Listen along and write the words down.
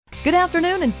Good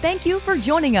afternoon, and thank you for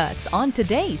joining us. On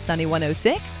today's Sunny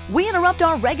 106, we interrupt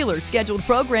our regular scheduled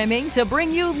programming to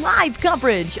bring you live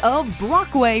coverage of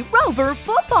Brockway Rover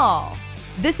football.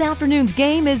 This afternoon's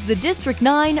game is the District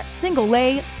 9 Single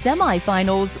A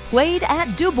semifinals played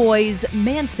at DuBois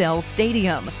Mansell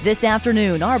Stadium. This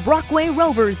afternoon, our Brockway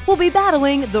Rovers will be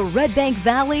battling the Red Bank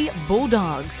Valley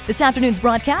Bulldogs. This afternoon's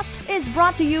broadcast is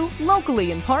brought to you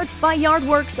locally in part by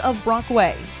Yardworks of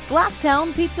Brockway,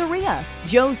 Glasstown Pizzeria,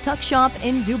 Joe's Tuck Shop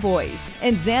in DuBois,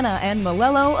 and Zana and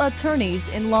Malello Attorneys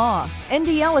in Law,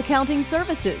 NDL Accounting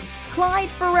Services, Clyde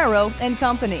Ferrero and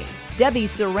Company, Debbie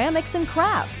Ceramics and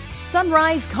Crafts,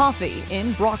 Sunrise Coffee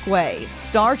in Brockway,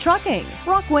 Star Trucking,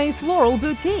 Brockway Floral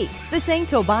Boutique, the St.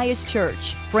 Tobias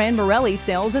Church, Fran Morelli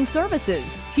Sales and Services,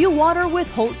 Hugh Water with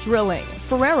Holt Drilling,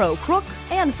 Ferrero Crook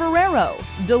and Ferrero,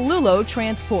 DeLulo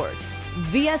Transport,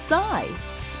 VSI,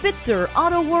 Spitzer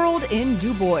Auto World in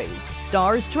DuBois,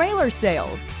 Stars Trailer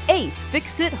Sales, Ace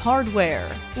Fix-It Hardware,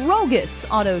 Rogus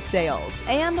Auto Sales,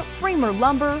 and Freemer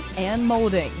Lumber and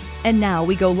Molding. And now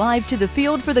we go live to the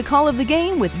field for the call of the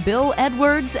game with Bill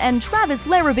Edwards and Travis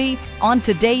Larrabee on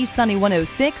today's Sunny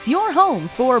 106, your home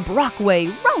for Brockway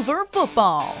Rover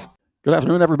football. Good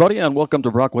afternoon, everybody, and welcome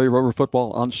to Brockway Rover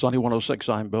football on Sunny 106.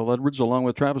 I'm Bill Edwards, along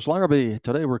with Travis Larrabee.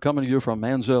 Today we're coming to you from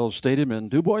Mansell Stadium in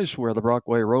DuBois, where the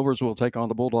Brockway Rovers will take on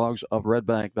the Bulldogs of Red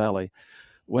Bank Valley.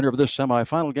 Winner of this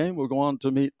semifinal game will go on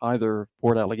to meet either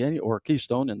Port Allegany or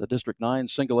Keystone in the District 9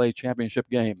 Single A championship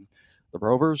game. The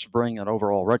Rovers bring an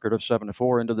overall record of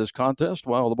 7-4 into this contest,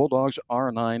 while the Bulldogs are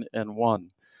 9-1.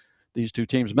 These two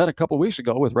teams met a couple weeks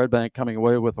ago, with Red Bank coming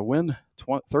away with a win,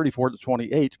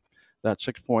 34-28. That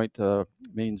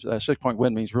 6-point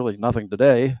win means really nothing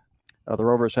today. The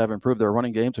Rovers have improved their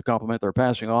running game to complement their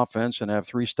passing offense and have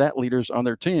three stat leaders on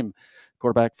their team.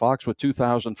 Quarterback Fox with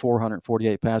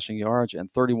 2,448 passing yards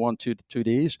and 31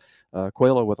 TDs.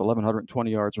 Coelho with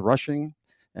 1,120 yards rushing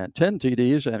and 10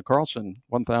 TDs, and Carlson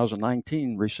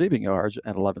 1,019 receiving yards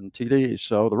and 11 TDs.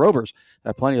 So the Rovers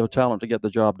have plenty of talent to get the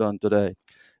job done today.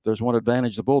 If there's one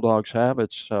advantage the Bulldogs have,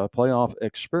 it's playoff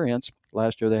experience.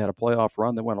 Last year they had a playoff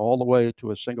run that went all the way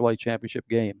to a Single A championship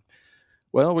game.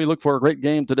 Well, we look for a great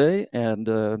game today, and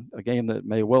a game that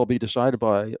may well be decided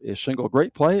by a single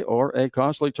great play or a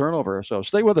costly turnover. So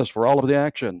stay with us for all of the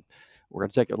action. We're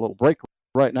going to take a little break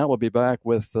right now. We'll be back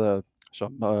with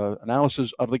some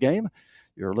analysis of the game.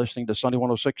 You're listening to Sunday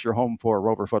 106, your home for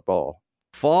Rover football.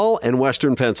 Fall in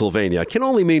Western Pennsylvania can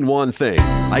only mean one thing: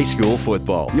 high school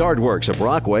football. Yardworks of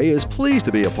Brockway is pleased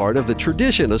to be a part of the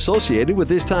tradition associated with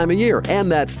this time of year, and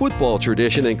that football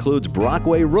tradition includes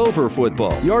Brockway Rover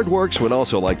football. Yardworks would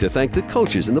also like to thank the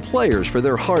coaches and the players for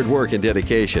their hard work and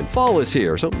dedication. Fall is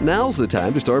here, so now's the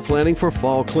time to start planning for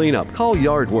fall cleanup. Call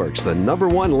Yardworks, the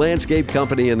 #1 landscape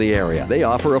company in the area. They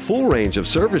offer a full range of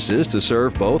services to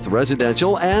serve both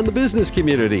residential and the business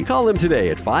community. Call them today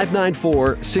at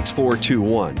 594-6421.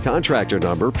 Contractor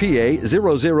number PA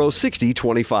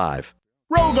 006025.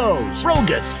 Rogos!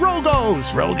 Rogus!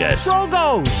 Rogos! Rogus!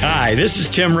 Rogos! Hi, this is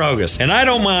Tim Rogus, and I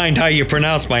don't mind how you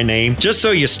pronounce my name, just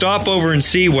so you stop over and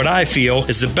see what I feel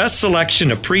is the best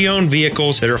selection of pre-owned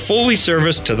vehicles that are fully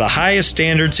serviced to the highest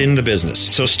standards in the business.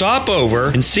 So stop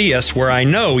over and see us, where I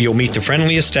know you'll meet the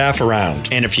friendliest staff around.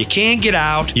 And if you can't get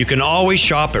out, you can always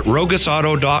shop at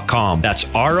rogusauto.com. That's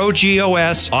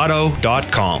ROGOS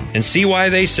auto.com. And see why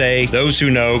they say those who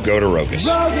know go to Rogus.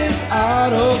 Rogus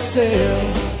Auto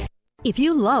Sales. If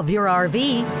you love your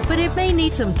RV, but it may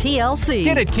need some TLC.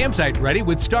 Get it campsite ready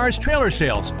with Stars Trailer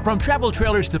Sales. From travel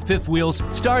trailers to fifth wheels,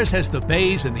 Stars has the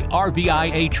bays and the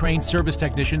RVIA trained service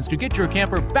technicians to get your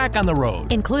camper back on the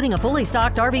road. Including a fully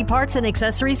stocked RV parts and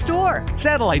accessory store.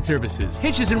 Satellite services,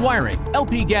 hitches and wiring,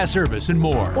 LP gas service, and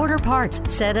more. Order parts,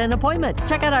 set an appointment.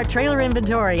 Check out our trailer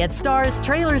inventory at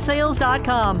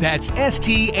StarsTrailerSales.com. That's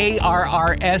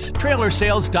STARRS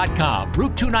Trailersales.com.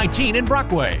 Route 219 in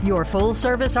Brockway. Your full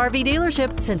service RV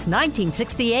dealership since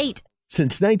 1968.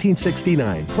 Since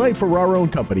 1969, Clyde Ferraro &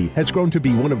 Company has grown to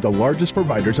be one of the largest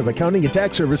providers of accounting and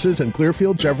tax services in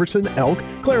Clearfield, Jefferson, Elk,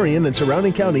 Clarion, and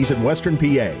surrounding counties in western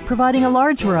PA. Providing a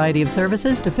large variety of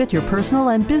services to fit your personal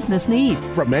and business needs.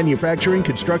 From manufacturing,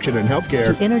 construction, and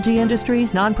healthcare to energy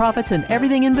industries, nonprofits, and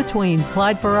everything in between,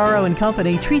 Clyde Ferraro &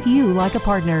 Company treat you like a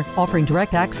partner, offering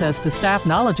direct access to staff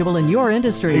knowledgeable in your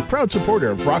industry. A proud supporter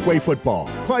of Brockway football.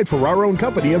 Clyde Ferraro &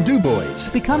 Company of DuBois.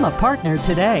 Become a partner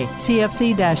today.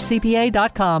 CFC-CPA.com.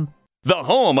 The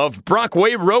home of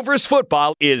Brockway Rovers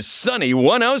football is Sunny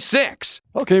 106.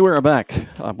 Okay, we're back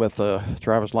with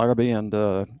Travis Larrabee, and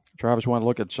Travis wanted to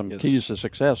look at some keys to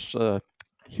success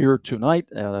here tonight.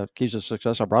 Keys to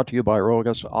Success are brought to you by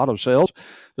Rogos Auto Sales.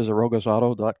 Visit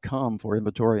rogosauto.com for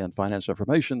inventory and finance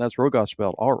information. That's Rogos,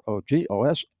 spelled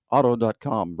R-O-G-O-S,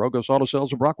 auto.com. Rogos Auto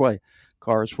Sales of Brockway.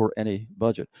 Cars for any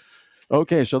budget.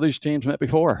 Okay, so these teams met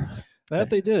before. That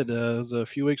they did. It was a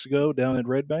few weeks ago down in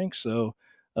Red Bank, so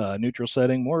neutral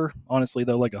setting. More honestly,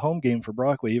 though, like a home game for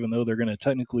Brockway, even though they're going to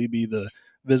technically be the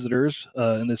visitors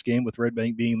in this game, with Red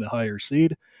Bank being the higher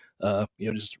seed.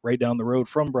 Just right down the road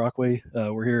from Brockway.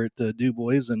 We're here at Du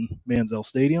Bois and Manziel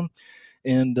Stadium,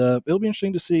 and it'll be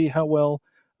interesting to see how well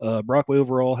Brockway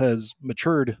overall has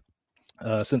matured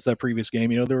since that previous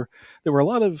game. There were a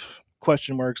lot of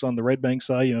question marks on the Red Bank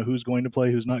side, who's going to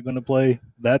play, who's not going to play.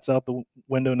 That's out the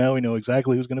window now. We know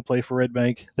exactly who's going to play for Red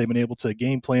Bank. They've been able to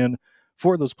game plan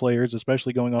for those players,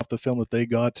 especially going off the film that they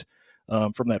got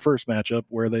from that first matchup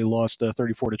where they lost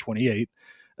 34-28.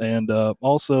 And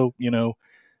also,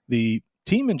 the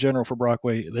team in general for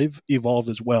Brockway, they've evolved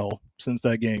as well since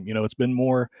that game. It's been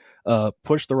more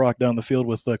push the rock down the field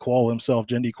with Koala himself,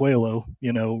 Jendi Coelho,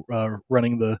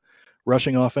 running the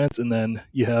rushing offense, and then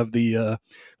you have the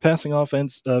passing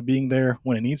offense being there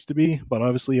when it needs to be. But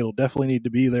obviously it'll definitely need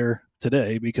to be there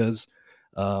today because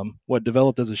what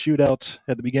developed as a shootout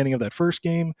at the beginning of that first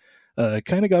game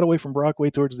kind of got away from Brockway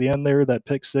towards the end there. That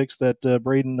pick six that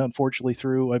Braden unfortunately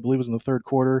threw, I believe was in the third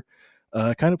quarter,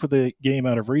 kind of put the game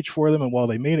out of reach for them. And while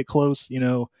they made it close,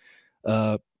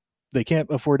 they can't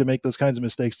afford to make those kinds of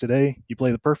mistakes today. You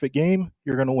play the perfect game,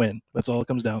 you're going to win. That's all it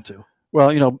comes down to.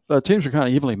 Well, teams are kind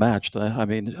of evenly matched.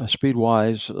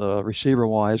 Speed-wise,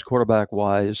 receiver-wise,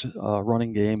 quarterback-wise,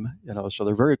 running game, so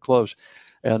they're very close.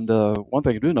 And one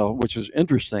thing I do know, which is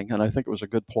interesting, and I think it was a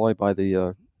good ploy by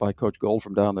by Coach Gold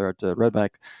from down there at Red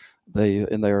Bank,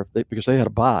 because they had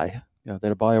a bye. They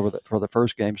had a bye for the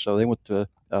first game, so they went to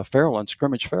Farrell and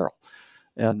scrimmage Farrell,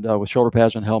 and with shoulder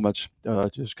pads and helmets,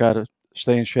 just got to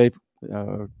stay in shape,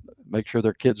 make sure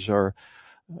their kids are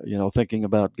thinking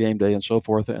about game day and so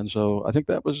forth. And so I think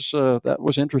that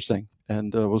was interesting,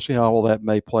 and we'll see how all that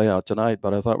may play out tonight.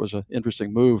 But I thought it was an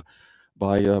interesting move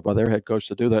by their head coach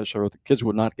to do that, so the kids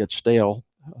would not get stale.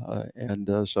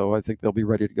 So I think they'll be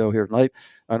ready to go here tonight.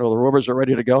 I know the Rovers are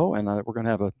ready to go, and we're going to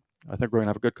have a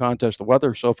good contest. The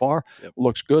weather so far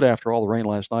looks good after all the rain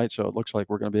last night, so it looks like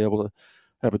we're going to be able to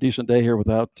have a decent day here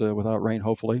without rain,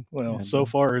 hopefully. Well, so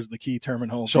far is the key term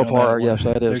and home. So far, yes,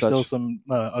 that is. There's still some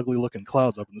ugly-looking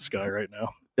clouds up in the sky right now.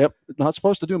 Yep, not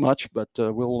supposed to do much, but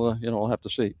we'll have to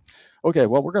see. Okay,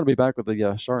 well, we're going to be back with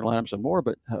the starting lineups and more,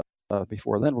 but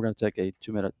before then, we're going to take a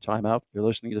 2-minute timeout. You're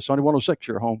listening to Sunny 106,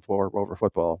 your home for Rover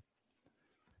football.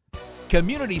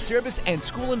 Community service and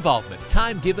school involvement.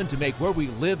 Time given to make where we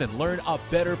live and learn a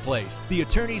better place. The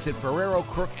attorneys at Ferrero,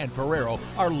 Crook & Ferrero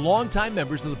are longtime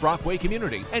members of the Brockway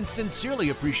community and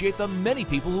sincerely appreciate the many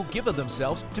people who give of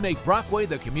themselves to make Brockway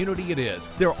the community it is.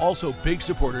 They're also big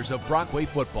supporters of Brockway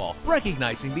football,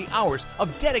 recognizing the hours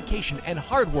of dedication and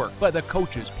hard work by the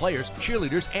coaches, players,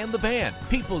 cheerleaders, and the band.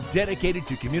 People dedicated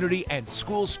to community and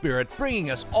school spirit,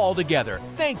 bringing us all together.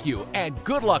 Thank you, and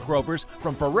good luck, Rovers,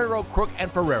 from Ferrero, Crook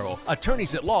 & Ferrero.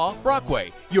 Attorneys at Law,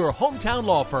 Brockway, your hometown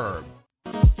law firm.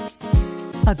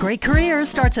 A great career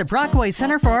starts at Brockway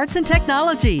Center for Arts and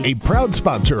Technology, a proud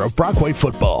sponsor of Brockway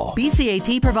football.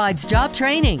 BCAT provides job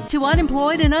training to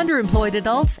unemployed and underemployed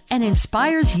adults and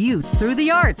inspires youth through the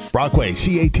arts. Brockway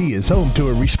CAT is home to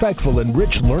a respectful and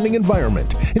rich learning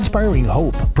environment, inspiring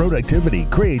hope, productivity,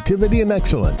 creativity, and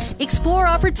excellence. Explore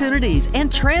opportunities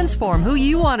and transform who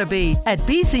you want to be at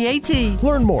BCAT.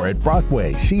 Learn more at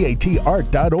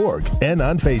BrockwayCATArt.org and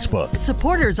on Facebook.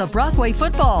 Supporters of Brockway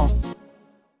football.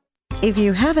 If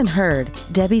you haven't heard,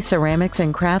 Debbie Ceramics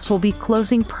and Crafts will be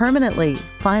closing permanently.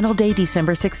 Final day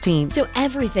December 16th. So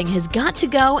everything has got to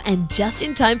go, and just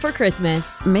in time for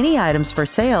Christmas. Many items for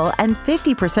sale and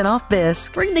 50% off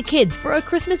bisque. Bring the kids for a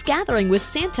Christmas gathering with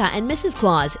Santa and Mrs.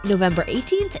 Claus, November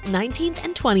 18th, 19th,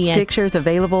 and 20th. Pictures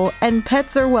available and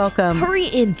pets are welcome. Hurry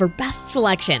in for best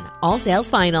selection. All sales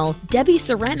final. Debbie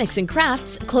Ceramics and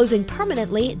Crafts closing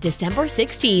permanently December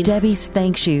 16th. Debbie's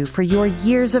thanks you for your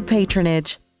years of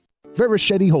patronage.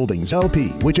 Verichetti Holdings, LP,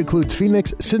 which includes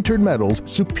Phoenix Sintered Metals,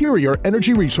 Superior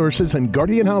Energy Resources, and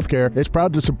Guardian Healthcare, is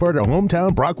proud to support our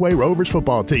hometown Brockway Rovers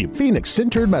football team. Phoenix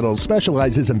Sintered Metals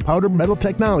specializes in powder metal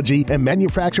technology and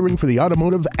manufacturing for the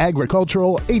automotive,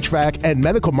 agricultural, HVAC, and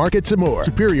medical markets and more.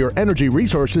 Superior Energy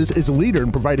Resources is a leader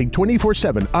in providing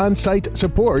 24/7 on-site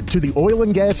support to the oil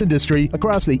and gas industry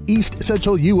across the East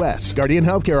Central U.S. Guardian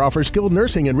Healthcare offers skilled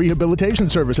nursing and rehabilitation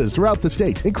services throughout the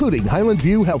state, including Highland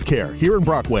View Healthcare here in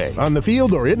Brockway. On the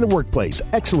field or in the workplace,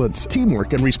 excellence,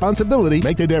 teamwork, and responsibility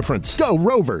make the difference. Go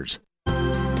Rovers!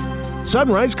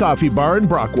 Sunrise Coffee Bar in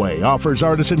Brockway offers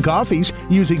artisan coffees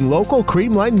using local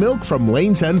cream-lined milk from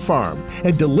Lane's End Farm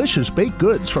and delicious baked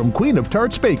goods from Queen of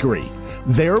Tarts Bakery.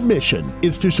 Their mission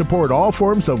is to support all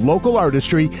forms of local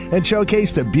artistry and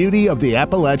showcase the beauty of the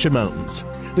Appalachian Mountains.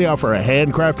 They offer a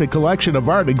handcrafted collection of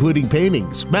art including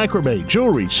paintings, macrame,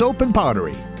 jewelry, soap, and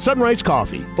pottery. Sunrise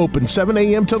Coffee, open 7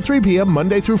 a.m. till 3 p.m.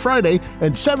 Monday through Friday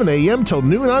and 7 a.m. till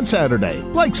noon on Saturday.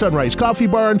 Like Sunrise Coffee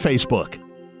Bar on Facebook.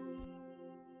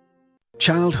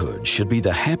 Childhood should be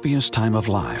the happiest time of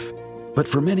life. But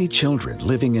for many children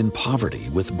living in poverty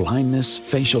with blindness,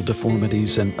 facial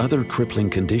deformities, and other crippling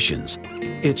conditions,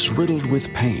 it's riddled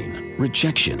with pain,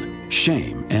 rejection,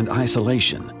 shame, and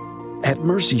isolation. At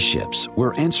Mercy Ships,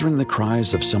 we're answering the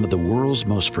cries of some of the world's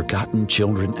most forgotten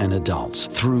children and adults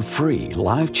through free,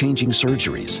 life-changing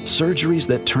surgeries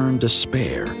that turn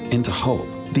despair into hope.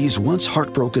 These once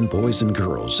heartbroken boys and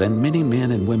girls, and many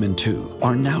men and women too,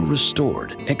 are now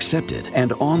restored, accepted,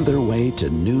 and on their way to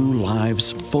new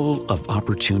lives full of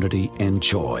opportunity and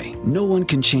joy. No one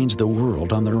can change the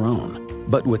world on their own,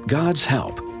 but with God's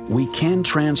help, we can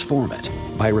transform it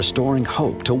by restoring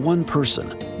hope to one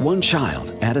person, one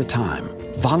child at a time.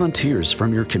 Volunteers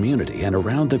from your community and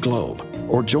around the globe,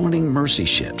 or joining Mercy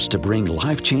Ships to bring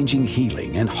life-changing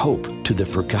healing and hope to the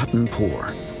forgotten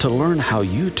poor. To learn how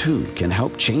you too can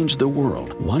help change the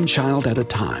world one child at a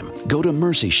time, go to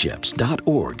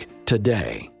mercyships.org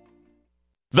today.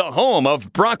 The home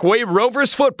of Brockway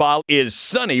Rovers football is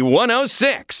Sunny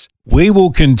 106. We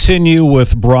will continue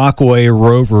with Brockway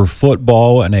Rover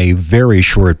football in a very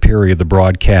short period. The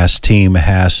broadcast team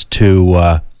has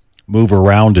to move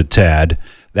around a tad.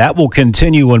 That will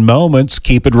continue in moments.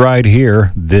 Keep it right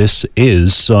here. This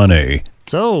is Sunny.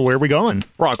 So, where are we going?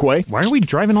 Brockway. Why are we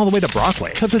driving all the way to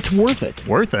Brockway? Because it's worth it.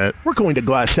 Worth it? We're going to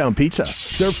Glasstown Pizza.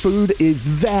 Their food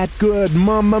is that good.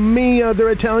 Mamma mia, their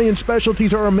Italian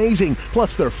specialties are amazing.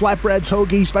 Plus, their flatbreads,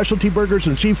 hoagies, specialty burgers,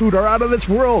 and seafood are out of this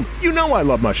world. You know I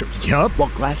love mushrooms. Yup. Well,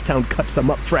 Glasstown cuts them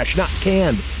up fresh, not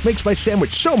canned. Makes my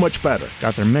sandwich so much better.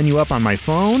 Got their menu up on my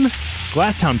phone.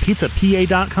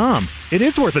 GlasstownPizzaPA.com. It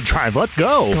is worth a drive. Let's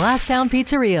go. Glasstown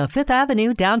Pizzeria, 5th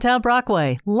Avenue, downtown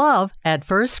Brockway. Love at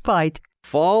first bite.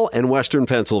 Fall in Western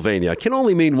Pennsylvania can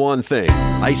only mean one thing: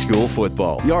 high school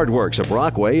football. Yardworks of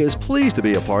Brockway is pleased to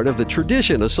be a part of the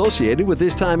tradition associated with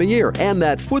this time of year, and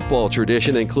that football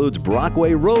tradition includes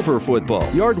Brockway Rover football.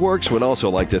 Yardworks would also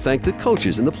like to thank the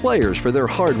coaches and the players for their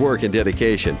hard work and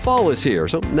dedication. Fall is here,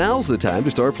 so now's the time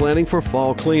to start planning for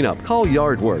fall cleanup. Call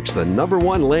Yardworks, the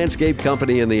 #1 landscape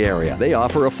company in the area. They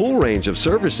offer a full range of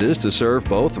services to serve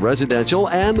both residential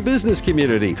and the business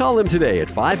community. Call them today at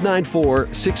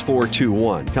 594-6421.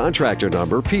 Contractor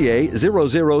number PA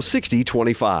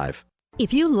 006025.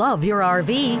 If you love your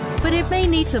RV, but it may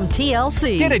need some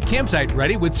TLC. Get it campsite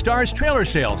ready with Stars Trailer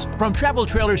Sales. From travel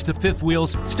trailers to fifth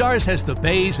wheels, Stars has the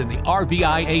bays and the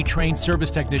RVIA trained service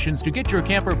technicians to get your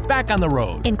camper back on the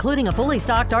road. Including a fully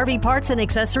stocked RV parts and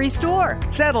accessories store.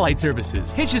 Satellite services,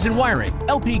 hitches and wiring,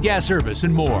 LP gas service,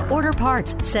 and more. Order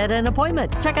parts, set an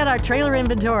appointment. Check out our trailer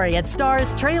inventory at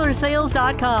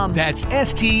StarsTrailersales.com. That's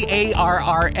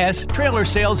STARRS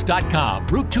Trailersales.com.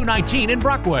 Route 219 in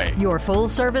Brockway. Your full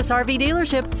service RV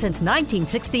dealership since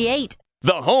 1968.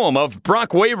 The home of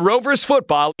Brockway Rovers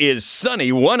football is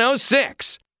Sunny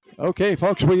 106. Okay,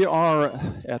 folks, we are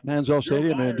at Manziel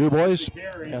Stadium in DuBois,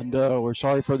 and we're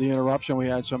sorry for the interruption. We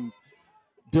had some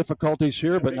difficulties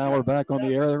here, but now we're back on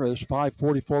the air. There's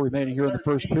 5:44 remaining here in the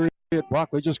first period.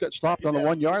 Brockway just got stopped on the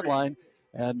 1-yard line,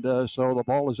 and so the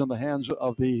ball is in the hands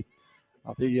of the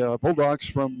Bulldogs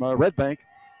from Red Bank.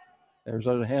 There's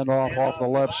a handoff off the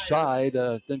left side.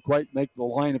 Didn't quite make the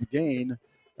line of gain,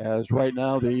 as right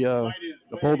now the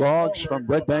Bulldogs from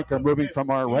Red Bank are moving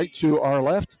from our right to our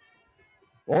left,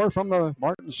 or from the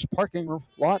Martin's parking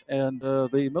lot and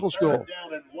the middle school.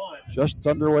 Just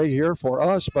underway here for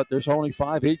us, but there's only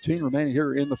 5:18 remaining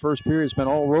here in the first period. It's been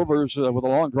all Rovers with a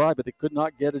long drive, but they could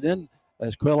not get it in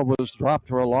as Quilla was dropped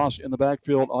for a loss in the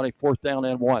backfield on a 4th down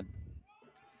and 1.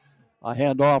 A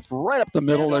handoff right up the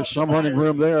middle. There's some running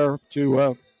room there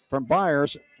from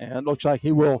Byers, and looks like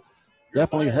he will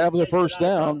definitely have the first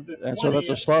down. And so that's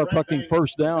a star-plucking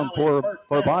first down for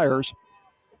Byers.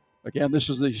 Again,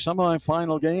 this is the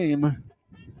semifinal game.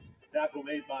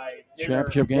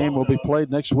 Championship game will be played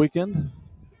next weekend.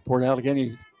 Port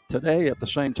Allegheny today at the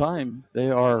same time.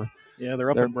 They're up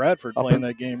in Bradford playing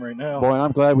that game right now. Boy, and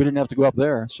I'm glad we didn't have to go up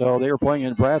there. So they were playing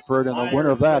in Bradford, and the winner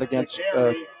of that against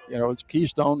it's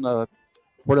Keystone,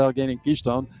 Port Allegheny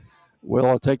Keystone,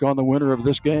 will take on the winner of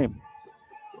this game.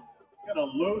 Going to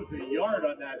lose a yard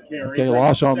on that carry. Okay,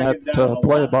 loss on that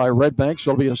play by Red Bank,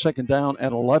 so it'll be a 2nd down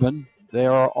and 11. They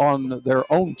are on their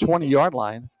own 20-yard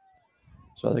line.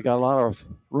 So they got a lot of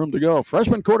room to go.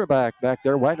 Freshman quarterback back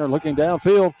there. Wagner looking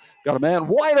downfield. Got a man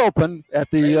wide open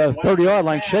at the 30-yard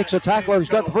line. Shakes a tackler. He's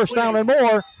got the first down and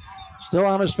more. Still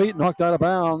on his feet, knocked out of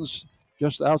bounds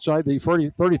just outside the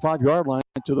 35-yard line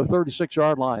to the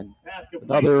 36-yard line.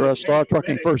 Another Star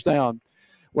Trucking first down.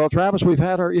 Well, Travis, we've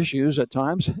had our issues at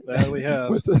times. That we have.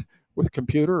 with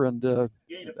computer and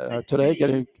today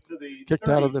getting kicked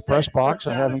out of the press box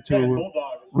and having to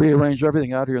rearrange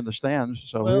everything out here in the stands.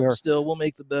 So we'll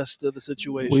make the best of the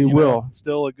situation. We will. It's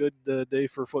still a good day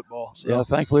for football. So. Yeah,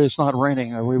 thankfully it's not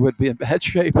raining. We would be in bad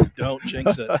shape. Don't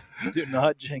jinx it. Do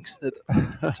not jinx it.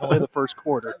 It's only the first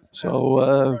quarter.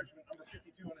 So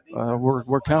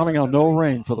we're counting on no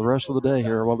rain for the rest of the day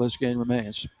here while this game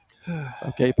remains.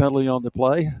 Okay, penalty on the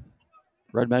play.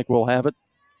 Red Bank will have it.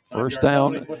 First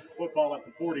down. Football at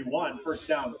the 41. First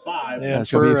down 5. Yeah,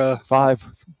 for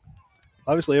 5.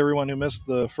 Obviously, everyone who missed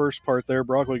the first part there,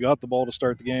 Brockway got the ball to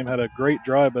start the game, had a great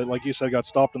drive, but like you said, got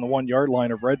stopped in the 1-yard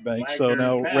line of Red Bank. So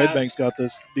now Red Bank's got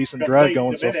this decent drive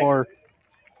going so far.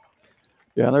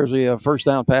 Yeah, there's a first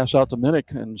down pass out to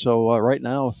Minnick. And so right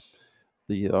now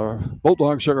the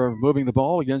Bulldogs are moving the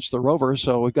ball against the Rovers.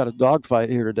 So we've got a dogfight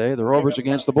here today. The Rovers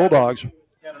against the Bulldogs.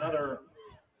 And another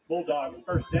Bulldogs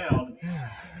first down.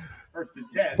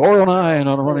 4:09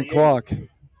 on a running clock.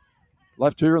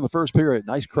 Left here in the first period.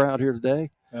 Nice crowd here today.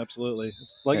 Absolutely.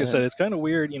 Like I said, it's kind of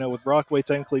weird, with Brockway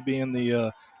technically being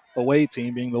the away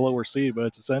team, being the lower seed, but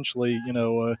it's essentially,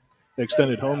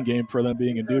 extended home game for them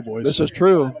being in DuBois. This is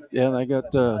true. Yeah, they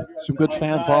got some good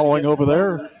fan following over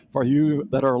there. For you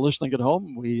that are listening at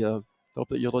home, we hope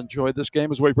that you'll enjoy this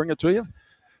game as we bring it to you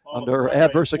under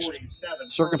adverse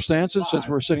circumstances since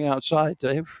we're sitting outside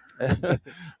today.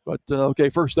 But, okay,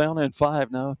 first down and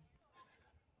 5 now.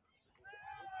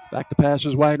 Back to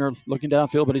passes, Wagner looking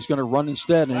downfield, but he's going to run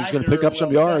instead, and he's going to pick up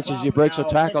some yards as he breaks a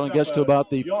tackle and gets to about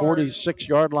the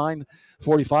 46-yard line,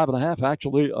 45.5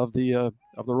 actually of the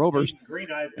Rovers.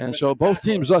 And so both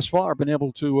teams thus far have been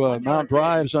able to mount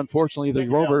drives. Unfortunately, the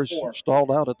Rovers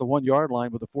stalled out at the 1-yard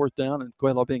line with a fourth down and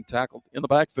Coelho being tackled in the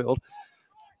backfield.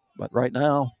 But right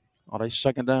now, on a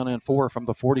second down and 4 from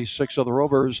the 46 of the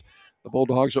Rovers, the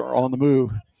Bulldogs are on the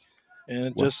move.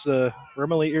 And just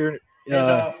reminiscent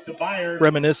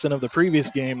of the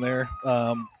previous game there,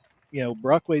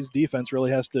 Brockway's defense really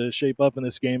has to shape up in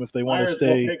this game if they want to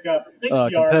stay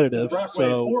competitive.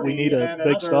 So we need a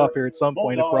big stop here at some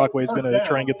point if Brockway's going to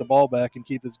try and get the ball back and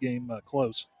keep this game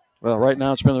close. Well, right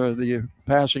now it's been the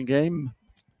passing game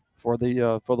for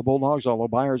the Bulldogs, although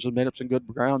Byers has made up some good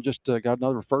ground. Just got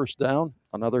another first down,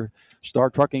 another Star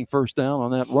Trucking first down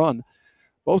on that run.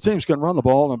 Both teams can run the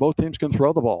ball, and both teams can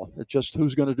throw the ball. It's just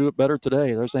who's going to do it better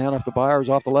today. There's the handoff to Byers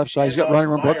off the left side. He's got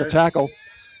running room, broke the tackle.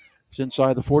 It's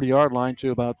inside the 40-yard line to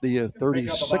about the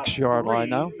 36-yard line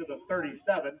now.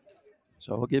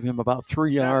 So we'll give him about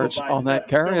 3 yards on that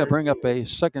carry. I'll bring up a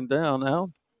second down now.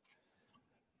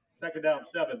 Second down,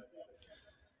 7.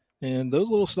 And those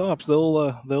little stops,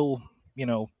 they'll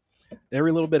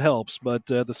every little bit helps. But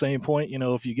at the same point,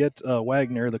 if you get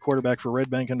Wagner, the quarterback for Red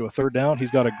Bank, into a third down,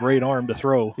 he's got a great arm to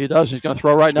throw. He does. He's going to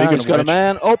throw right now. He's got a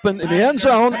man open in the end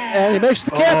zone, and he makes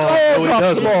the catch.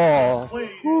 Drops the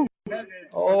ball.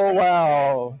 Oh,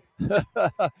 wow.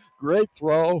 Great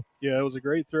throw. Yeah, it was a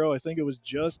great throw. I think it was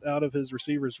just out of his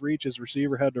receiver's reach. His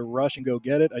receiver had to rush and go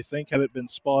get it. I think had it been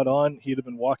spot on, he'd have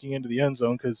been walking into the end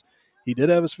zone because he did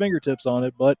have his fingertips on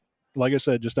it. But like I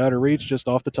said, just out of reach, just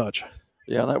off the touch.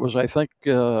 Yeah, that was, I think,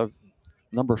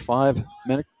 number 5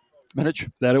 Minich.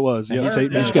 That it was. Yeah,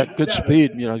 he's got good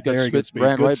speed. He's got good speed.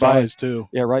 Ran good right size, by, too.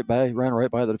 Yeah, ran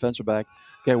right by the defensive back.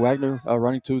 Okay, Wagner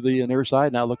running to the near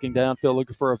side now, looking downfield,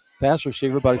 looking for a pass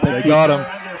receiver, but I think they got him.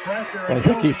 I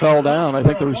think he fell down. I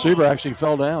think the receiver actually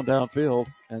fell downfield,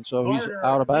 and so he's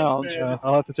out of bounds.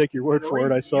 I'll have to take your word for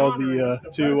it. I saw the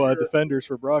 2 defenders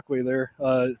for Brockway there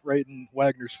right in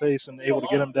Wagner's face and able to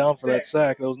get him down for that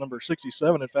sack. That was number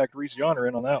 67. In fact, Reese Yonner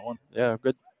in on that one. Yeah,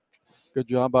 good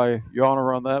job by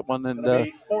Yonner on that one, and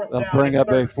they'll bring up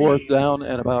a fourth down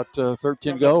and about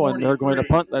 13 to go, and they're going to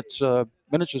punt. That's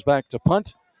Minich is back to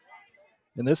punt.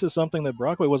 And this is something that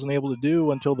Brockway wasn't able to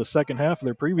do until the second half of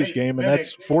their previous game, and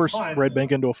that's forced Red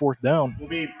Bank into a fourth down. Will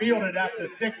be fielded at the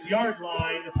 6-yard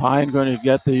line. Pine going to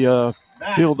get the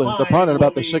field the punt at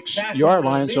about the 6-yard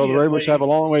line, so the Ravens have a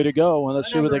long way to go, and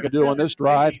let's see what they can do on this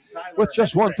drive with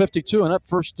just 1:52. And that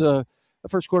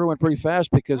first quarter went pretty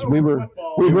fast because we were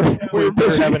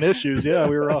busy having issues. Yeah,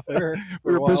 we were off air.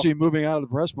 We were busy moving out of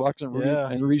the press box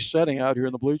and resetting out here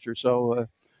in the bleachers. So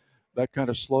that kind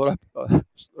of slowed up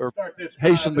or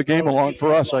hastened the game along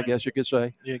for us, I guess you could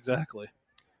say. Yeah, exactly.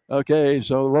 Okay,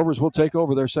 so the Rovers will take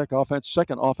over their second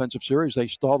offensive series. They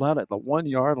stalled out at the 1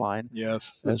 yard line.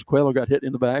 Yes. As Coelho got hit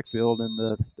in the backfield,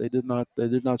 and they did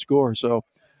not score. So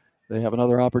they have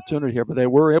another opportunity here, but they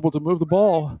were able to move the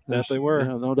ball. That they were.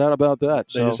 No doubt about that.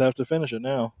 They just have to finish it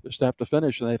now. Just have to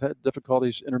finish, and they've had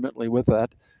difficulties intermittently with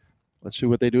that. Let's see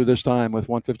what they do this time with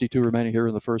 1:52 remaining here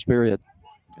in the first period.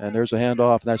 And there's a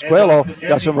handoff. And that's Coelho.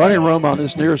 Got some running room on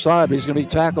this near side, but he's going to be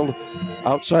tackled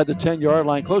outside the 10-yard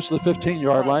line, close to the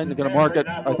 15-yard line. They're going to mark it,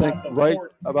 I think, right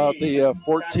about the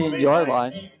 14-yard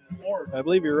line. I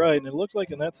believe you're right. And it looks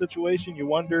like in that situation, you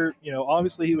wonder,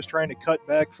 obviously he was trying to cut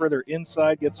back further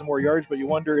inside, get some more yards, but you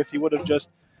wonder if he would have just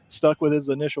stuck with his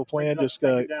initial plan, just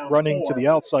running to the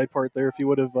outside part there, if he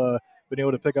would have been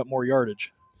able to pick up more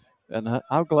yardage. And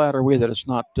how glad are we that it's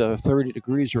not 30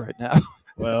 degrees right now?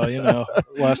 Well,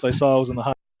 last I saw it was in the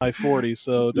high 40s,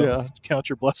 so don't count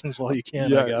your blessings while you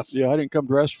can, I guess. Yeah, I didn't come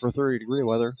dressed for 30-degree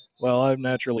weather. Well, I'm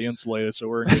naturally insulated, so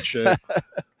we're in good shape.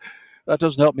 That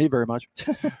doesn't help me very much.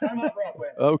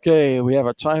 Okay, we have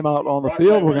a timeout on the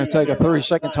field. We're going to take a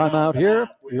 30-second timeout here.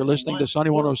 You're listening to Sunny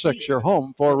 106, your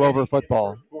home for Rover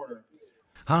football.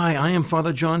 Hi, I am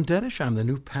Father John Dedish. I'm the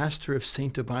new pastor of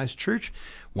St. Tobias Church.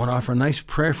 Want to offer a nice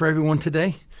prayer for everyone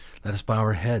today? Let us bow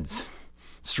our heads.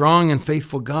 Strong and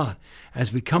faithful God,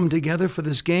 as we come together for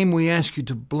this game, we ask you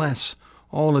to bless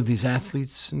all of these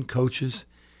athletes and coaches,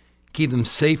 keep them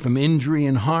safe from injury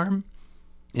and harm,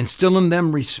 instill in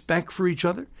them respect for each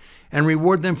other, and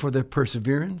reward them for their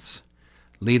perseverance.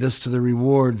 Lead us to the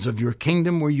rewards of your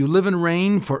kingdom where you live and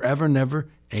reign forever and ever.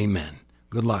 Amen.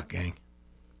 Good luck, gang.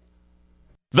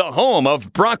 The home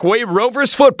of Brockway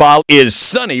Rovers football is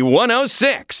Sunny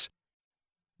 106.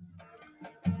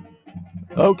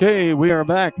 Okay, we are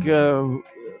back.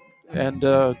 And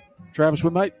Travis, we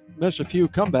might miss a few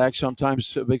comebacks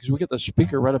sometimes because we get the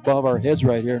speaker right above our heads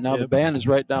right here. Now the band is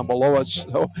right down below us,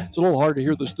 so it's a little hard to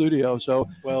hear the studio. So,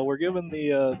 well, we're giving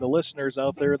the listeners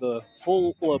out there the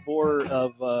full bore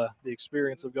of the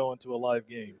experience of going to a live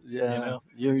game. Yeah,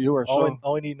 you are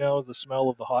all we need now is the smell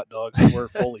of the hot dogs, and we're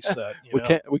fully set.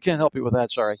 We can't help you with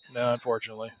that. Sorry. No,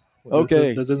 unfortunately.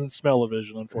 Okay. This isn't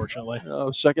smell-o-vision, unfortunately.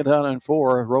 2nd down and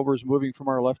 4. Rovers moving from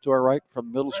our left to our right,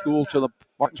 from middle school to the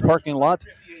Martin's parking lot,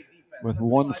 with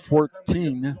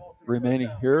 1:14 remaining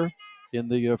here in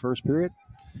the first period.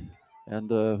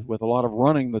 And with a lot of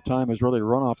running, the time has really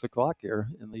run off the clock here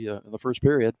in the first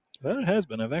period. That has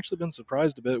been. I've actually been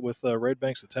surprised a bit with Red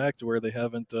Bank's attack to where they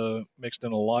haven't mixed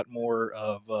in a lot more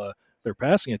of their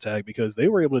passing attack, because they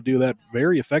were able to do that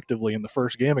very effectively in the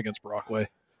first game against Brockway.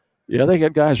 Yeah, they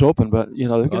get guys open, but,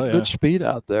 they've got good speed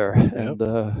out there. And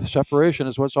separation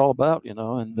is what it's all about,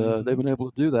 and they've been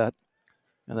able to do that.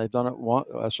 And they've done it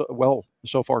well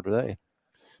so far today.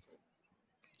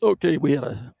 Okay, we had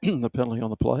a penalty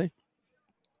on the play.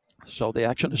 So the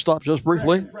action is stopped just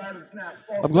briefly.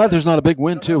 I'm glad there's not a big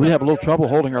wind, too. We have a little trouble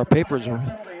holding our papers.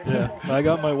 Yeah, I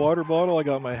got my water bottle, I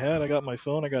got my hat, I got my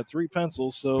phone, I got 3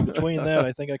 pencils. So between that,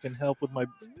 I think I can help with my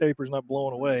papers not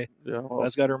blowing away. Yeah, well, I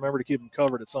just got to remember to keep them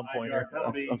covered at some point here.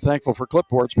 I'm thankful for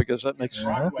clipboards because that makes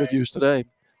good use today.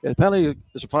 Yeah, the penalty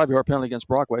is a 5-yard penalty against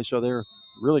Brockway, so they're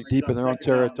really deep in their own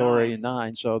territory,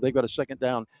 9. So they've got a 2nd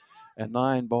down and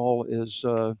 9. Ball is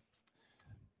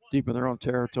deep in their own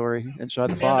territory inside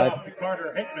the 5.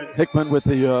 Hickman with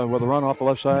the run off the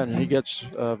left side, and he gets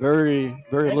very,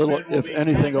 very little, if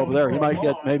anything, over there. He might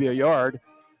get maybe a yard.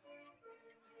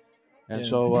 And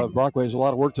so Brockway has a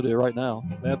lot of work to do right now.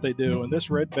 That they do. And this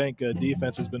Red Bank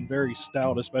defense has been very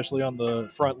stout, especially on the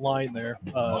front line there.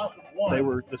 They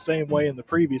were the same way in the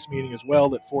previous meeting as well,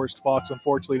 that forced Fox,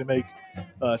 unfortunately, to make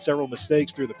several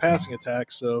mistakes through the passing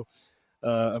attack. So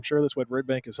I'm sure that's what Red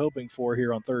Bank is hoping for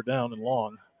here on 3rd down and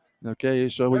long. Okay,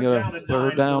 so we got a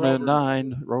 3rd down and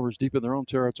 9. Rovers deep in their own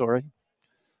territory.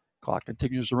 Clock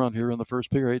continues to run here in the first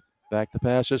period. Back to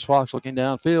pass is Fox looking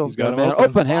downfield. He's got a man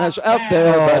open. Hannah's out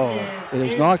there, but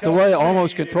it is knocked away,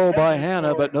 almost controlled by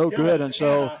Hannah, but no good. And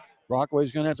so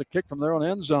Brockway's going to have to kick from their own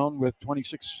end zone with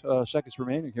 26 seconds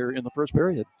remaining here in the first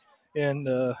period. And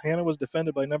Hannah was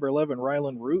defended by number 11,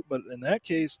 Rylan Root, but in that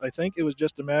case, I think it was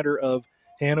just a matter of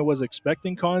Hannah was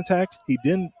expecting contact. He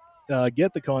didn't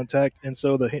get the contact, and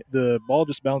so the ball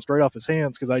just bounced right off his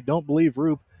hands, because I don't believe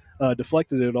Roop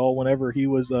deflected it at all whenever he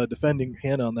was defending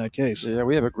Hannah on that case. Yeah,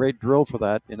 we have a great drill for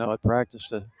that, at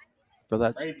practice for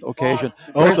that occasion.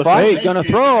 Oh, it's a fake. He's going to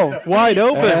throw. Wide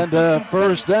open. And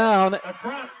first down.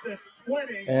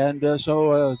 And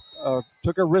so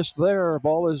took a risk there.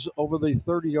 Ball is over the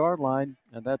 30-yard line,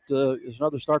 and that is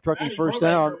another Star Trucking first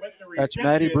down. That's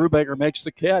Maddie Brubaker makes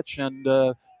the catch, and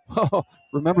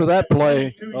remember that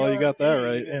play. Oh, you got that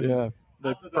right. And yeah.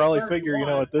 they probably figure,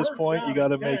 at this point, you got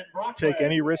to take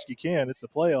any risk you can. It's the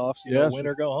playoffs, win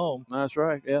or go home. That's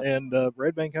right, yeah. And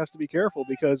Red Bank has to be careful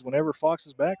because whenever Fox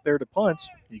is back there to punt,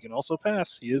 he can also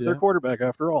pass. He is their quarterback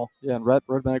after all. Yeah, and Red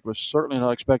Bank was certainly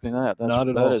not expecting that. Not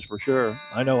at all. That is for sure.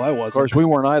 I know I wasn't. Of course, we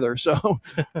weren't either. So,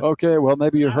 okay, well,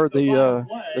 maybe you heard the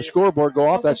scoreboard go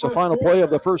off. That's the final play of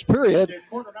the first period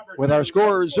with our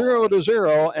score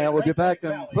 0-0, and we'll be back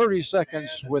in 30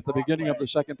 seconds with the beginning of the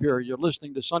second period. You're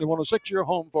listening to Sunny 106, your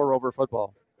home for Rover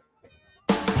football.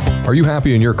 Are you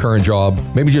happy in your current job?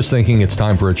 Maybe just thinking it's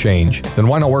time for a change? Then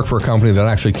why not work for a company that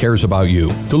actually cares about you?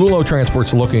 DeLulo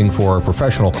Transport's looking for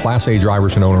professional Class A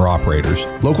drivers and owner-operators.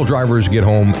 Local drivers get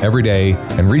home every day,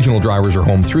 and regional drivers are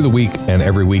home through the week and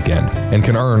every weekend, and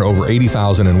can earn over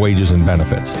 $80,000 in wages and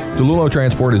benefits. DeLulo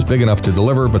Transport is big enough to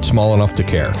deliver, but small enough to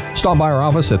care. Stop by our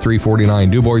office at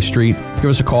 349 Du Bois Street. Give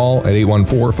us a call at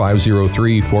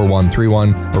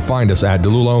 814-503-4131, or find us at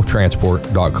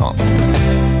delulotransport.com.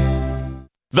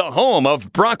 The home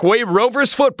of Brockway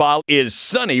Rovers football is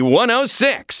Sunny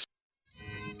 106.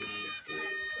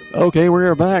 Okay, we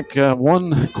are back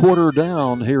 1 quarter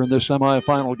down here in this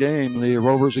semifinal game, the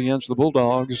Rovers against the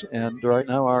Bulldogs, and right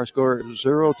now our score is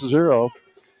 0-0.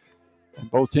 And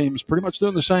both teams pretty much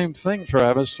doing the same thing,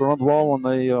 Travis, throwing the ball when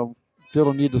they feel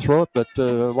the need to throw it, but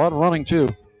a lot of running too.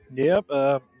 Yep,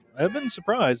 I've been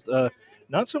surprised.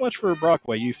 Not so much for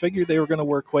Brockway. You figured they were going to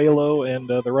work Quaylo and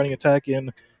the running attack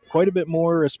in quite a bit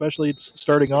more, especially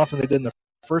starting off than they did in the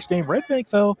first game. Red Bank,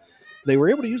 though, they were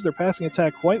able to use their passing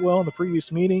attack quite well in the previous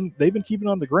meeting. They've been keeping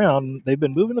on the ground. They've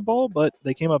been moving the ball, but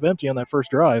they came up empty on that first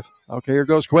drive. Okay, here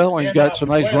goes Quaylo. He's got some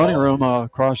nice running room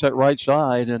across that right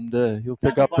side, and he'll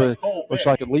pick up, looks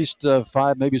like at least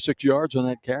 5, maybe 6 yards on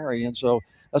that carry. And so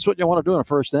that's what you want to do on a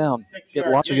first down. Get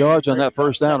lots of yards on that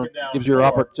first down. It gives you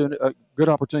a good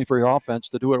opportunity for your offense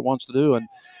to do what it wants to do. And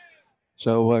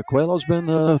so Quaylo's been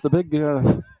the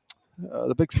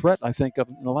big threat, I think,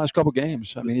 in the last couple of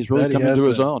games. I mean, he's really come into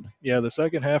his own. Yeah, the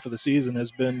second half of the season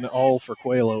has been all for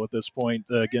Quaylo at this point,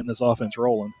 getting this offense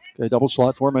rolling. Okay, double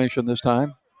slot formation this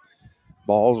time.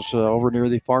 Ball's over near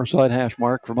the far side hash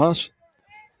mark from us.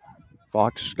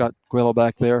 Fox got Quaylo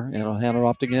back there, and he'll hand it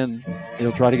off again.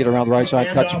 He'll try to get around the right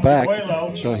side, cuts back,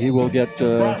 so he will get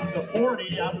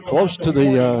close to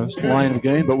the line of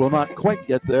game, but will not quite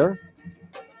get there.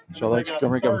 So that's going to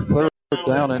bring up third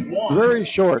down and very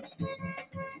short.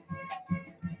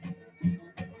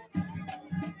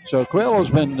 So Quaylo's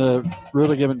been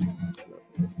really giving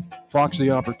Fox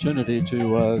the opportunity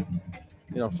to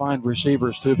find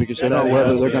receivers too, because they know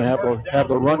whether they're going to have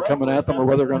the run coming at them or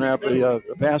whether they're going to have the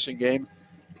passing game.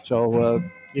 So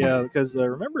yeah, because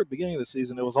remember at the beginning of the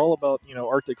season, it was all about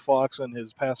Arctic Fox and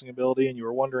his passing ability, and you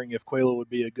were wondering if Quaylo would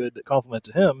be a good complement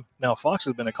to him. Now Fox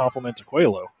has been a complement to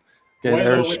Quaylo. Okay,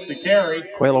 there's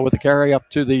Quaylo with the carry up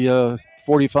to the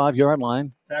 45-yard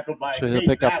line. So he'll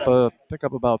pick up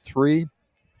about 3,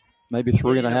 maybe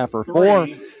 3.5 or 4,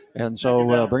 and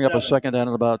so bring up a second down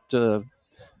and about 6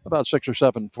 or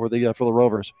 7 for the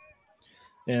Rovers.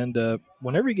 And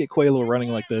whenever you get Quaylo running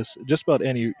like this, just about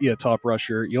any top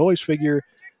rusher, you always figure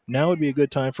now would be a good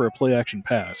time for a play-action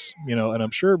pass. And I'm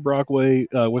sure Brockway,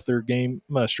 with their game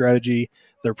strategy,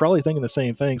 they're probably thinking the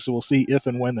same thing, so we'll see if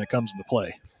and when that comes into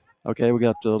play. Okay, we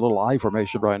got a little I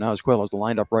formation right now as Quaylo's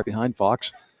lined up right behind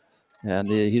Fox. And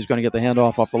he's going to get the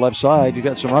handoff off the left side. You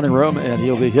got some running room, and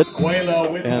he'll be hit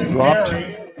and dropped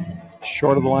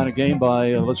short of the line of game by,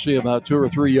 about 2 or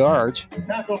 3 yards.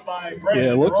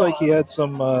 Yeah, it looks like he had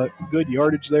some good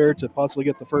yardage there to possibly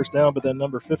get the first down, but then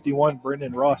number 51,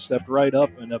 Brendan Ross, stepped right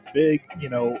up, and a big,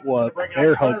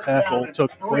 bear hug tackle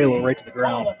took Quaylo right to the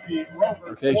ground.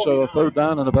 Okay, so a third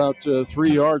down and about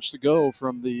 3 yards to go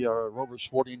from the Rovers'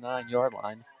 49-yard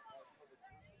line.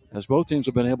 As both teams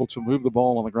have been able to move the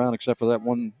ball on the ground, except for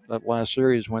that last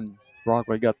series when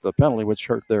Brockway got the penalty, which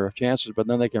hurt their chances, but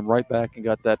then they came right back and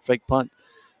got that fake punt.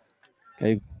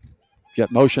 Okay,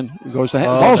 jet motion, goes to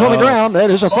hand. Ball's on the ground.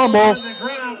 That is a fumble.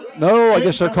 No, I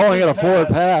guess they're calling it a forward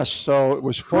pass, so it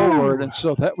was forward, and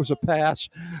so that was a pass.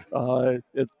 It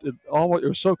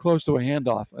was so close to a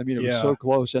handoff. I mean, it was so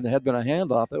close, and it had been a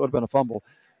handoff, that would have been a fumble.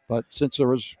 But since there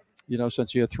was,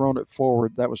 since you had thrown it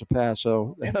forward, that was a pass.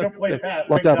 So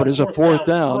lucked out, but it's a fourth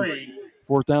down.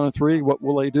 4th down and 3, what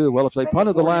will they do? Well, if they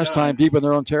punted the last time deep in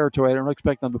their own territory, I don't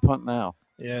expect them to punt now.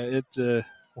 Yeah,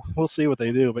 we'll see what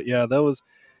they do. But, yeah, that was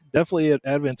definitely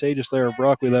advantageous there of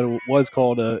Brockway that it was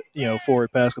called a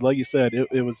forward pass. Because like you said,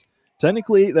 it was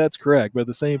technically that's correct. But at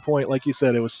the same point, like you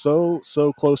said, it was so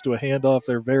close to a handoff.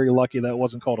 They're very lucky that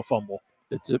wasn't called a fumble.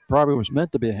 It probably was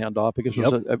meant to be a handoff because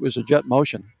it was a jet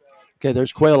motion. Okay,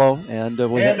 there's Coelho, and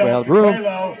we have room,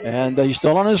 and he's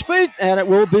still on his feet, and it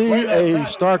will be a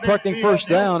star-trucking first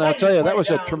down. I'll tell you, that was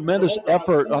a tremendous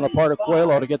effort on the part of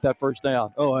Coelho to get that first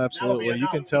down. Oh, absolutely. You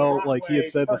can tell, like he had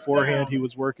said beforehand, he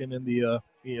was working in the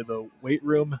weight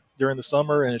room during the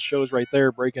summer, and it shows right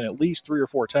there, breaking at least 3 or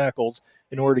 4 tackles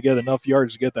in order to get enough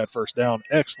yards to get that first down.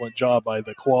 Excellent job by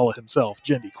the koala himself,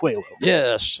 Jindy Coelho.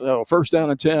 Yes, so first down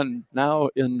and 10 now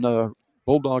in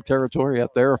Bulldog territory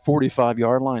at their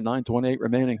 45-yard line, 9:28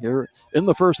 remaining here in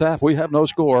the first half. We have no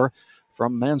score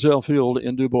from Manziel Field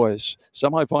in Du Bois.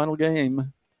 Semifinal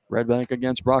game, Red Bank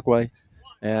against Brockway.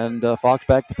 And Fox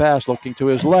back to pass, looking to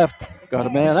his left. Got a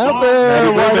man out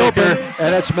there, wide open,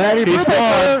 and it's Matty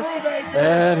Brubaker.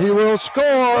 And he will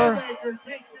score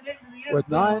with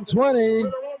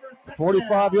 9:20.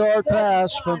 45-yard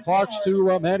pass from Fox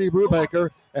to Matty Brubaker,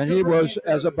 and he was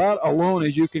as about alone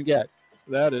as you can get.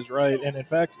 That is right. And in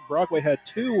fact, Brockway had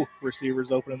 2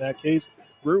 receivers open in that case.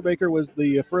 Brubaker was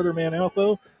the further man out,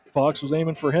 though. Fox was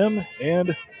aiming for him,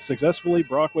 and successfully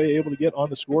Brockway able to get on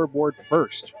the scoreboard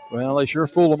first. Well, they sure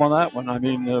fooled him on that one. I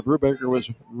mean, Brubaker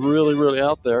was really, really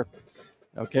out there.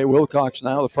 Okay, Wilcox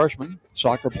now, the freshman,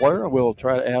 soccer player, will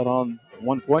try to add on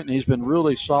 1 point, and he's been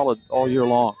really solid all year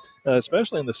long.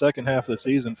 Especially in the second half of the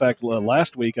season. In fact,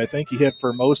 last week, I think he hit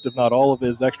for most, if not all, of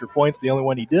his extra points. The only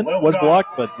one he didn't was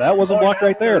blocked, but that wasn't blocked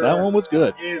right there. That one was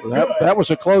good. That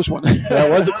was a close one. That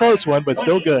was a close one, but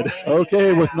still good.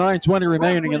 Okay, with 9:20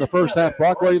 remaining in the first half,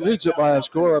 Brockway leads it by a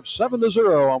score of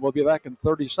 7-0, and we'll be back in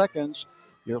 30 seconds.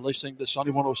 You're listening to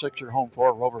Sunny 106, your home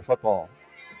for Rover football.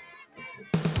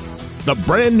 The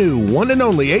brand new one and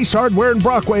only Ace Hardware in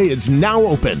Brockway is now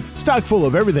open. Stock full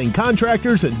of everything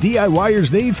contractors and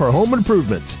DIYers need for home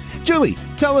improvements. Julie,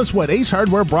 tell us what Ace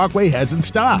Hardware Brockway has in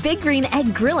stock. Big Green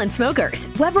Egg Grill and Smokers,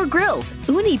 Weber Grills,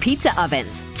 Uni Pizza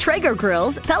Ovens, Traeger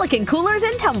Grills, Pelican Coolers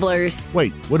and Tumblers.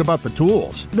 Wait, what about the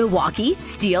tools? Milwaukee,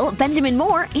 Steel, Benjamin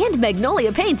Moore, and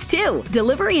Magnolia Paints too.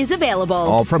 Delivery is available.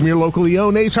 All from your locally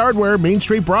owned Ace Hardware, Main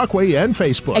Street Brockway, and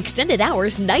Facebook. Extended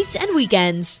hours, nights, and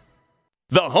weekends.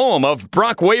 The home of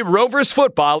Brockway Rovers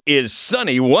football is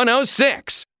Sunny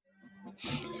 106.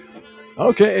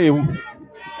 Okay,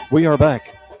 we are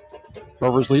back.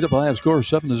 Rovers lead it by a score of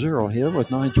 7-0 here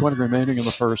with 9:20 remaining in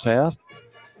the first half.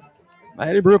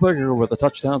 Matty Brubaker with a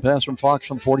touchdown pass from Fox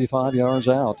from 45 yards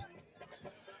out.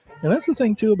 And that's the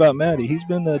thing, too, about Matty. He's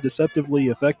been deceptively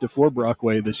effective for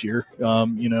Brockway this year.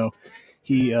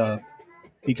 He kind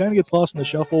of gets lost in the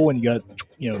shuffle when you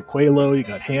got, Coelho, you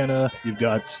got Hannah, you've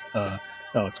got,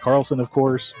 it's Carlson, of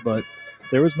course, but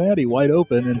there was Matty wide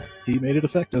open, and he made it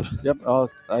effective. Yep,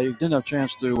 I didn't have a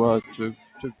chance to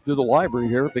do the live read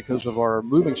here because of our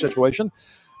moving situation.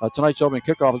 Tonight's opening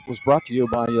kickoff was brought to you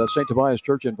by St. Tobias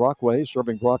Church in Brockway,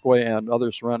 serving Brockway and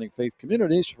other surrounding faith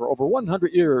communities for over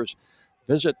 100 years.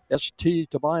 Visit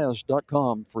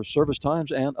sttobias.com for service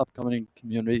times and upcoming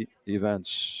community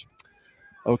events.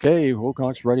 Okay,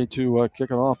 Wilcox ready to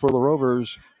kick it off for the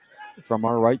Rovers. From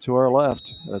our right to our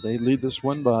left, they lead this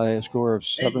one by a score of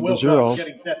 7-0.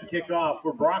 Getting set to kick off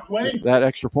for Brockway. That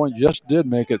extra point just did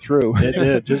make it through. It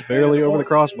did, just barely over the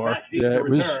crossbar. Yeah,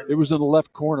 it was in the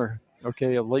left corner.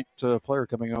 Okay, a late player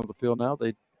coming onto the field now.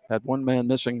 They had one man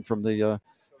missing from the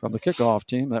kickoff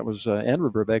team. That was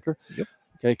Andrew Brubaker. Yep.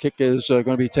 Okay, kick is going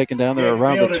to be taken down there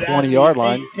around the 20-yard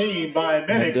line. And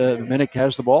Minnick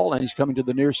has the ball, and he's coming to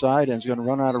the near side and is going to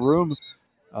run out of room.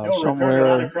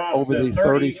 Somewhere over the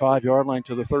 35-yard line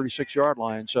to the 36-yard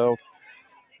line. So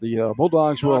the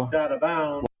Bulldogs will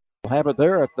have it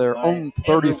there at their own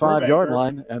 35-yard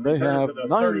line, and they have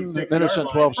 9 minutes and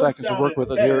 12 seconds to work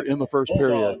with it here in the first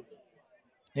period.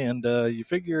 And you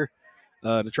figure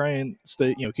to try and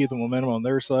stay, keep the momentum on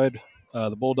their side,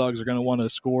 the Bulldogs are going to want to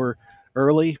score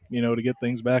early, to get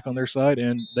things back on their side,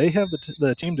 and they have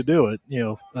the team to do it.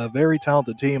 A very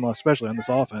talented team, especially on this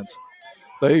offense.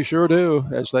 They sure do,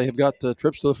 as they have got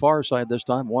trips to the far side this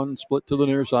time. One split to the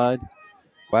near side.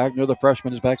 Wagner, the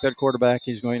freshman, is back at quarterback.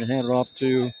 He's going to hand it off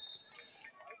to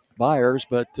Byers,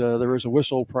 but there is a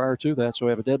whistle prior to that, so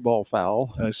we have a dead ball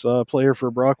foul. I saw a player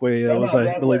for Brockway,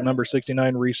 I believe, number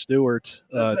 69, Reese Stewart,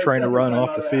 trying to run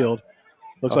off the field.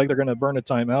 Looks like they're going to burn a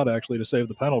timeout, actually, to save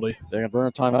the penalty. They're going to burn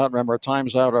a timeout. Remember,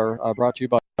 times out are brought to you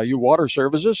by U Water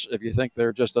Services. If you think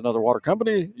they're just another water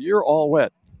company, you're all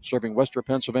wet. Serving Western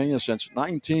Pennsylvania since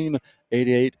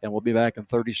 1988, and we'll be back in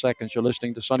 30 seconds. You're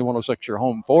listening to Sunny 106, your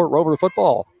home for Rover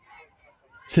football.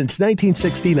 Since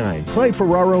 1969, Clyde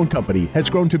Ferraro & Company has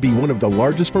grown to be one of the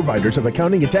largest providers of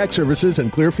accounting and tax services in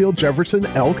Clearfield, Jefferson,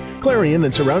 Elk, Clarion,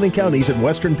 and surrounding counties in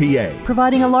western PA.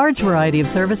 Providing a large variety of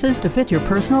services to fit your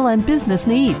personal and business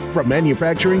needs. From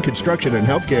manufacturing, construction, and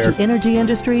healthcare, to energy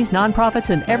industries, nonprofits,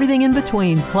 and everything in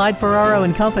between, Clyde Ferraro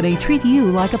 & Company treat you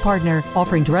like a partner,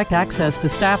 offering direct access to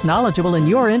staff knowledgeable in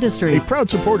your industry. A proud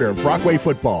supporter of Brockway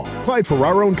football. Clyde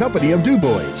Ferraro & Company of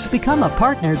DuBois. Become a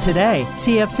partner today.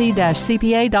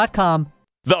 CFC-CPA.com.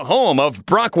 The home of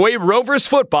Brockway Rovers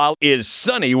football is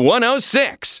Sunny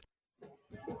 106.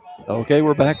 Okay,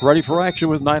 we're back ready for action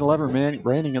with 9-11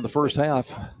 reigning in the first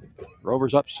half.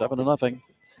 Rovers up 7-0.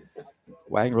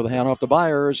 Wagner with a handoff to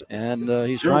Byers, and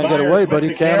he's trying to get away, but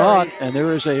he cannot. And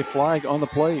there is a flag on the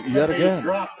play yet again.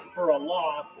 For a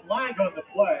loss. Flag on the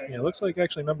play. Yeah, it looks like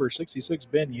actually number 66,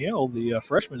 Ben Yale, the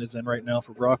freshman, is in right now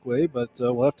for Brockway, but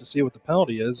we'll have to see what the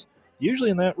penalty is.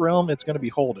 Usually in that realm, it's going to be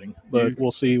holding, but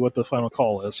we'll see what the final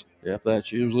call is. Yep,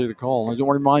 that's usually the call. I just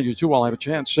want to remind you, too, while I have a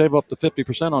chance, save up to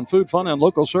 50% on food, fun, and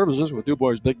local services with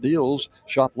DuBois Big Deals.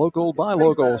 Shop local, buy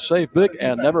local, save big,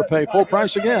 and never pay full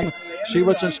price again. See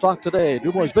what's in stock today,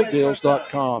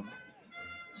 DuBoisBigDeals.com.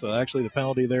 So actually the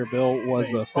penalty there, Bill,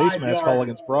 was a face mask call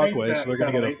against Brockway, so they're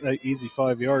going to get an easy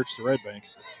 5 yards to Red Bank.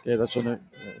 Okay, that's an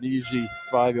easy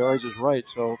 5 yards is right.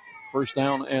 So first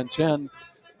down and 10.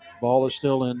 Ball is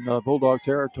still in Bulldog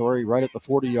territory right at the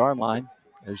 40-yard line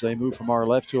as they move from our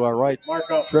left to our right.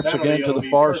 Trips again to the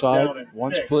far side,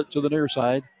 one split to the near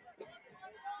side.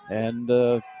 And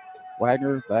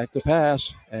Wagner back to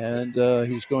pass, and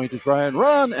he's going to try and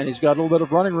run, and he's got a little bit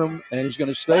of running room, and he's going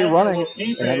to stay running,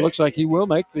 and it looks like he will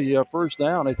make the first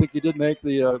down. I think he did make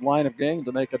the line of game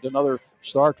to make it another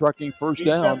star-trucking first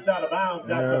down.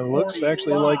 Looks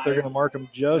actually like they're going to mark him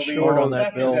just short on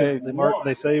that, Bill. Okay.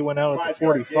 They say he went out at the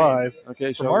 45.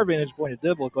 Okay, so from our vantage point, it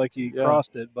did look like he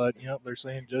crossed it, but they're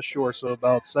saying just short, so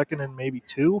about second and maybe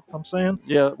 2, I'm saying.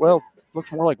 Yeah, well,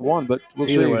 looks more like 1, but we'll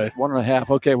Either see. Way.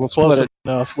 1.5. Okay, we'll Close split it.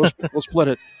 Enough. We'll split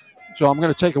it. So I'm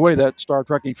going to take away that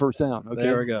star-trekking first down. Okay,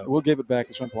 there we go. We'll give it back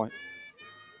at some point.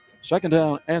 Second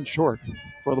down and short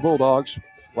for the Bulldogs.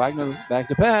 Wagner back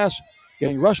to pass,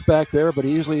 getting rushed back there, but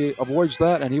he easily avoids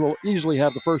that, and he will easily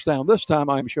have the first down this time,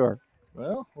 I'm sure.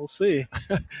 Well, we'll see.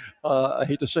 I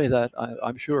hate to say that,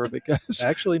 I'm sure, because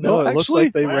actually, no, it looks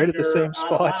like they right at the same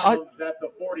spot.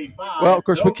 Well, of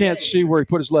course, we can't see where he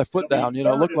put his left foot down. It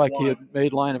looked like he had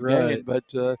made line of gain,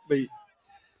 but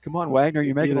come on, Wagner,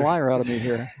 you're making a liar out of me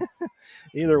here.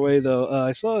 Either way, though,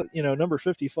 I saw, number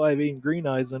 55, Aiden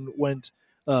Greeneisen, went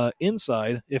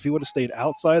inside. If he would have stayed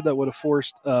outside, that would have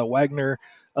forced Wagner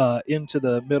into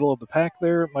the middle of the pack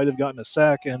there. Might have gotten a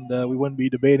sack, and we wouldn't be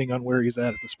debating on where he's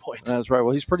at this point. That's right.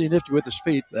 Well, he's pretty nifty with his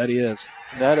feet. That he is.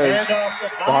 That is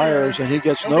Byers, and he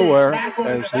gets nowhere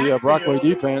as the Brockway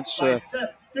defense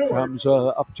comes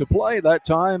up to play that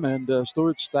time, and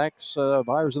Stewart stacks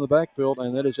Byers in the backfield,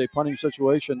 and that is a punting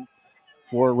situation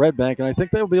for Red Bank, and I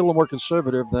think they'll be a little more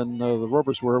conservative than the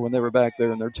Rovers were when they were back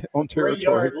there in their own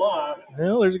territory.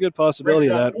 Well, there's a good possibility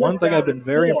of that. One thing I've been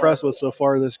very impressed with so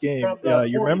far this game,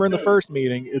 you remember in the first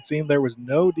meeting, it seemed there was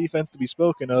no defense to be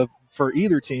spoken of for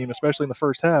either team, especially in the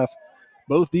first half.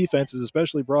 Both defenses,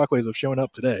 especially Brockways, have shown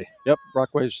up today. Yep,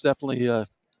 Brockways definitely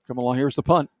come along. Here's the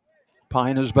punt.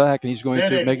 Pine is back, and he's going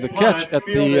to make the catch at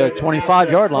the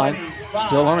 25-yard line.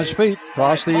 Still on his feet,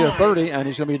 cross the 30, and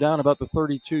he's going to be down about the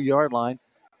 32-yard line.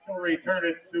 Return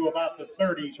it to about the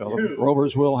 32. So the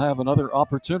Rovers will have another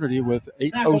opportunity with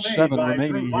 8:07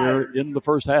 remaining here in the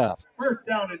first half. First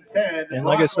down and 10. And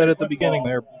like I said at the beginning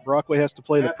there, Brockway has to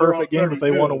play the perfect game if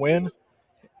they want to win.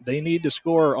 They need to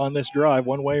score on this drive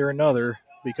one way or another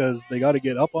because they got to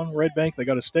get up on Red Bank. They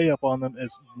got to stay up on them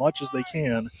as much as they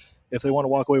can if they want to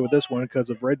walk away with this one because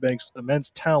of Red Bank's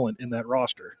immense talent in that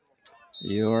roster.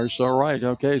 You are so right.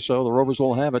 Okay, so the Rovers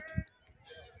will have it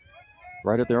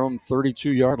right at their own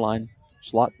 32-yard line.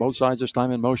 Slot both sides this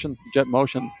time in motion. Jet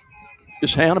motion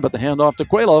is hand, but the handoff to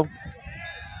Coelho.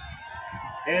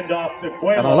 Handoff to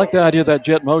Coelho. And I like the idea of that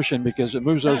jet motion because it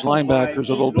moves those linebackers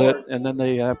a little bit, and then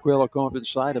they have Coelho come up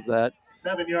inside of that.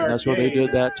 And that's what they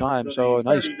did that time. So a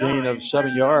nice gain of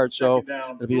 7 yards. So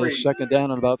it'll be a second down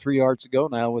and about 3 yards to go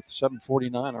now with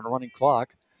 7:49 on a running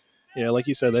clock. Yeah, like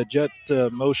you said, that jet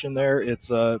motion there,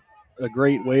 it's a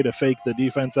great way to fake the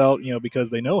defense out, because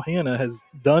they know Hannah has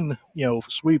done,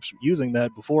 sweeps using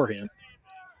that beforehand.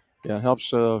 Yeah, it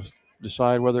helps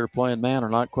decide whether they're playing man or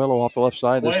not. Coelho off the left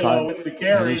side this time.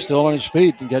 And he's still on his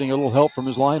feet and getting a little help from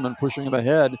his lineman, pushing him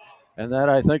ahead. And that,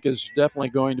 I think, is definitely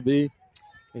going to be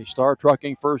A Star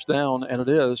Trucking first down, and it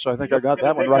is. So I think I got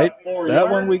that one right. That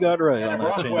one we got right on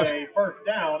that chance. First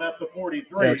down at the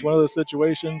 43. Yeah, it's one of those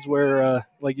situations where,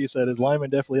 like you said, his lineman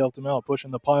definitely helped him out,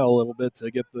 pushing the pile a little bit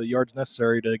to get the yards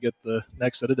necessary to get the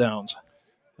next set of downs.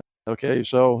 Okay,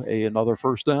 so another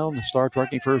first down, Star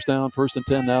Trucking first down, 1st and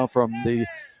 10 now from the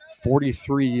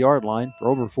 43-yard line, or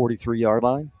over 43-yard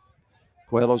line.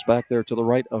 Coelho's back there to the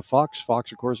right of Fox.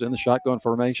 Fox, of course, in the shotgun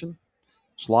formation.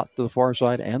 Slot to the far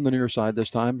side and the near side this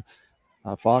time.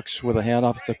 Fox with a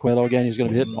handoff to Coelho again. He's going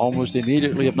to be hit almost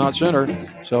immediately, if not center.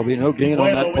 So there'll be no gain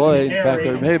on that play. In fact,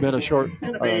 there may have been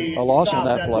a loss on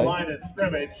that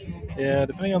play. Yeah,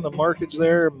 depending on the markage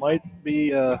there, it might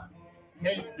be,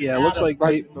 it looks like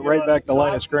right back the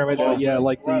line of scrimmage. But, yeah,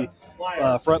 like the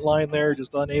front line there,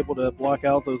 just unable to block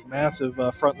out those massive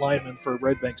front linemen for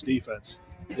Red Bank's defense.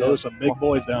 Those are some big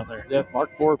boys down there. Yeah,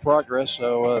 mark forward progress.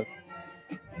 So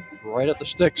right at the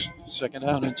sticks, 2nd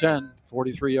down and 10,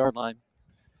 43-yard line.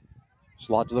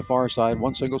 Slot to the far side,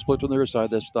 one single split to the near side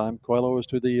this time. Coelho is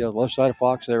to the left side of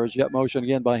Fox. There is jet motion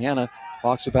again by Hanna.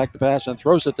 Fox is back to pass and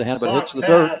throws it to Hanna, but hits the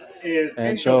dirt.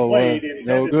 And so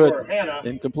no good,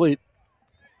 incomplete.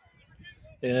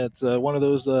 Yeah, it's one of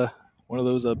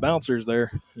those bouncers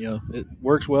there. You know, it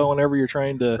works well whenever you're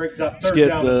trying to skid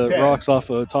the rocks off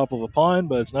the top of a pond,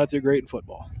 but it's not too great in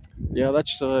football. Yeah,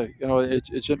 that's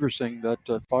it's interesting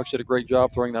that Fox did a great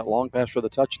job throwing that long pass for the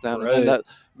touchdown, right. And that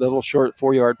little short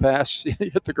 4-yard pass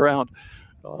hit the ground.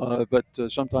 But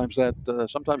sometimes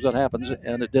that happens,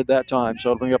 and it did that time. So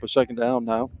it'll bring up a 2nd down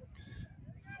now.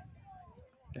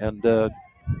 And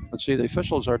let's see, the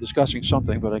officials are discussing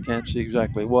something, but I can't see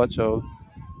exactly what. So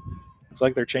it's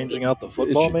like they're changing out the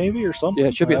football, maybe, or something. Yeah,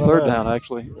 it should be a 3rd down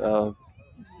actually.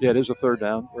 Yeah, it is a 3rd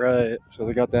down. Right. So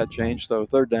they got that changed. So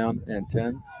 3rd down and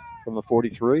 10 from the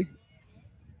 43.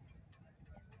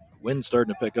 Wind's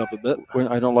starting to pick up a bit.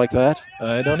 I don't like that.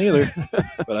 I don't either,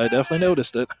 but I definitely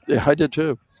noticed it. Yeah, I did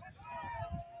too.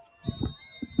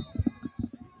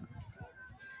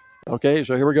 Okay,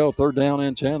 so here we go. 3rd down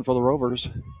and 10 for the Rovers.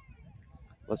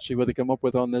 Let's see what they come up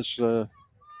with on this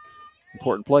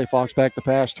important play. Fox back to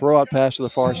pass, throw out pass to the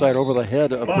far side over the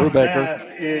head of Brubaker.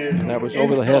 And that was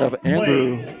over the head of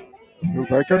Andrew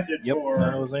Brubaker. Yep,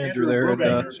 that was Andrew there.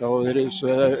 And, so it is.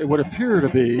 It would appear to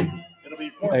be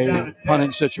a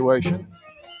punting situation.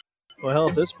 Well,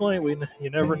 at this point, you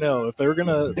never know. If they're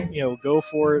gonna, go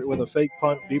for it with a fake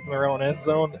punt deep in their own end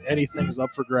zone, anything's up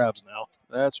for grabs now.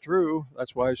 That's true.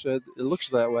 That's why I said it looks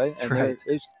that way. And right.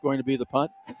 There is going to be the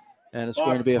punt. And it's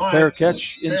going to be a fair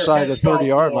catch inside the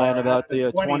 30-yard line, about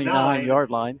the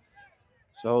 29-yard line.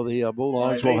 So the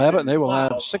Bulldogs will have it, and they will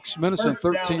have 6 minutes and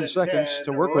 13 seconds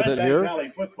to work with it here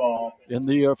in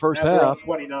the first half.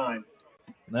 And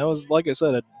that was, like I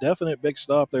said, a definite big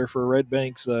stop there for Red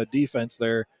Bank's defense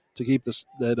there to keep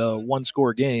that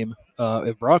one-score game.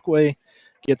 If Brockway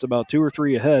gets about 2 or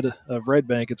 3 ahead of Red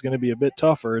Bank, it's going to be a bit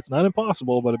tougher. It's not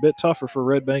impossible, but a bit tougher for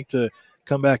Red Bank to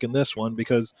come back in this one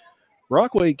because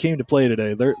Brockway came to play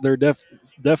today. They're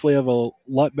definitely have a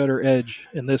lot better edge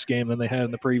in this game than they had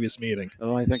in the previous meeting.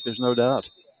 Oh, I think there's no doubt.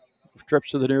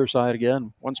 Trips to the near side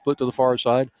again. One split to the far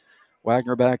side.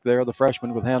 Wagner back there, the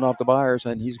freshman, with handoff to Byers,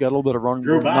 and he's got a little bit of running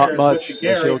room, not much.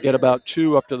 Yes, he'll get about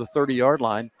 2 up to the 30-yard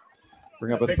line.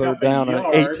 Bring up a 3rd down and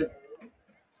 8.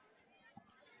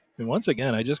 And once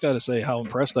again, I just got to say how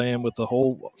impressed I am with the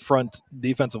whole front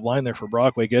defensive line there for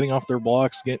Brockway, getting off their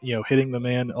blocks, hitting the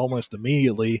man almost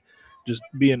immediately, just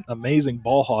being amazing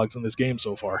ball hogs in this game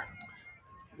so far.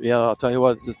 Yeah, I'll tell you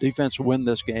what, the defense will win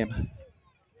this game.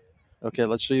 Okay,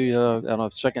 let's see on a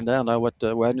 2nd down now what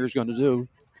Wagner's going to do.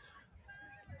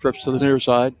 Trips to the near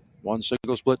side, one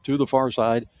single split to the far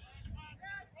side.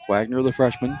 Wagner, the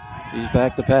freshman, he's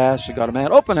back to pass. He got a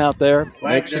man open out there.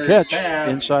 Makes the catch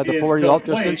inside the 40,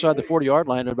 just inside the 40-yard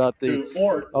line, about the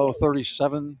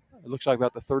 37. It looks like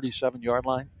about the 37-yard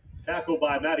line. Tackled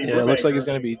by Matty it looks like he's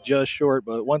going to be just short.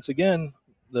 But once again,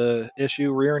 the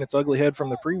issue rearing its ugly head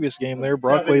from the previous game there.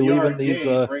 Brockway leaving these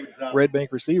Red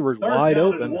Bank receivers wide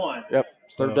open. Yep,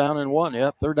 3rd down and 1.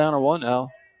 Yep, 3rd down and 1 now.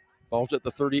 Ball's at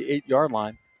the 38-yard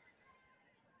line.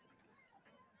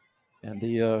 And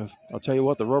I'll tell you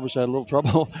what, the Rovers had a little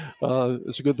trouble.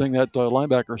 It's a good thing that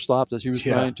linebacker stopped as he was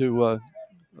trying to.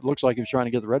 It looks like he was trying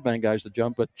to get the Red Bank guys to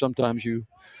jump, but sometimes you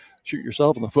shoot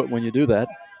yourself in the foot when you do that.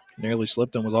 Nearly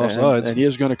slipped him with offsides. And he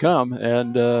is going to come,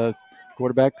 and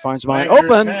quarterback finds mine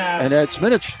open, and it's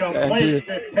Minich,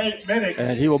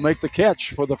 and he will make the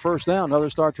catch for the 1st down. Another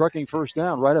Star Trucking 1st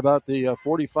down, right about the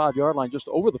 45-yard line, just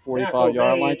over the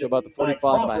 45-yard line to about the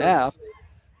 45.5.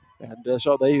 And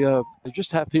so they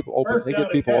just have people open. They get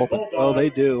people open. Oh,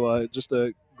 they do. Just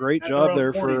a great job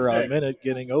there for a minute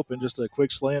getting open. Just a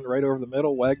quick slant right over the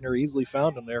middle. Wagner easily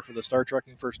found him there for the star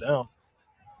trucking first down.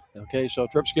 Okay, so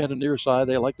trips get to near side.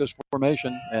 They like this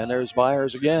formation. And there's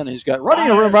Byers again. He's got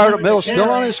running room right up the middle, still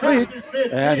on his feet.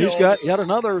 And he's got yet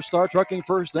another star trucking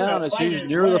first down as he's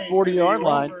near the 40-yard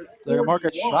line. They mark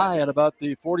it shy at about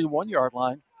the 41-yard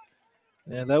line.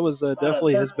 And that was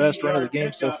definitely his best run of the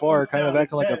game so far, kind of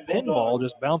acting like a pinball,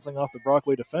 just bouncing off the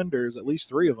Brockway defenders, at least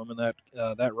 3 of them in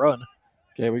that run.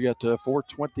 Okay, we got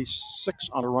 4:26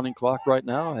 on a running clock right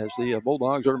now as the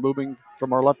Bulldogs are moving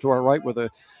from our left to our right with a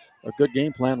good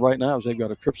game plan right now as they've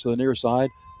got a trips to the near side.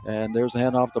 And there's the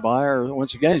handoff to Meyer.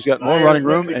 Once again, he's got more running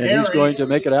room, and he's going to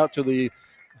make it out to the,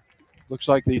 looks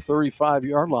like the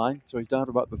 35-yard line. So he's down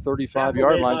to about the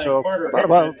 35-yard line. So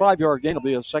about a 5-yard gain will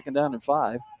be a second down and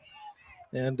 5.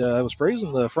 And I was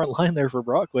praising the front line there for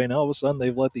Brockway, and all of a sudden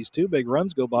they've let these 2 big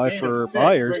runs go by for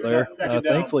Byers there.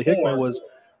 Thankfully, Hickman was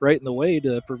right in the way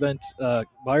to prevent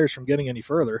Byers from getting any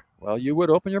further. Well, you would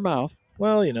open your mouth.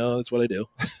 Well, that's what I do.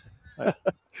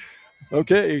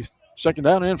 Okay, second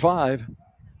down and 5.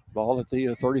 Ball at the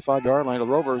 35-yard line of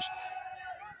the Rovers.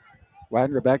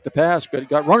 Wagner back to pass, but he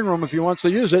got running room if he wants to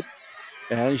use it.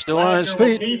 And he's still on his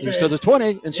feet. He's to the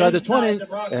 20, inside the 20,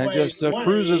 and just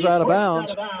cruises out of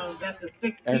bounds.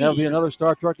 And that'll be another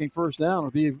star trucking first down.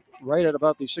 It'll be right at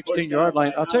about the 16-yard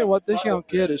line. I'll tell you what, this young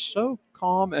kid is so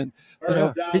calm, and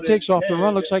he takes off the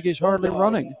run. Looks like he's hardly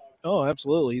running. Oh,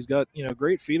 absolutely. He's got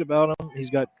great feet about him. He's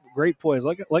got great poise.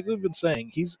 Like we've been saying,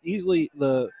 he's easily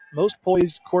the most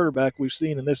poised quarterback we've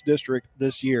seen in this district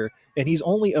this year, and he's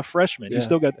only a freshman. He's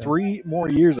still got 3 more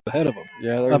years ahead of him.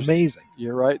 Yeah, amazing.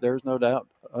 You're right. There's no doubt.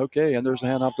 Okay, and there's a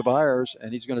handoff to Byers,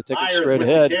 and he's going to take it straight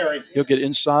ahead. He'll get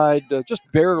inside, just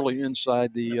barely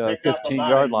inside the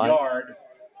 15-yard line.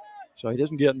 So he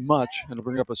doesn't get much, and it'll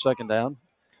bring up a second down.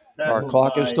 Our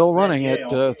clock is still running at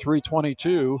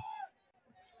 3:22.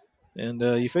 And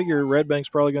you figure Red Bank's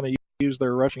probably going to use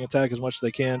their rushing attack as much as they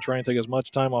can, try and take as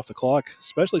much time off the clock,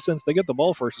 especially since they get the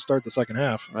ball first to start the second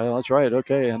half. Well, that's right.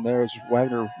 Okay, and there's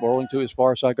Wagner rolling to his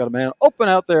far side. Got a man open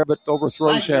out there, but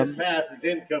overthrows him. Pass is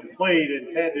incomplete,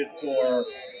 intended for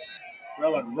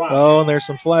Rowan Rock. Oh, and there's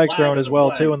some flags thrown as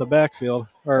well, too, in the backfield,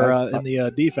 or in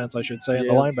the defense, I should say, in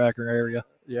the linebacker area.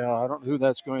 Yeah, I don't know who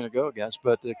that's going to go against,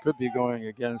 but it could be going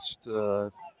against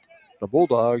the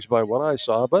Bulldogs by what I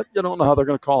saw, but you don't know how they're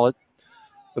going to call it.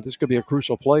 But this could be a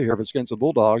crucial play here if it's against the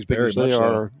Bulldogs because they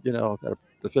are, at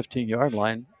the 15-yard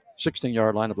line,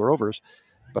 16-yard line of the Rovers.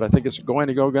 But I think it's going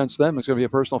to go against them. It's going to be a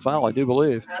personal foul, I do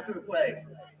believe. After the play,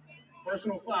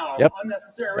 personal foul. Yep,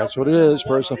 that's what it is,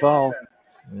 personal foul.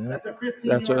 Yep.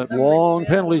 That's a long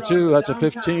penalty, too. That's a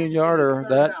 15-yarder.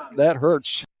 That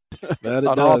hurts. That it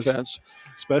on does. Offense.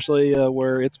 Especially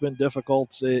where it's been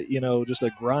difficult, just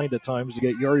a grind at times to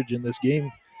get yardage in this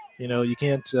game. You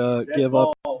can't give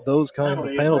up those kinds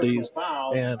of penalties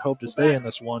and hope to stay in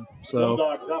this one.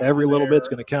 So every little bit's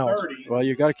going to count. Well,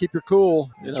 you got to keep your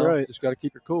cool. That's right. Just got to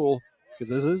keep your cool. Because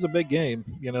this is a big game.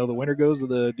 The winner goes to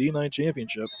the D9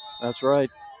 championship. That's right.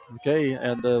 Okay,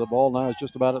 and the ball now is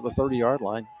just about at the 30-yard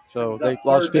line. So they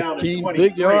lost 15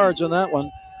 big yards in that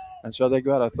one. And so they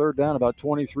got a third down, about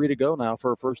 23 to go now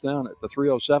for a first down at the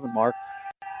 3:07 mark.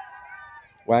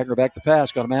 Wagner back to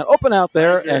pass, got a man open out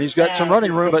there, and he's got some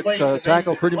running room, but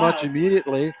tackled pretty much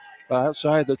immediately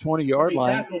outside the 20-yard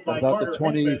line, about the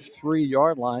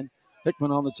 23-yard line.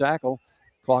 Hickman on the tackle,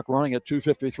 clock running at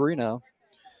 2:53 now.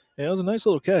 Yeah, it was a nice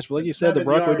little catch, but like you said, the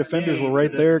Brockway defenders were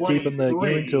right there, keeping the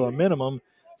gain to a minimum.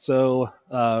 So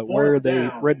where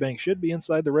Red Bank should be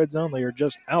inside the red zone, they are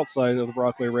just outside of the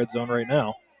Brockway red zone right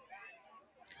now.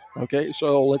 Okay,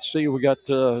 so let's see. We got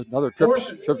another trip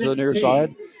to the near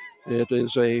side. It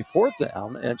is a fourth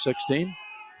down and 16.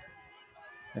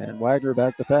 And Wagner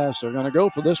back to pass. They're going to go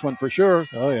for this one for sure.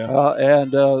 Oh, yeah.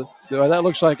 And that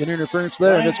looks like an interference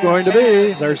there, and it's going to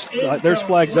be. There's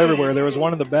flags everywhere. There was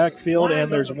one in the backfield,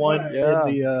 and there's one in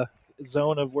the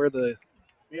zone of where the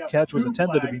catch was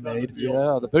intended to be made.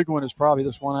 Yeah, the big one is probably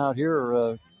this one out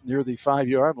here near the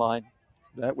 5-yard line.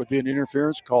 That would be an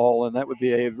interference call, and that would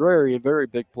be a very, very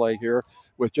big play here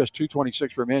with just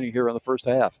 2:26 remaining here in the first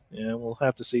half. Yeah, we'll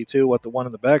have to see, too, what the one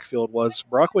in the backfield was.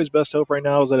 Brockway's best hope right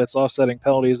now is that it's offsetting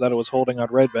penalties that it was holding on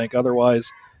Red Bank. Otherwise,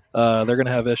 they're going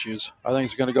to have issues. I think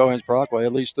it's going to go against Brockway,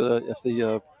 at least if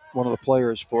the one of the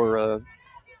players for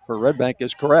Red Bank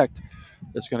is correct.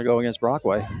 It's going to go against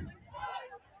Brockway.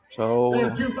 So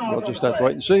we'll just have to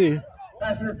wait and see.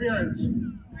 Pass interference.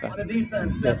 On the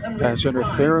defense. That pass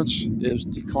interference is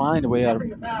declined. We had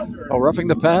roughing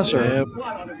the passer.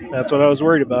 Yeah, that's what I was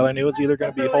worried about. I knew it was either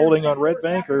going to be holding on Red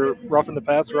Bank or roughing the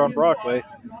passer on Brockway.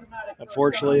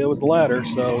 Unfortunately, it was the latter,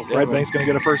 so Red Bank's going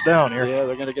to get a first down here. Yeah,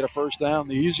 they're going to get a first down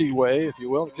the easy way, if you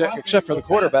will, except for the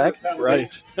quarterback.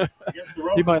 Right.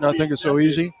 He might not think it's so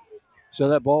easy. So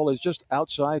that ball is just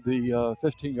outside the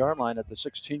 15-yard line at the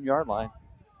 16-yard line.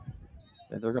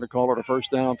 And they're going to call it a first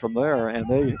down from there.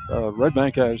 And Red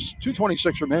Bank has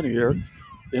 2:26 remaining here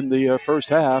in the first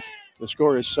half. The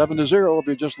score is 7-0. If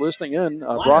you're just listening in,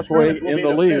 Brockway in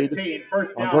the lead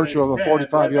on virtue of a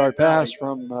 45-yard pass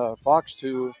from Fox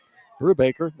to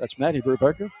Brubaker. That's Matty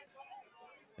Brubaker.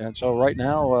 And so right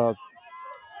now,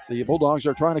 the Bulldogs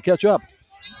are trying to catch up.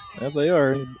 Yeah, they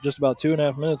are. Just about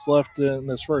 2.5 minutes left in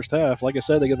this first half. Like I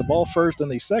said, they get the ball first in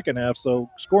the second half, so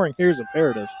scoring here is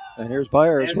imperative. And here's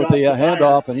Byers with the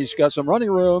handoff, and he's got some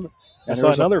running room. And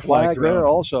there's another flag there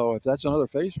also. If that's another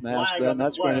face mask, then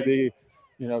that's going to be,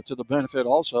 to the benefit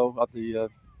also of the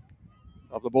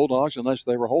Bulldogs, unless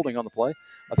they were holding on the play.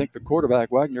 I think the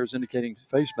quarterback, Wagner, is indicating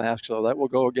face mask, so that will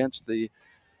go against the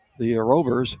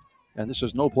Rovers. And this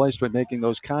is no place to be making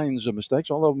those kinds of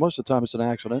mistakes, although most of the time it's an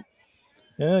accident.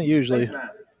 Yeah, usually.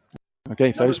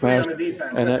 Okay, face mask.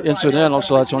 And incidental,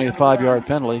 so that's only a 5-yard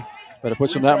penalty. But it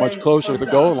puts them that much closer to the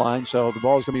goal line, so the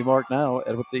ball is going to be marked now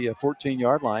at the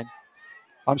 14-yard line.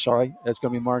 I'm sorry, it's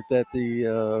going to be marked at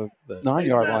the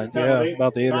 9-yard line. Yeah,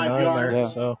 about the 8 or 9 there. Yeah.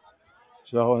 So,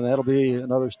 and that'll be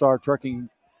another Star Trekking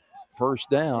first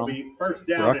down.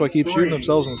 Brockway keeps shooting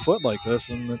themselves in the foot like this,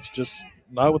 and it's just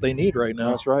not what they need right now.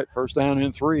 That's right. First down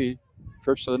and 3.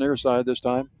 Trips to the near side this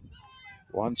time.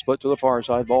 One split to the far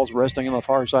side. Ball's resting in the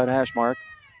far side hash mark.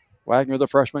 Wagner, the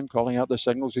freshman, calling out the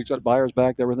signals. He's got Byers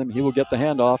back there with him. He will get the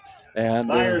handoff,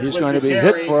 and he's going to be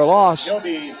hit for a loss.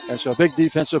 And so a big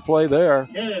defensive play there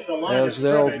as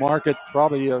they'll mark it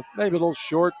probably maybe a little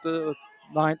short. 9.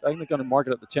 I think they're going to mark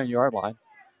it at the 10-yard line.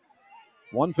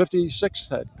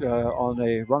 1:56 on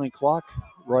a running clock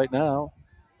right now.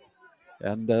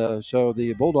 And so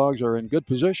the Bulldogs are in good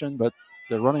position, but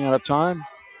they're running out of time.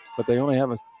 But they only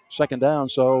have a second down,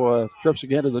 so trips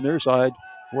again to the near side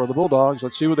for the Bulldogs.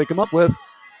 Let's see what they come up with.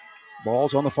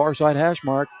 Ball's on the far side hash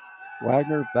mark.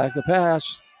 Wagner back the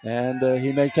pass, and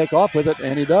he may take off with it,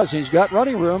 and he does. He's got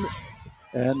running room,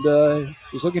 and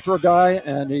he's looking for a guy,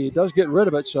 and he does get rid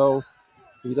of it, so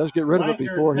he does get rid of it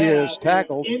before he is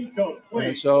tackled.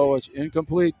 And so it's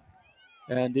incomplete,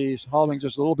 and he's hobbling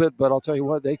just a little bit, but I'll tell you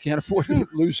what, they can't afford to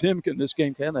lose him in this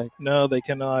game, can they? No, they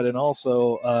cannot, and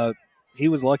also he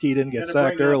was lucky he didn't get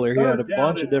sacked earlier. He had a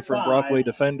bunch of different Brockway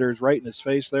defenders right in his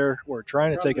face there. We're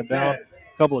trying to take him down.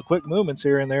 A couple of quick movements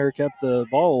here and there kept the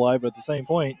ball alive, but at the same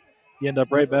point, you end up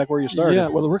right back where you started. Yeah,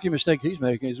 well, the rookie mistake he's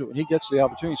making is when he gets the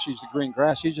opportunity, sees the green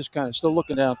grass, he's just kind of still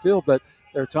looking downfield, but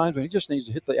there are times when he just needs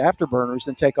to hit the afterburners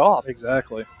and take off.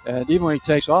 Exactly. And even when he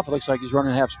takes off, it looks like he's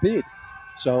running half speed.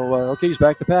 So, okay, he's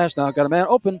back to pass now. Got a man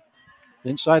open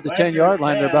inside the 10-yard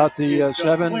line. They're about the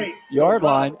 7-yard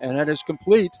line, and that is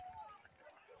complete.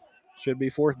 Should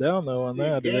be fourth down, though, on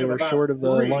that. They were short of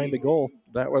the line to goal.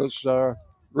 That was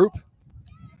Roop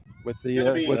with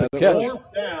the catch.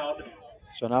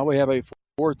 So now we have a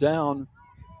fourth down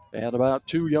and about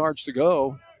 2 yards to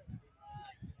go.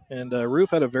 And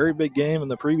Roop had a very big game in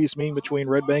the previous meeting between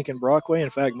Red Bank and Brockway. In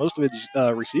fact, most of his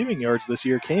receiving yards this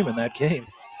year came in that game.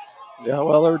 Yeah,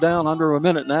 well, they're down under a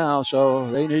minute now, so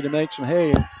they need to make some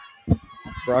hay.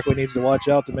 Brockway needs to watch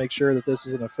out to make sure that this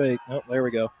isn't a fake. Oh, there we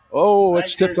go. Oh,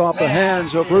 it's tipped off the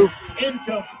hands of Roop.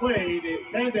 Incomplete,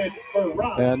 intended for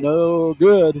Rob. And no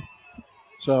good.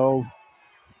 So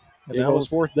and that was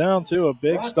fourth down, too. A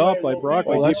big stop by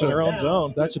Brockway deep in their own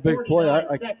zone. That's a big play.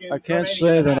 I can't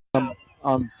say that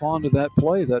I'm fond of that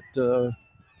play that the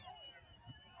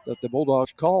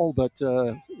Bulldogs called, but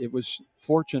it was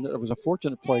fortunate. It was a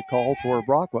fortunate play call for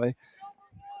Brockway.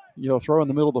 Throw in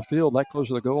the middle of the field, that close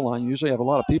to the goal line. You usually have a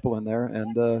lot of people in there,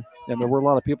 and there were a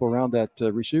lot of people around that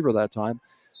receiver that time.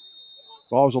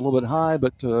 Ball was a little bit high,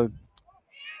 but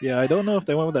yeah, I don't know if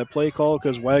they went with that play call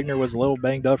because Wagner was a little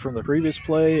banged up from the previous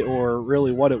play or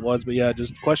really what it was, but yeah,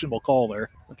 just questionable call there.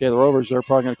 Okay, the Rovers are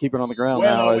probably going to keep it on the ground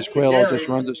now as Coelho just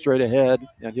runs it straight ahead,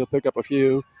 and he'll pick up a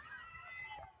few.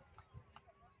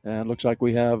 And looks like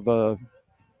we have a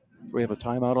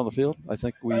timeout on the field. I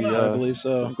think we I believe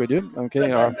so. I think we do.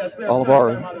 Okay, all of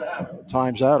our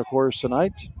time's out, of course,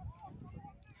 tonight.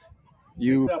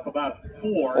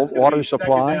 Water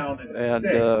Supply,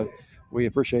 and we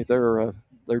appreciate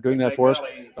they're doing that for us.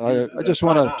 I just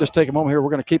want to take a moment here. We're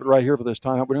going to keep it right here for this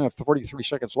time. We don't have 43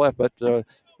 seconds left, but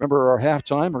remember our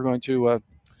halftime. We're going to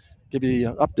give you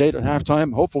an update at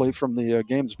halftime, hopefully from the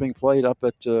game that's being played up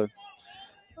at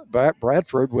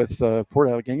Bradford with Port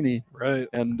Allegheny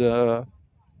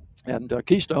and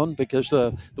Keystone, because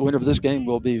the winner of this game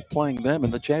will be playing them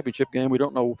in the championship game. We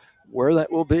don't know where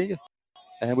that will be,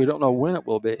 and we don't know when it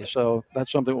will be. So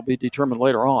that's something will be determined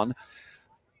later on.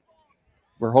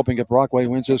 We're hoping if Brockway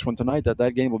wins this one tonight,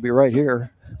 that game will be right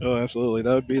here. Oh, absolutely.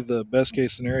 That would be the best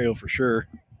case scenario for sure.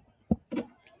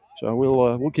 So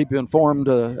we'll keep you informed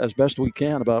as best we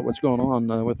can about what's going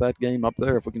on with that game up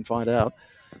there if we can find out.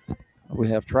 We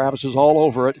have Travis's all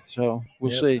over it, so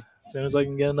we'll see. As soon as I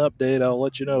can get an update, I'll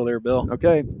let you know there, Bill.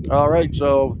 Okay. All right.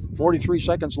 So 43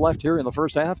 seconds left here in the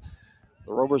first half.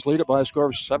 The Rovers lead it by a score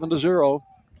of 7-0.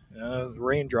 The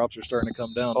raindrops are starting to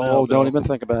come down now. Oh, don't even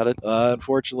think about it.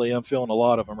 Unfortunately, I'm feeling a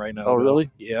lot of them right now. Oh, Bill.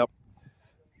 really? Yep.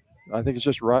 I think it's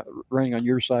just raining on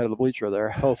your side of the bleacher there.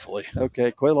 Hopefully.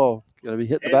 Okay, Coelho going to be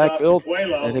hitting the backfield,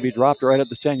 and he'll be dropped right at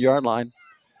the 10-yard line.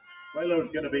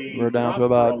 We're down to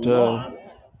about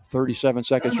 37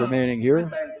 seconds remaining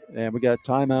here. And we got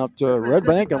timeout Red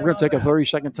Bank, and we're going to take a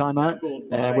 30-second timeout.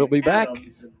 And we'll be back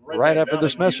right after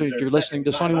this message. You're listening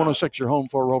to Sunny 106, your home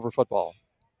for Rover football.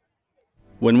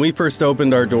 When we first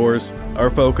opened our doors,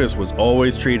 our focus was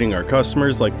always treating our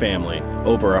customers like family.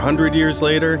 Over 100 years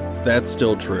later, that's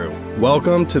still true.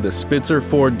 Welcome to the Spitzer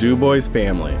Ford DuBois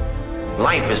family.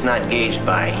 Life is not gauged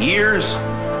by years,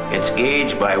 it's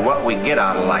gauged by what we get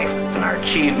out of life and our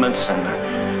achievements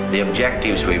and the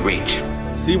objectives we reach.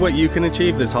 See what you can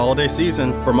achieve this holiday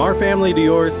season. From our family to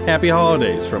yours, happy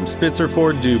holidays from Spitzer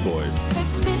Ford DuBois. At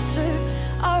Spitzer,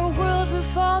 our world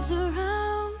revolves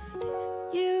around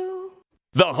you.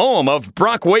 The home of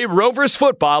Brockway Rovers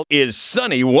football is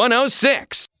Sunny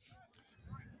 106.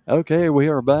 Okay, we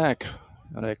are back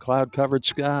on a cloud-covered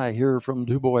sky here from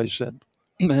DuBois at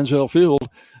Mansell Field.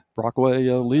 Brockway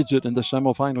leads it in the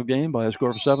semifinal game by a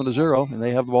score of 7-0, and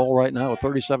they have the ball right now with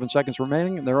 37 seconds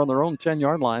remaining, and they're on their own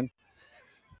 10-yard line.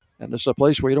 And this is a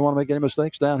place where you don't want to make any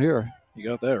mistakes down here. You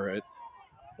got that right.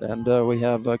 And we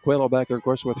have Coelho back there, of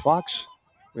course, with Fox.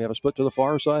 We have a split to the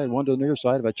far side, one to the near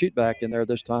side. Of a cheat back in there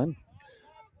this time.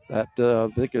 That,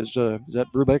 I think, is that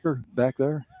Brubaker back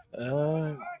there?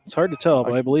 It's hard to tell,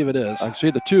 but I believe it is. I can see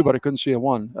the 2, but I couldn't see a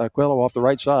 1. Coelho off the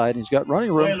right side. He's got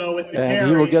running room, and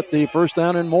he will get the first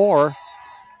down and more.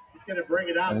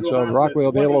 And so Brockway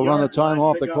will be able to run the time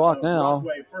off the clock now.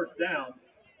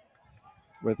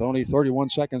 With only 31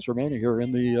 seconds remaining here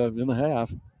in the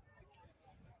half.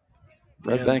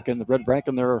 Red Bank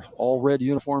in their all red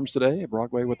uniforms today.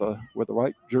 Brockway with the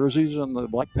white jerseys and the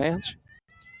black pants.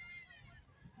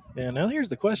 And now here's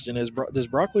the question: does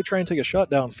Brockway try and take a shot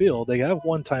downfield? They have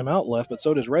one timeout left, but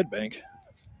so does Red Bank.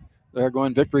 They're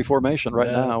going victory formation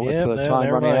right now with the time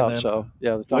running out. Then. So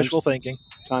the wishful thinking.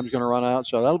 Time's going to run out.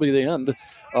 So that'll be the end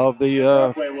of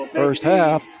the first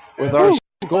half with our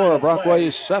score of Brockway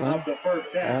 7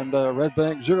 and Red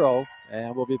Bank 0.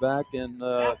 And we'll be back in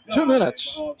 2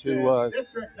 minutes to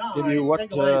give you what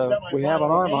we have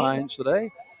on our minds today.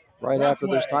 Right after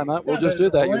this timeout, we'll just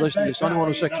do that. You're listening to Sunny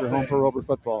 106, your home for Rover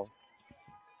football.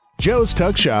 Joe's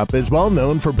Tuck Shop is well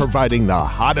known for providing the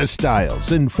hottest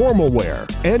styles in formal wear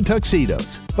and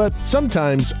tuxedos. But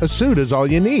sometimes a suit is all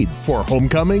you need for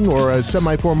homecoming or a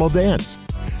semi-formal dance.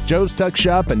 Joe's Tuck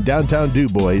Shop in downtown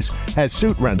DuBois has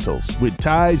suit rentals with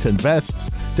ties and vests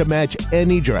to match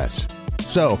any dress.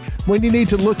 So, when you need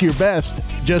to look your best,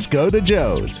 just go to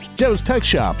Joe's. Joe's Tuck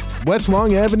Shop, West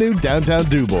Long Avenue, downtown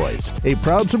DuBois. A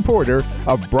proud supporter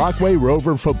of Brockway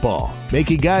Rover football,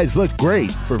 making guys look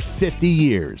great for 50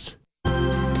 years.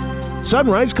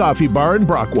 Sunrise Coffee Bar in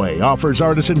Brockway offers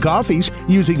artisan coffees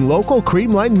using local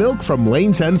cream-lined milk from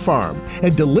Lane's End Farm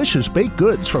and delicious baked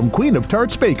goods from Queen of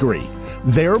Tarts Bakery.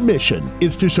 Their mission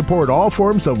is to support all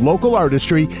forms of local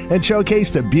artistry and showcase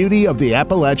the beauty of the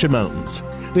Appalachian Mountains.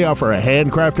 They offer a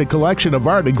handcrafted collection of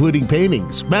art including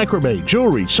paintings, macrame,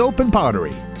 jewelry, soap, and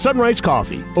pottery. Sunrise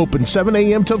Coffee, open 7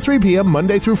 a.m. till 3 p.m.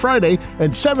 Monday through Friday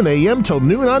and 7 a.m. till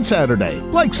noon on Saturday.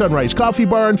 Like Sunrise Coffee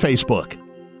Bar on Facebook.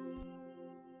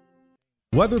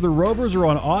 Whether the Rovers are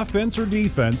on offense or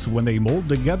defense, when they mold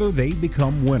together, they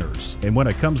become winners. And when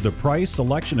it comes to price,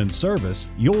 selection, and service,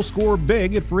 you'll score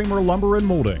big at Freemer Lumber and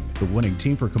Molding, the winning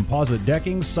team for composite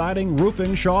decking, siding,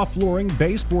 roofing, shaw flooring,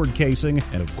 baseboard casing,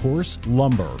 and of course,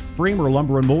 lumber. Freemer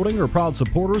Lumber and Molding are proud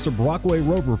supporters of Brockway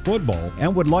Rover football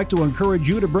and would like to encourage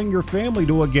you to bring your family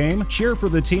to a game, cheer for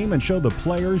the team, and show the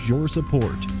players your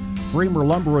support. Freemer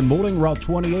Lumber and Molding, Route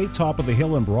 28, top of the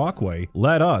hill in Brockway.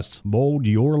 Let us mold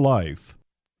your life.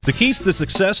 The keys to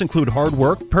success include hard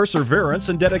work, perseverance,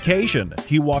 and dedication.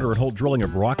 Hugh Water and Holt Drilling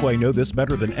of Brockway know this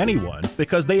better than anyone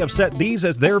because they have set these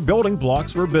as their building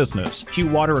blocks for business. Hugh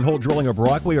Water and Holt Drilling of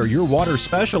Brockway are your water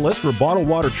specialists for bottled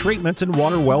water treatment and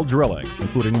water well drilling,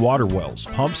 including water wells,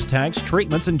 pumps, tanks,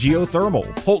 treatments, and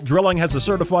geothermal. Holt Drilling has a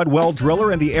certified well driller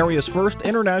and the area's first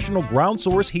international ground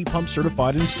source heat pump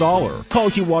certified installer. Call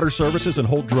Hugh Water Services and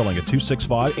Holt Drilling at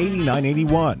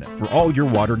 265-8981 for all your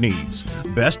water needs.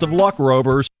 Best of luck,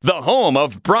 Rovers. The home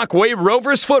of Brockway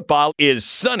Rovers football is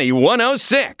Sunny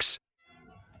 106.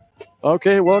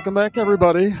 Okay, welcome back,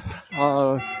 everybody.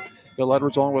 Bill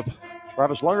Edwards on with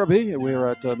Travis Larrabee. We are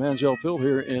at Manziel Field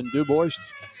here in DuBois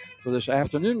for this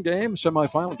afternoon game,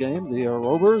 semifinal game, the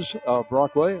Rovers of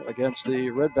Brockway against the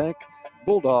Red Bank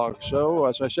Bulldogs. So,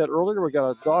 as I said earlier, we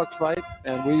got a dog fight,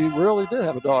 and we really did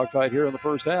have a dog fight here in the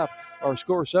first half. Our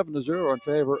score 7-0 in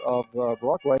favor of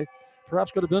Brockway.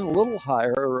 Perhaps could have been a little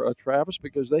higher, Travis,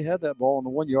 because they had that ball on the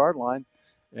 1 yard line,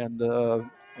 and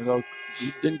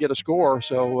didn't get a score.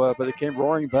 So, but it came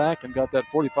roaring back and got that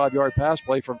 45-yard pass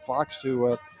play from Fox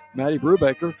to Matty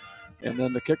Brubaker, and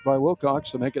then the kick by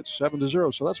Wilcox to make it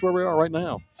 7-0. So that's where we are right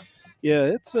now. Yeah,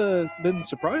 it's been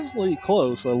surprisingly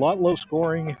close. A lot low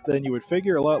scoring than you would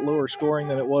figure. A lot lower scoring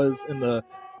than it was in the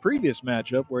previous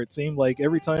matchup, where it seemed like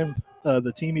every time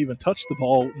the team even touched the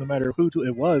ball, no matter who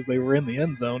it was, they were in the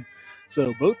end zone.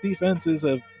 So both defenses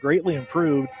have greatly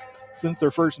improved since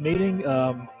their first meeting.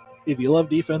 If you love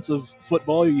defensive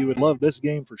football, you would love this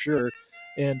game for sure.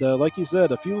 And like you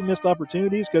said, a few missed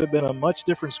opportunities could have been a much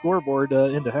different scoreboard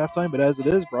into halftime. But as it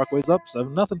is, Brockway's up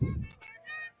 7-0.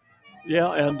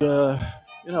 Yeah, and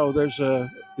there's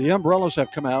the umbrellas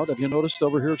have come out. Have you noticed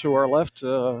over here to our left?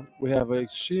 We have a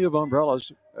sea of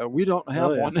umbrellas. We don't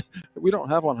have one. We don't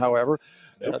have one, however,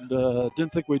 and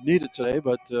didn't think we'd need it today,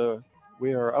 but.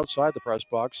 We are outside the press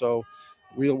box, so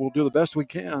we'll do the best we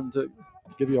can to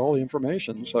give you all the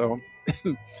information. So,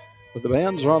 but the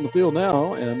bands are on the field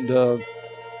now, and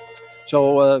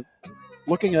so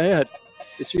looking ahead,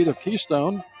 it's either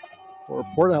Keystone or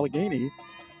Port Allegheny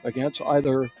against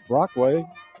either Brockway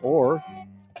or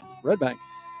Red Bank.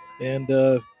 And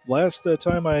last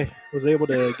time I was able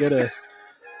to get a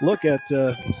look at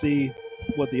see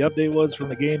what the update was from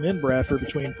the game in Bradford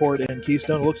between Port and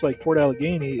Keystone. It looks like Port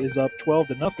Allegheny is up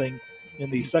 12-0 in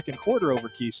the second quarter over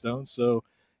Keystone, so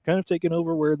kind of taking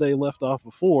over where they left off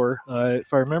before.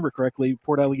 If I remember correctly,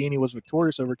 Port Allegheny was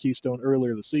victorious over Keystone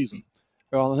earlier this season.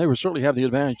 Well, they would certainly have the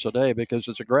advantage today because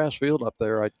it's a grass field up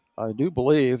there. I do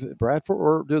believe Bradford,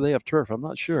 or do they have turf? I'm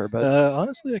not sure. But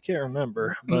honestly, I can't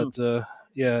remember. But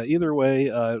yeah, either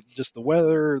way, just the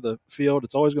weather, the field,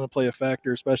 it's always going to play a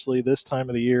factor, especially this time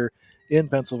of the year in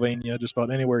Pennsylvania, just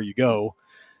about anywhere you go.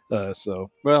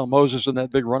 Well, Moses and that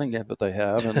big running game that they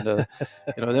have, and they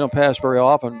don't pass very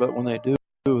often, but when they do,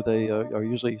 they are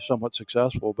usually somewhat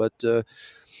successful. But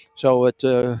so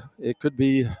it could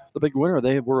be the big winner.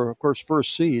 They were, of course,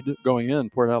 first seed going in,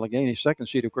 Port Allegheny. Second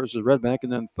seed, of course, is Red Bank,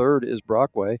 and then third is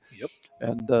Brockway. Yep.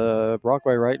 And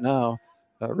Brockway right now,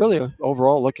 really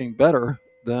overall looking better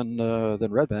than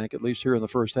Red Bank, at least here in the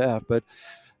first half. But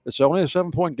it's only a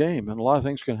 7-point game, and a lot of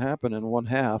things can happen in one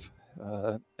half.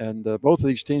 And both of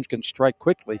these teams can strike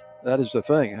quickly. That is the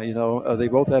thing. They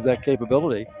both have that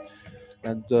capability.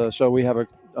 And so we have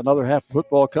another half of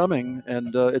football coming,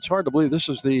 and it's hard to believe this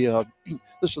is the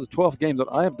 12th game that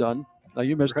I have done. Now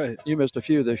you missed a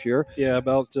few this year. Yeah,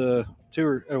 about 3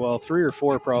 or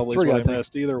 4 probably. Three, is what I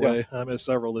missed. Either way, I missed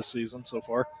several this season so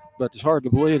far. But it's hard to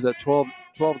believe that 12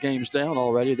 games down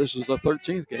already. This is the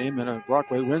 13th game, and if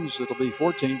Brockway wins, it'll be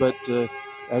 14. But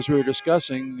as we were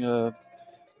discussing,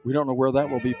 we don't know where that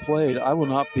will be played. I will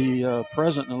not be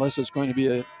present unless it's going to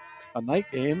be a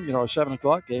night game, a 7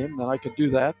 o'clock game. Then I could do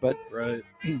that. But right.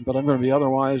 But I'm going to be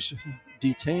otherwise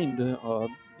detained,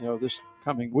 this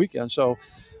coming weekend. So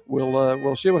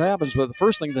we'll see what happens. But the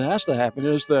first thing that has to happen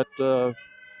is that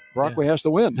Brockway has to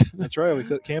win. That's right.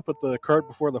 We can't put the cart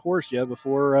before the horse yet.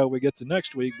 Before we get to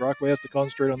next week, Brockway has to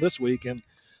concentrate on this week, and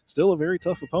still a very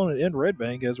tough opponent in Red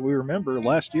Bank. As we remember,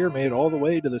 last year made it all the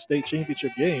way to the state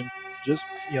championship game, just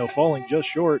falling just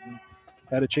short, and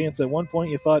had a chance at one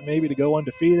point. You thought maybe to go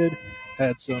undefeated.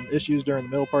 Had some issues during the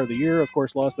middle part of the year. Of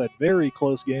course, lost that very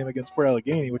close game against Port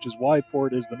Allegheny, which is why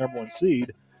Port is the number 1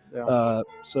 seed. Yeah.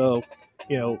 So,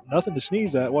 nothing to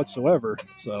sneeze at whatsoever.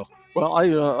 So. Well,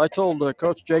 I told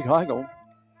Coach Jake Heigl,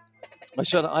 I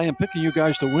said, I am picking you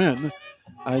guys to win.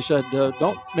 I said,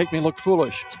 don't make me look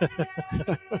foolish.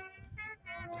 But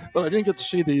I didn't get to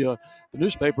see the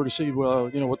newspaper to see,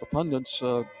 what the pundits,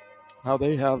 how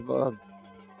they have,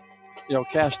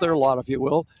 cast their lot, if you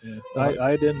will. Yeah.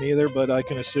 I didn't either, but I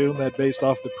can assume that based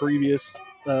off the previous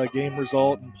game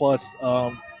result, and plus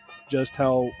just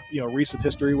how recent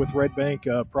history with Red Bank.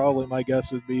 Probably my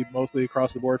guess would be mostly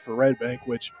across the board for Red Bank,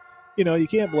 which you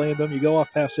can't blame them. You go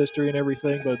off past history and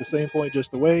everything, but at the same point,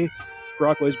 just the way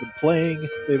Brockway's been playing,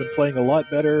 they've been playing a lot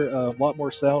better, a lot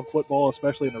more sound football,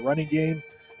 especially in the running game.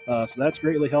 So that's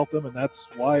greatly helped them, and that's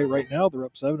why right now they're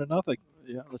up 7-0.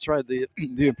 Yeah, that's right.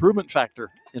 The improvement factor,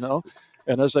 and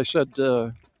as I said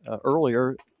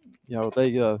earlier,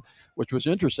 they which was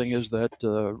interesting is that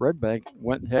Red Bank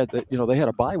went and had they had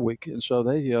a bye week, and so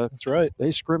that's right.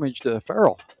 They scrimmaged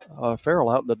Farrell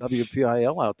out in the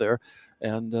WPIL out there,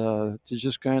 and to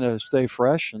just kind of stay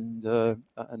fresh, and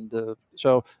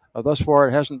so thus far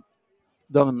it hasn't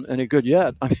done them any good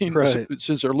yet. I mean, right.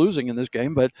 since they're losing in this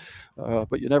game, but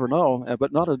you never know.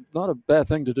 But not a bad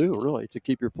thing to do, really, to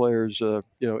keep your players in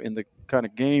the kind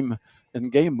of game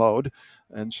mode,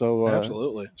 and so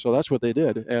absolutely. So that's what they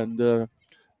did, and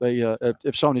they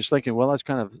if somebody's thinking, well, that's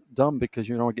kind of dumb because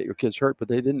you don't get your kids hurt, but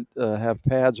they didn't have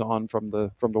pads on from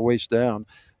the waist down,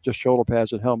 just shoulder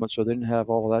pads and helmets, so they didn't have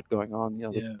all of that going on,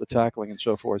 the tackling and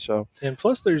so forth. So and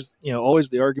plus, there's always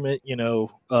the argument, you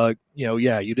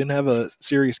didn't have a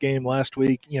serious game last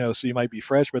week, so you might be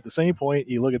fresh, but at the same point,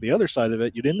 you look at the other side of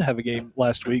it, you didn't have a game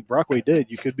last week, Brockway did,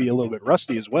 you could be a little bit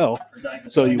rusty as well,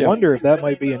 so you wonder if that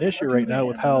might be an issue right now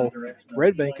with how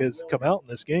Red Bank has come out in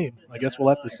this game. I guess we'll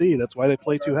have to see. That's why they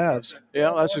play two halves.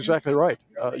 Yeah, that's exactly right.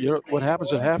 What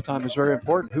happens at halftime is very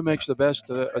important. Who makes the best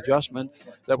adjustment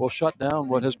that will shut down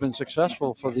what has been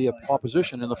successful for the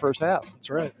opposition in the first half? That's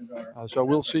right. So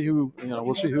we'll see who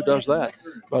does that.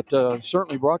 But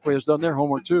certainly Brockway has done their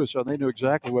homework too, so they knew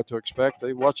exactly what to expect.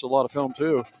 They watched a lot of film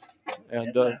too.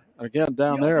 And again,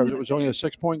 down there, it was only a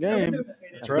 6-point game.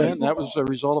 That's right. And that was a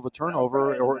result of a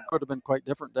turnover, or it could have been quite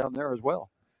different down there as well.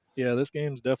 Yeah, this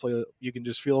game's definitely, you can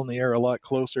just feel in the air a lot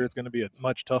closer. It's going to be a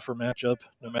much tougher matchup,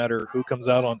 no matter who comes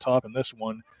out on top in this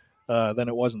one, than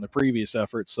it was in the previous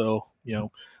effort. So,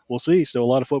 we'll see. Still a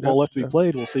lot of football left to be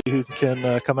played. We'll see who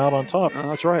can come out on top.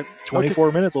 That's right.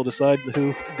 24 minutes will decide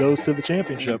who goes to the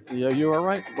championship. Yeah, you are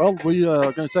right. Well, we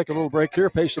are going to take a little break here,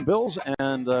 pay some bills,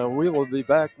 and we will be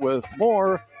back with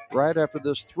more right after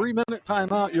this 3-minute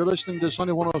timeout. You're listening to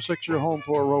Sunday 106, your home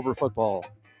for Rover football.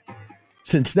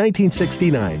 Since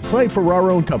 1969, Clyde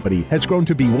Ferraro & Company has grown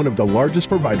to be one of the largest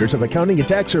providers of accounting and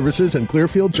tax services in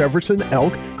Clearfield, Jefferson,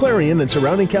 Elk, Clarion, and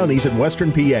surrounding counties in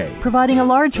western PA. Providing a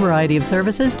large variety of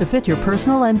services to fit your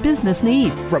personal and business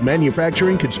needs. From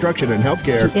manufacturing, construction, and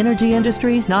healthcare to energy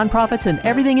industries, nonprofits, and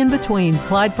everything in between,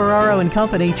 Clyde Ferraro &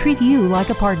 Company treat you like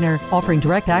a partner, offering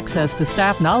direct access to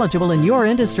staff knowledgeable in your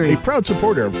industry. A proud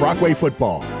supporter of Brockway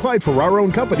football. Clyde Ferraro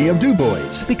 & Company of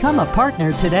DuBois. Become a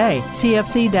partner today.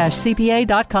 CFC-CPA.com.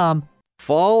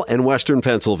 Fall in Western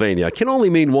Pennsylvania can only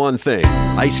mean one thing: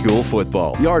 high school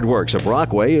football. Yardworks of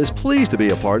Brockway is pleased to be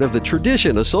a part of the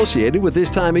tradition associated with this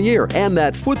time of year, and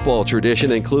that football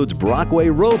tradition includes Brockway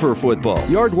Rover football.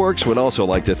 Yardworks would also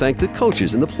like to thank the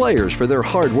coaches and the players for their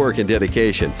hard work and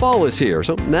dedication. Fall is here,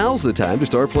 so now's the time to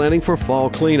start planning for fall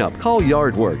cleanup. Call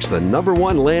Yardworks, the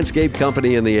 #1 landscape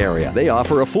company in the area. They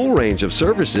offer a full range of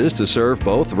services to serve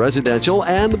both residential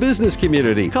and the business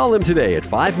community. Call them today at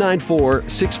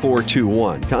 594-6421.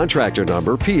 Contractor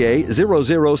number PA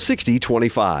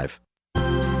 006025.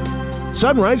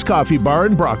 Sunrise Coffee Bar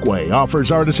in Brockway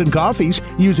offers artisan coffees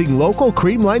using local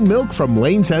cream-lined milk from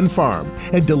Lane's End Farm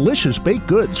and delicious baked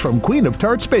goods from Queen of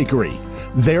Tarts Bakery.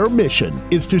 Their mission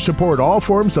is to support all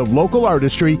forms of local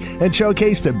artistry and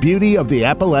showcase the beauty of the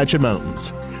Appalachian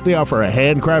Mountains. They offer a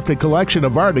handcrafted collection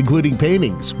of art including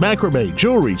paintings, macrame,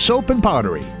 jewelry, soap, and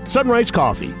pottery. Sunrise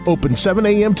Coffee, open 7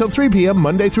 a.m. till 3 p.m.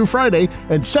 Monday through Friday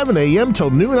and 7 a.m. till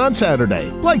noon on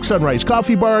Saturday. Like Sunrise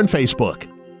Coffee Bar on Facebook.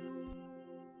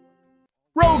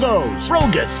 Rogos!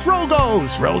 Rogus!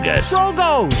 Rogos! Rogus!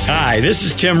 Rogos! Hi, this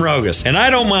is Tim Rogus, and I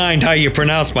don't mind how you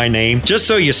pronounce my name, just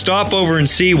so you stop over and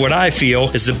see what I feel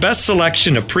is the best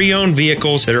selection of pre-owned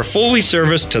vehicles that are fully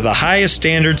serviced to the highest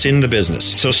standards in the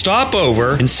business. So stop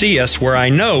over and see us where I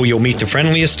know you'll meet the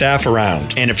friendliest staff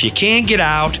around. And if you can't get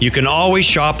out, you can always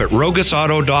shop at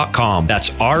rogusauto.com.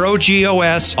 That's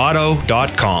ROGOS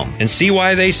auto.com. And see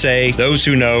why they say those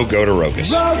who know go to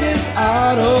Rogus. Rogus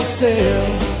Auto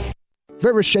Sales.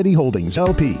 Verichetti Holdings,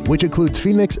 LP, which includes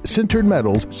Phoenix, Sintered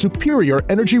Metals, Superior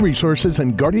Energy Resources,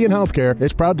 and Guardian Healthcare,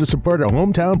 is proud to support our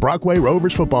hometown Brockway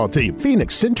Rovers football team.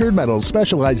 Phoenix Sintered Metals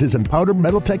specializes in powder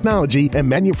metal technology and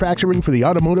manufacturing for the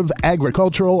automotive,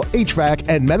 agricultural, HVAC,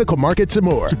 and medical markets and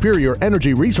more. Superior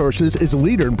Energy Resources is a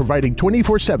leader in providing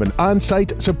 24/7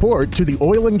 on-site support to the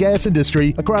oil and gas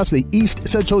industry across the East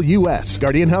Central U.S.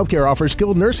 Guardian Healthcare offers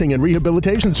skilled nursing and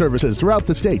rehabilitation services throughout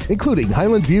the state, including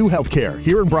Highland View Healthcare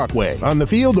here in Brockway. On the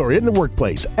field or in the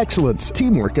workplace, excellence,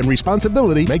 teamwork, and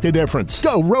responsibility make the difference.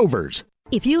 Go Rovers!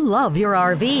 If you love your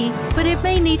RV, but it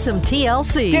may need some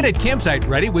TLC. Get it campsite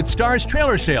ready with Star's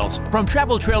Trailer Sales. From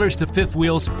travel trailers to fifth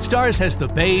wheels, Star's has the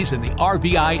bays and the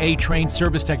RVIA trained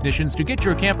service technicians to get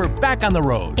your camper back on the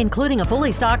road. Including a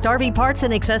fully stocked RV parts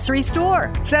and accessory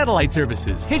store. Satellite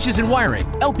services, hitches and wiring,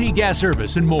 LP gas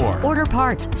service, and more. Order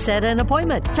parts, set an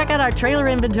appointment. Check out our trailer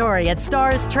inventory at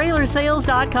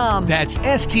starstrailersales.com. That's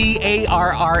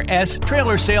STARRS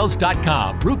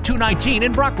trailersales.com. Route 219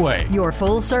 in Brockway. Your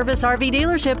full-service RV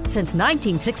dealership since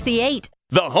 1968.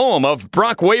 The home of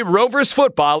Brockway Rovers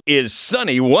football is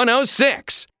Sunny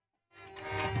 106.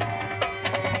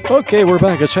 Okay, we're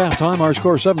back. It's halftime. Our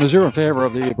score 7-0 in favor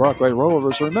of the Brockway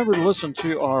Rovers. Remember to listen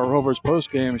to our Rovers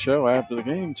post-game show after the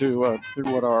game to hear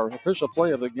what our official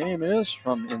play of the game is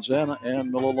from Inzana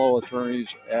and Millola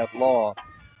attorneys at law.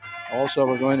 Also,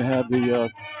 we're going to have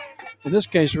in this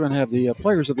case, we're going to have the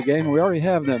players of the game. We already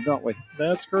have them, don't we?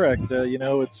 That's correct.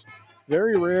 It's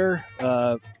very rare.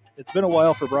 It's been a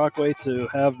while for Brockway to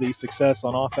have the success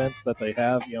on offense that they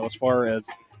have, as far as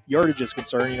yardage is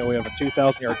concerned. We have a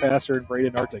 2,000-yard passer in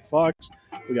Braden Arctic Fox.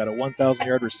 We got a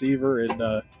 1,000-yard receiver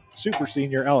in super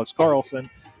senior Alex Carlson.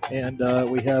 And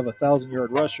we have a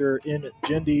 1,000-yard rusher in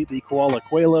Jindy, the Koala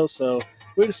Coelho. So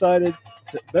we decided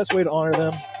the best way to honor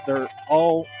them, they're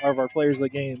all of our players of the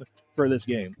game for this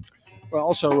game. Well,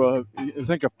 also, you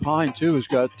think of Pine, too, who's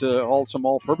got some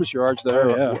all-purpose yards there,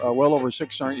 well over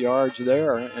 600 yards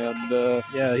there. And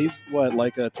he's,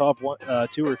 like a top 1,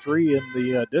 2 or 3 in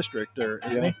the district,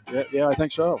 isn't he? Yeah, I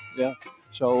think so, yeah.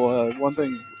 So one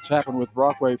thing that's happened with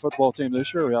Brockway football team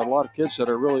this year, we have a lot of kids that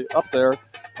are really up there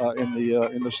in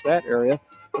the stat area.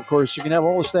 Of course, you can have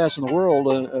all the stats in the world,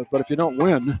 but if you don't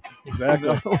win,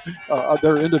 exactly,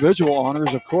 they're individual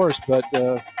honors, of course, but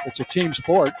it's a team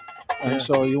sport. And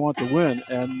so you want to win,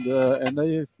 and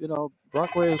they,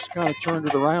 Brockway has kind of turned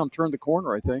the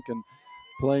corner, I think, and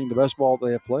playing the best ball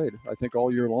they have played, I think,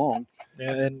 all year long.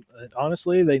 Yeah, and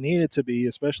honestly, they needed to be,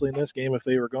 especially in this game, if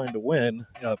they were going to win,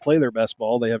 play their best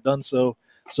ball. They have done so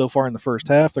far in the first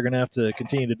half. They're going to have to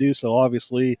continue to do so,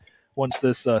 obviously, once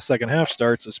this second half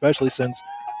starts, especially since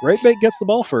Red Bank gets the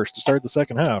ball first to start the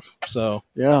second half. So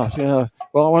yeah.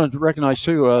 Well, I wanted to recognize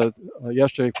too.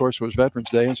 Yesterday, of course, was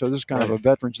Veterans Day, and so this is kind of a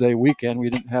Veterans Day weekend.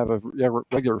 We didn't have a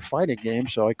regular fighting game,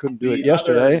 so I couldn't do it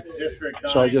yesterday.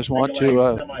 So I just want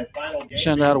to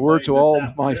send out a word to all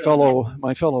my fellow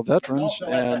veterans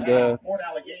and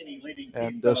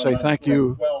say thank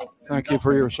you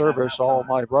for your service, all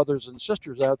my brothers and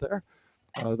sisters out there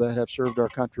that have served our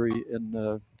country in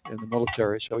the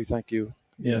military. So we thank you.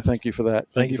 Yeah, thank you for that.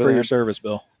 Thank you for your service,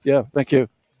 Bill. Yeah, thank you.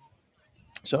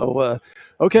 So,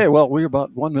 okay, well, we're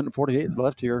about 1 minute 48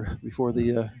 left here before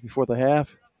the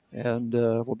half, and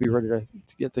we'll be ready to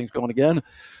get things going again.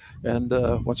 And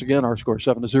once again, our score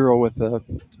 7-0 with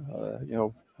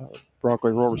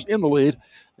Brockway Rovers in the lead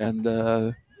and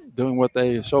doing what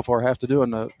they so far have to do,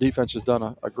 and the defense has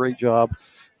done a great job.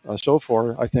 So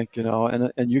far, I think,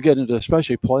 and you get into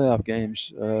especially playoff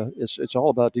games, it's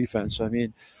all about defense. I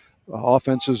mean,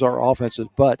 offenses are offenses,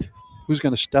 but who's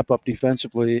going to step up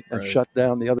defensively and shut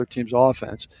down the other team's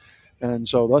offense? And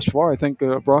so thus far, I think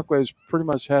Brockway's pretty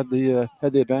much had the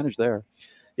advantage there.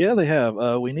 Yeah, they have.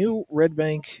 We knew Red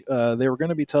Bank, they were going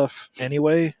to be tough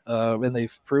anyway, and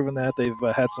they've proven that. They've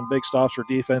had some big stops for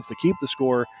defense to keep the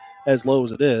score as low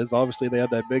as it is. Obviously, they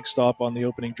had that big stop on the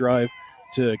opening drive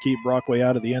to keep Brockway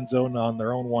out of the end zone on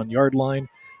their own 1-yard line.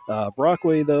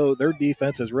 Brockway, though, their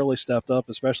defense has really stepped up,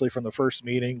 especially from the first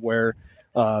meeting where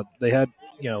they had,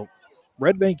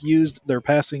 Red Bank used their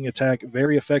passing attack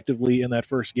very effectively in that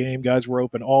first game. Guys were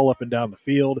open all up and down the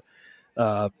field.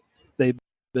 They've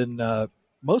been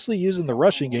mostly using the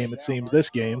rushing game, it seems, this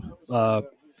game,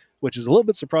 which is a little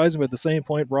bit surprising, but at the same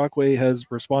point, Brockway has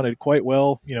responded quite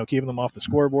well, keeping them off the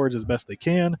scoreboards as best they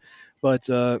can. But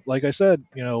like I said,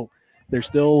 there's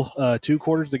still 2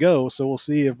 quarters to go, so we'll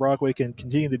see if Brockway can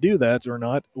continue to do that or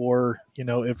not, or,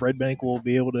 if Red Bank will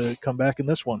be able to come back in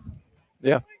this one.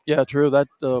 Yeah, true. That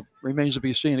remains to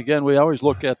be seen. Again, we always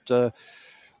look at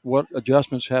what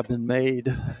adjustments have been made,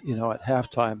 at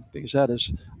halftime, because that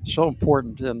is so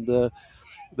important. And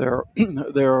there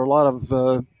are a lot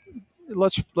of,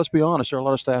 let's be honest, there are a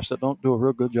lot of staffs that don't do a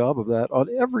real good job of that on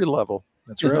every level.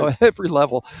 That's right. Every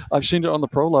level. I've seen it on the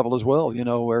pro level as well,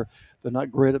 where they're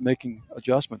not great at making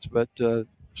adjustments. But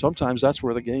sometimes that's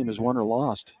where the game is won or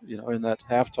lost, in that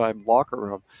halftime locker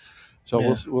room.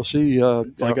 So we'll see.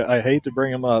 It's like I hate to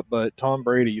bring him up, but Tom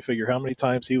Brady, you figure how many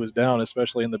times he was down,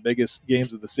 especially in the biggest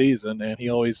games of the season, and he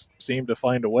always seemed to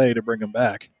find a way to bring him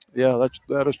back. Yeah,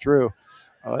 that is true.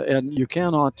 And you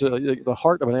cannot, the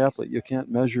heart of an athlete, you can't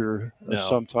measure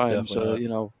sometimes,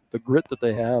 the grit that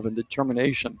they have and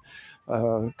determination,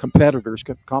 competitors,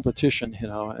 competition,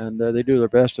 and they do their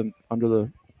best under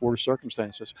the worst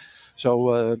circumstances.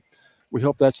 So we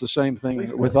hope that's the same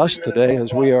thing with us today,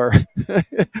 as we are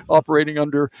operating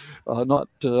under not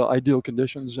ideal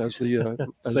conditions as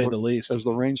the least. As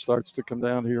the rain starts to come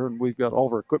down here, and we've got all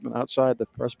of our equipment outside the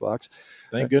press box.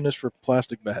 Thank goodness for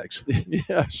plastic bags.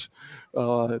 Yes,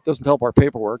 it doesn't help our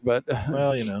paperwork, but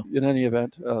in any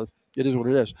event, it is what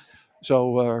it is.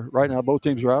 So right now, both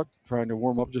teams are out trying to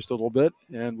warm up just a little bit,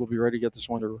 and we'll be ready to get this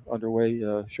one underway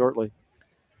shortly.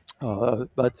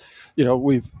 But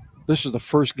this is the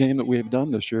first game that we've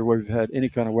done this year where we've had any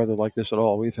kind of weather like this at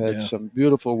all. We've had some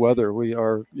beautiful weather. We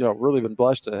are, really been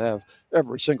blessed to have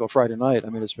every single Friday night. I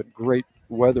mean, it's been great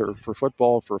weather for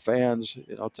football, for fans,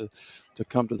 to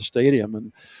come to the stadium.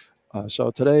 And so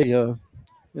today, I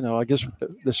guess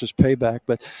this is payback,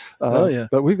 but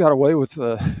but we've got away with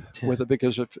it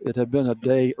because if it had been a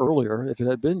day earlier, if it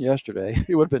had been yesterday,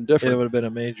 it would have been different. It would have been a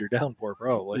major downpour,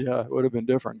 probably. Yeah, it would have been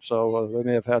different. So they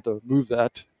may have had to move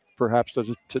that perhaps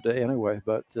today anyway,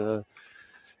 but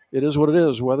it is what it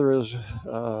is. Weather is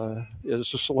a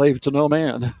slave to no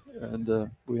man,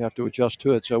 and we have to adjust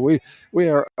to it. So we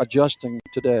are adjusting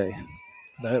today.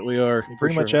 That we are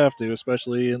pretty much have to,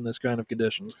 especially in this kind of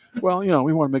conditions. Well,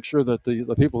 we want to make sure that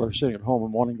the people that are sitting at home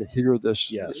and wanting to hear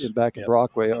this back in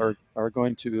Brockway are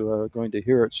going to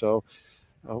hear it. So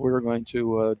we're going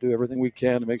to do everything we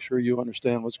can to make sure you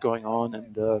understand what's going on,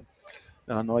 and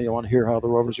I know you want to hear how the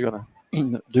Rovers are going to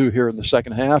do here in the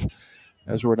second half,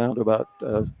 as we're down to about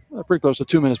pretty close to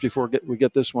 2 minutes before we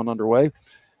get this one underway.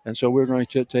 And so we're going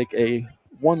to take a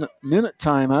 1-minute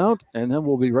timeout, and then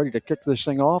we'll be ready to kick this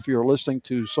thing off. You're listening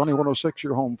to Sunny 106,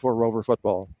 your home for Rover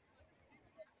football.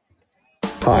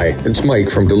 Hi, it's Mike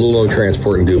from DeLulo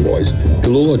Transport in DuBois.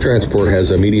 DeLulo Transport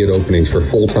has immediate openings for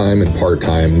full-time and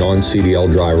part-time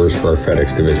non-CDL drivers for our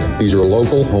FedEx division. These are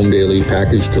local, home daily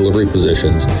package delivery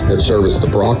positions that service the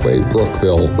Brockway,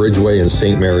 Brookville, Ridgeway, and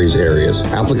St. Mary's areas.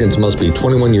 Applicants must be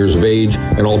 21 years of age,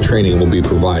 and all training will be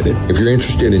provided. If you're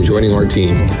interested in joining our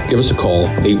team, give us a call,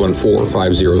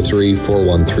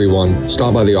 814-503-4131.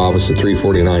 Stop by the office at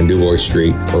 349 DuBois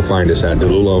Street, or find us at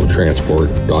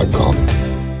DeLuloTransport.com.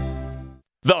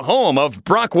 The home of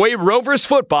Brockway Rovers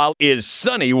football is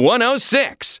Sunny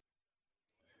 106.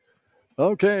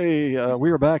 Okay, we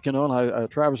are back on.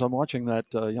 Travis, I'm watching that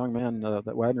young man,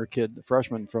 that Wagner kid, the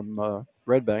freshman from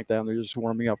Red Bank down there, just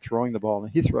warming up, throwing the ball.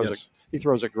 And he throws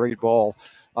a great ball.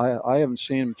 I haven't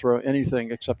seen him throw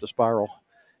anything except a spiral.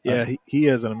 Yeah, he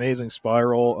has an amazing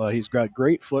spiral. He's got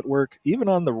great footwork, even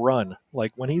on the run.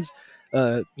 Like when he's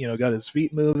got his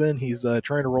feet moving, he's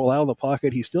trying to roll out of the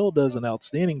pocket. He still does an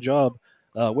outstanding job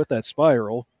with that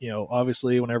spiral.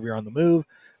 Obviously, whenever you're on the move,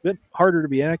 a bit harder to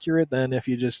be accurate than if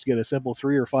you just get a simple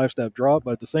 3 or 5 step drop.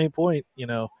 But at the same point,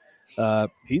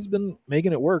 he's been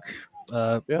making it work.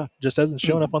 Just hasn't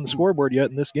shown up on the scoreboard yet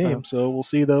in this game. So we'll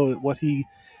see though what he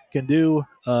can do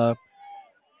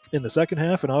in the second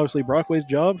half. And obviously, Brockway's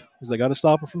job is they got to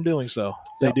stop him from doing so.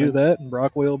 They do that, and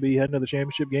Brockway will be heading to the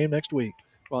championship game next week.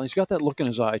 Well, he's got that look in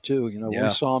his eye too. When we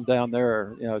saw him down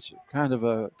there, it's kind of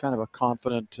a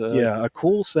confident. A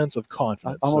cool sense of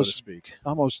confidence, so to speak.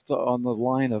 Almost on the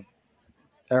line of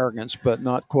arrogance, but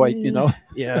not quite.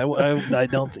 I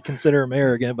don't consider him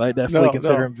arrogant, but I definitely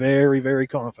consider him very, very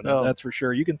confident. That's for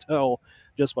sure. You can tell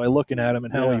just by looking at him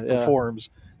and how he performs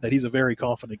that he's a very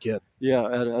confident kid. Yeah,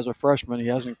 as a freshman, he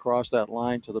hasn't crossed that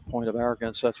line to the point of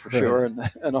arrogance, that's for sure, and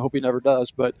I hope he never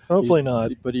does. But hopefully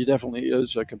not. But he definitely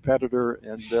is a competitor,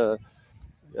 and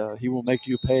he will make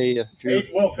you pay if you're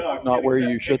not where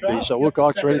you should be. So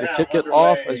Wilcox ready to kick it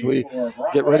off as we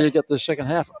get ready to get the second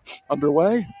half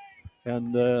underway,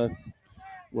 and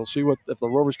we'll see if the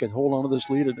Rovers can hold on to this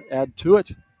lead and add to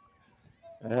it.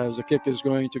 As the kick is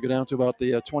going to go down to about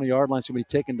the 20-yard line, it's going to be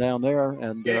taken down there.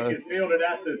 And kick is fielded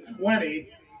at the 20.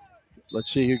 Let's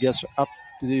see who gets up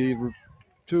to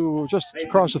just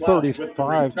across the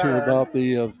 35 to about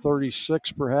the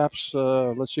 36, perhaps.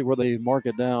 Let's see where they mark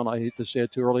it down. I hate to say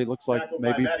it too early. It looks like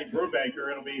maybe.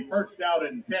 It'll be first out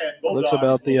and 10. Looks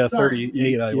about the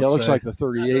 38, I would say. Yeah, it looks like the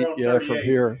 38, from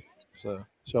here.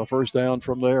 So first down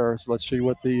from there. So let's see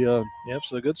what the.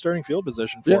 So a good starting field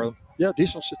position for them. Yeah,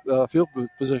 decent field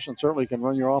position. Certainly can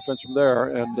run your offense from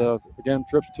there. And again,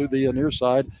 trips to the near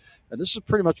side. And this has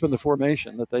pretty much been the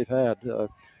formation that they've had.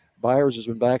 Byers has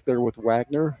been back there with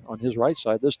Wagner on his right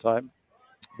side this time.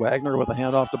 Wagner with a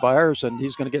handoff to Byers, and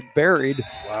he's going to get buried.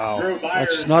 Wow.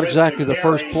 That's not exactly the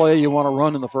first play you want to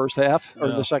run in the first half or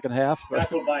the second half.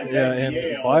 Yeah,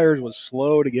 and Byers was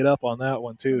slow to get up on that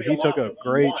one, too. He took a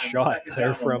great shot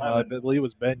there from, I believe it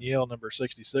was Ben Yale, number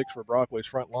 66 for Brockway's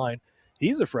front line.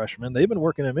 He's a freshman. They've been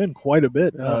working him in quite a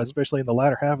bit, especially in the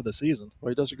latter half of the season. Well,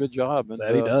 he does a good job. And,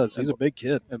 that he does. He's a big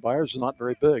kid. And Byers is not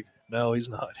very big. No, he's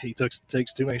not. He takes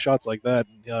too many shots like that.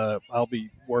 I'll be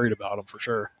worried about him for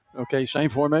sure. Okay, same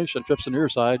formation. Trips the near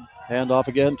side. Hand off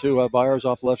again to Byers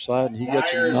off the left side, and he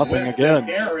gets nothing again.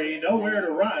 Nowhere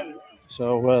to run.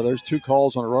 So there's 2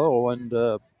 calls in a row, and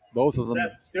both of them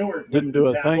didn't do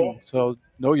a thing. So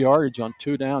no yardage on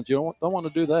 2 downs. You don't want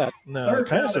to do that. No,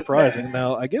 kind of surprising.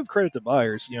 Now, I give credit to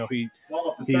Byers. He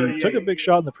took a big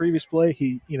shot in the previous play.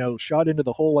 He, shot into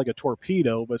the hole like a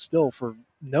torpedo, but still for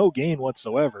no gain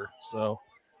whatsoever. So.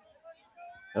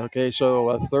 Okay,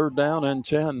 so 3rd down and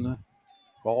 10.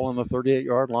 Ball on the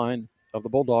 38-yard line of the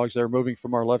Bulldogs. They're moving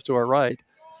from our left to our right.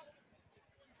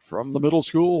 From the middle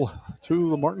school to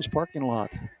the Martins parking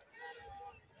lot.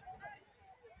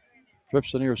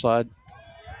 Trips the near side.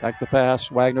 Back to pass.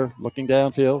 Wagner looking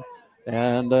downfield.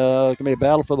 And it going to be a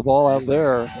battle for the ball out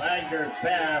there. Wagner's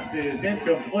pass is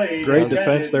incomplete. Great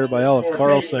defense there by Alex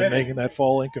Carlson, making that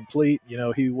fall incomplete.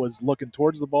 He was looking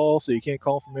towards the ball, so you can't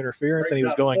call from interference, and he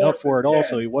was going up for it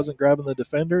also. He wasn't grabbing the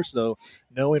defender, so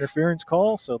no interference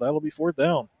call, so that'll be 4th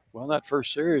down. Well, in that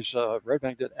first series, Red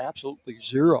Bank did absolutely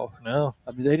 0. No.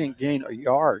 I mean, they didn't gain a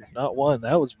yard. Not one.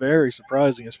 That was very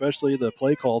surprising, especially the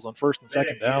play calls on 1st and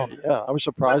 2nd down. Yeah, I was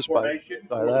surprised by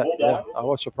that. Yeah, I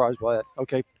was surprised by that.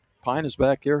 Okay, Pine is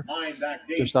back here,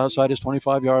 just outside his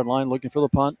 25-yard line, looking for the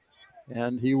punt,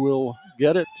 and he will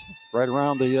get it right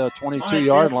around the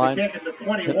 22-yard line, hitting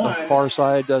the far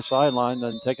side sideline,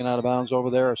 and taken out of bounds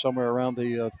over there, somewhere around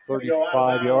the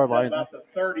 35-yard line.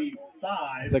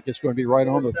 I think it's going to be right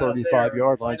on the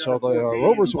 35-yard line. So the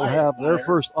Rovers will have their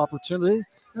first opportunity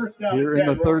here in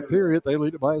the 3rd period. They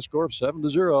lead it by a score of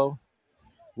 7-0,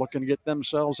 looking to get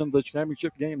themselves into the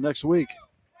championship game next week.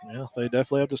 Yeah, they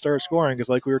definitely have to start scoring because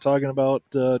like we were talking about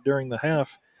during the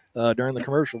half, during the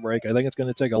commercial break, I think it's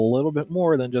going to take a little bit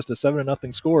more than just a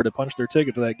 7-0 score to punch their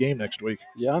ticket to that game next week.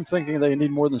 Yeah, I'm thinking they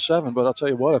need more than 7, but I'll tell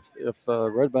you what, if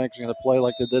Red Bank's going to play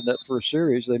like they did in that first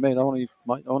series, they might only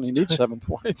need 7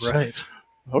 points. Right.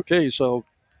 Okay, so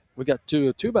we got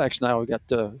two backs now. We got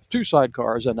 2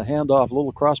 sidecars and a handoff, a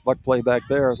little crossbuck play back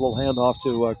there, a little handoff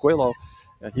to Coelho,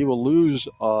 and he will lose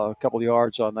a couple of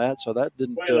yards on that, so that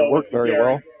didn't work very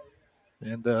well.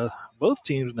 And both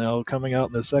teams now coming out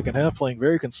in the second half playing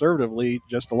very conservatively,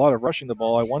 just a lot of rushing the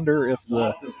ball. I wonder if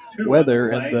the weather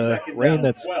and the rain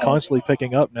that's constantly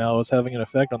picking up now is having an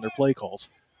effect on their play calls.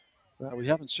 We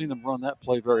haven't seen them run that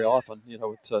play very often,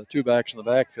 with 2 backs in the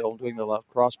backfield doing the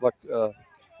crossbuck.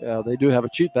 They do have a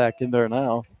cheat back in there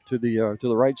now to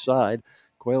the right side.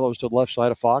 Coelho's to the left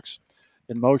side of Fox.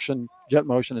 In motion, jet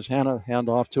motion is hand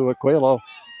off to Coelho.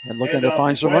 And looking to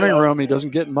find some running room. He doesn't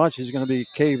get much. He's going to be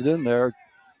caved in there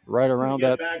right around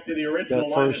that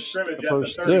first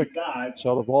stick.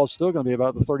 So the ball's still going to be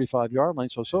about the 35-yard line.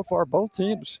 So far, both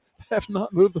teams have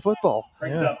not moved the football.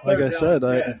 Yeah, like I said,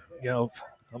 I'm a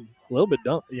little bit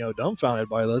dumbfounded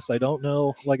by this. I don't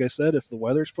know, like I said, if the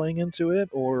weather's playing into it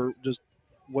or just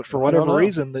for whatever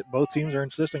reason that both teams are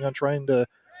insisting on trying to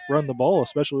run the ball,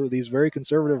 especially with these very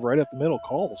conservative right up the middle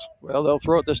calls. Well, they'll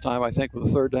throw it this time, I think, with a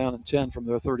 3rd down and 10 from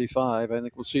their 35. I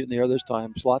think we'll see it in the air this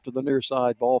time. Slot to the near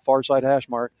side, ball far side hash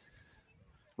mark.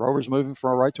 Rovers moving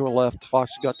from a right to a left.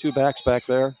 Fox has got 2 backs back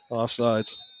there.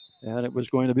 Offsides. And it was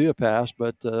going to be a pass,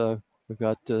 but we've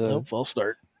got false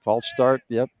start. False start,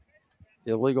 yep.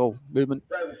 Illegal movement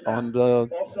on so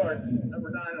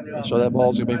that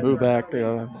ball's going to be moved back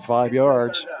 5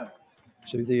 yards.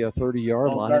 To the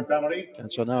 30-yard line.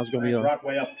 And so now it's going to be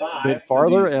a bit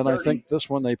farther, and I think this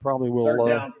one they probably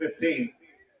will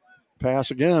pass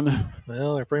again.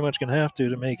 Well, they're pretty much going to have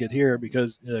to make it here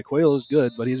because Coelho is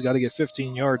good, but he's got to get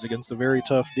 15 yards against a very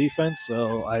tough defense,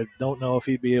 so I don't know if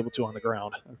he'd be able to on the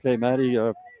ground. Okay, Matty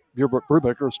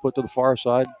Brubaker split to the far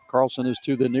side. Carlson is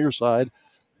to the near side.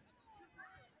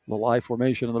 The live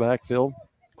formation in the backfield.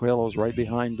 Coelho's right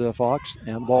behind Fox,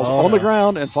 and the ball's on the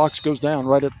ground, and Fox goes down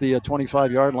right at the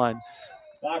 25-yard line.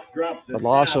 A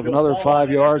loss of another 5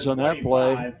 yards on that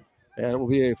play, and it will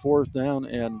be a 4th down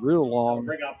and real long.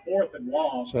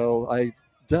 So I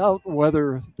doubt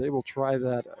whether they will try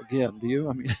that again. Do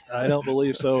you? I don't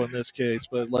believe so in this case,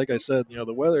 but like I said,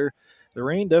 the weather, the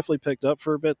rain definitely picked up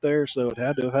for a bit there, so it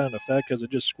had to have had an effect because it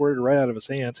just squirted right out of his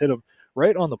hands, hit him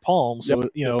right on the palm. So,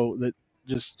 that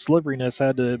just slipperiness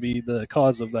had to be the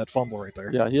cause of that fumble right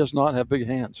there. Yeah, he does not have big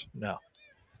hands. No.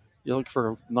 You look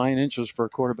for 9 inches for a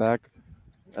quarterback.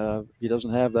 He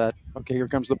doesn't have that. Okay, here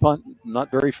comes the punt.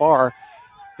 Not very far.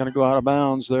 Going to go out of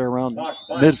bounds there around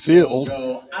midfield.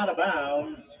 Go out of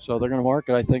bounds. So they're going to mark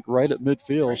it, I think, right at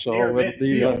midfield. So it'll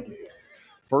be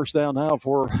first down now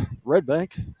for Red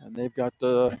Bank, and they've got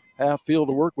half field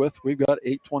to work with. We've got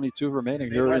 8:22 remaining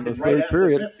here in the third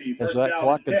period as that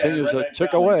clock continues to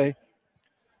tick away.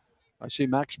 I see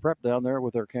Max Prep down there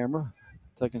with their camera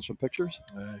taking some pictures.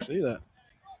 I see that.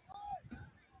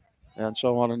 And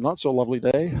so on a not so lovely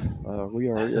day, we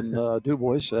are in Du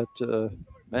Bois at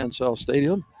Mansell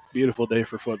Stadium. Beautiful day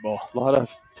for football. A lot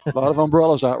of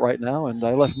umbrellas out right now, and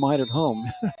I left mine at home.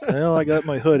 Well, I got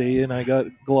my hoodie and I got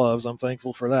gloves. I'm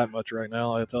thankful for that much right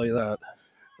now, I'll tell you that.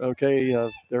 Okay,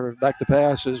 they're back to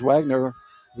pass is Wagner.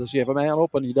 Does he have a man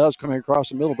open? He does coming across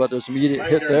the middle, but there's an immediate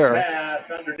hit there.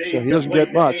 So he doesn't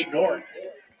get much.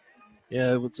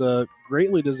 Yeah, it was a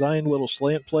greatly designed little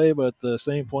slant play, but at the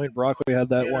same point, Brockway had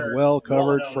that one well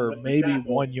covered for maybe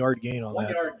 1 yard gain on that.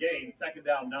 1 yard gain, second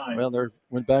down 9. Well, they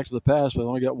went back to the pass, but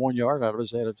only got 1 yard out of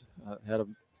it. They had a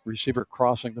receiver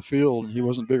crossing the field, and he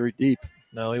wasn't very deep.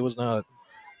 No, he was not.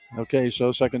 Okay,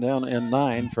 so second down and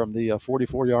 9 from the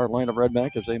 44-yard line of Red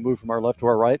Bank as they move from our left to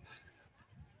our right.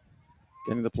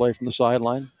 Getting the play from the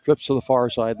sideline. Trips to the far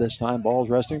side this time. Ball's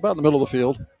resting about in the middle of the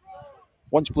field.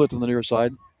 One split on the near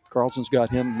side. Carlson's got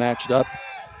him matched up.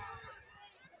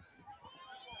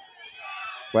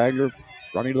 Wagner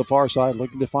running to the far side,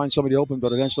 looking to find somebody open,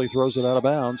 but eventually throws it out of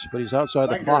bounds. But he's outside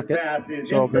the pocket.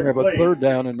 So bring up a third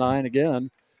down and 9 again.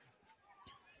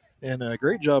 And a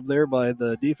great job there by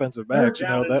the defensive backs. You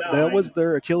know, that was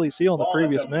their Achilles heel in the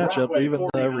previous matchup, leaving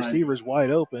the receivers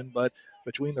wide open. But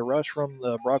between the rush from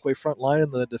the Brockway front line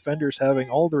and the defenders having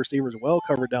all the receivers well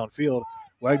covered downfield,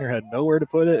 Wagner had nowhere to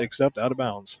put it except out of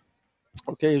bounds.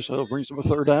 Okay, so it brings them a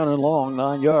third down and long,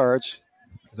 9 yards.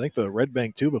 I think the Red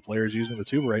Bank tuba player is using the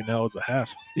tuba right now as a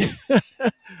hat.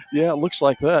 Yeah, it looks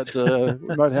like that.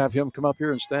 We might have him come up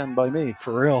here and stand by me.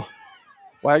 For real.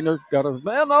 Wagner got a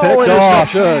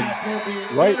interception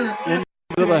right into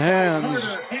the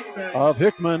hands of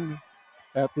Hickman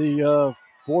at the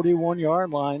 41-yard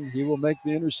line. He will make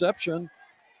the interception.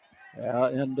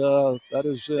 And that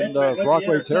is in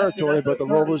Brockway territory, but the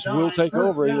Rovers will take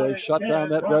over. They shut down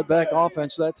that Red Bank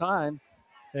offense that time.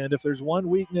 And if there's one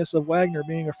weakness of Wagner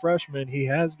being a freshman, he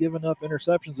has given up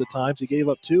interceptions at times. He gave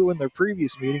up 2 in their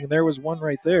previous meeting, and there was one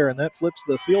right there, and that flips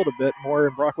the field a bit more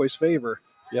in Brockway's favor.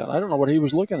 Yeah, I don't know what he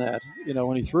was looking at,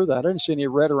 when he threw that. I didn't see any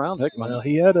red around Hickman. Well,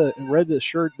 he had a red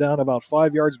shirt down about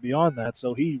 5 yards beyond that,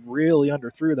 so he really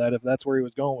underthrew that if that's where he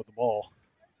was going with the ball.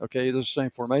 Okay, this is the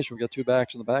same formation. We've got 2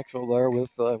 backs in the backfield there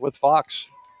with Fox.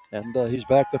 And he's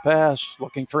back to pass,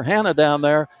 looking for Hannah down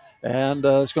there. And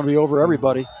it's going to be over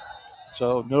everybody.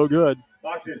 So no good.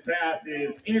 Fox's pass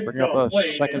is bring up a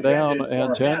second down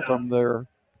and 10 Hannah. From their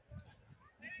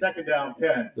second down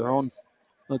 10. Their own,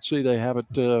 let's see, they have it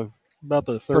about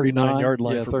the 39-yard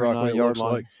line for Brockway. 39-yard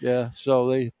line. Yeah, so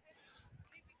they...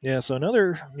 Yeah, so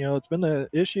another, it's been the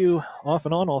issue off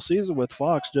and on all season with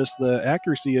Fox, just the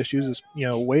accuracy issues is,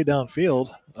 way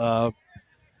downfield.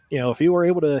 If he were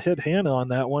able to hit Hannah on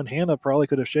that one, Hannah probably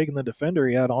could have shaken the defender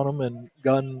he had on him and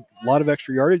gotten a lot of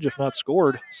extra yardage, if not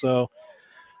scored. So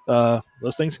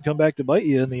those things can come back to bite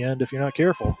you in the end if you're not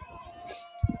careful.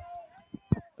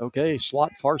 Okay,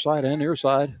 slot far side and near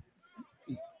side.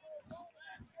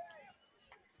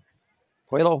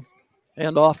 Coelho.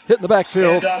 Handoff, hit in the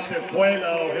backfield. Handoff to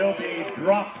Coelho. He'll be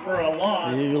dropped for a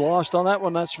loss. He lost on that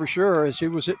one, that's for sure, as he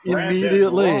was hit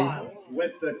immediately.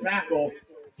 With the tackle.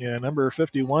 Yeah, number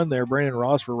 51 there, Brandon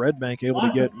Ross for Red Bank, able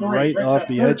to get right off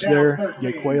the edge there,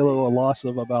 get Coelho a loss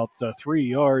of about 3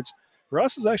 yards.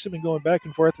 Ross has actually been going back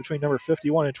and forth between number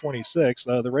 51 and 26.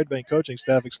 The Red Bank coaching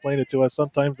staff explained it to us.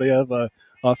 Sometimes they have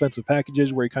offensive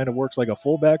packages where he kind of works like a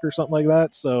fullback or something like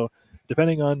that. So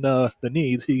depending on the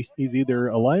needs, he's either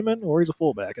a lineman or he's a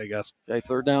fullback, I guess. Okay,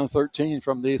 third down 13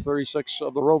 from the 36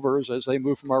 of the Rovers as they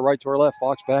move from our right to our left.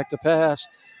 Fox back to pass,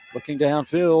 looking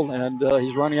downfield, and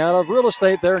he's running out of real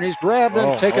estate there, and he's grabbed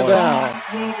and taken down.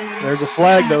 There's a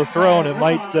flag, though, thrown. It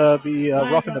might be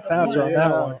roughing the passer on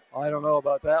that one. I don't know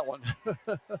about that one.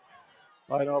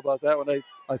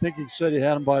 I think he said he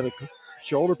had him by the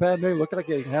shoulder pad, maybe. Looked like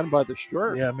he had him by the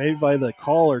shirt. Yeah, maybe by the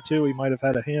collar, too. He might have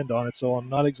had a hand on it, so I'm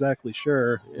not exactly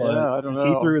sure. But I don't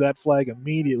know. He threw that flag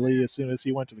immediately as soon as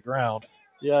he went to the ground.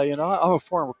 Yeah, I'm a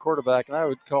former quarterback, and I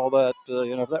would call that,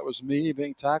 if that was me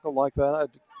being tackled like that, I'd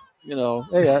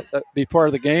that'd be part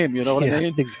of the game, you know what I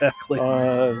mean? Exactly.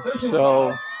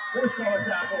 So, horse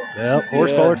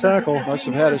collar tackle. Must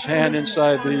have had his hand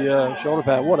inside the shoulder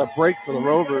pad. What a break for the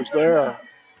Rovers there.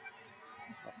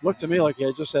 looked to me like he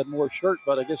had just had more shirt,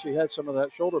 but I guess he had some of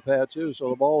that shoulder pad too. So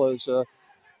the ball is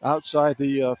outside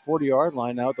the 40-yard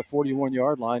line now at the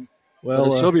 41-yard line. Well,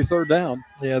 it'll still be third down.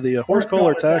 Yeah, the horse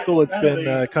collar tackle, it's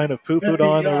been kind of poo-pooed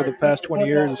on over the past 20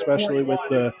 years, especially with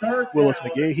the Willis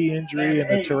McGahee injury and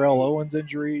the Terrell Owens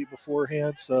injury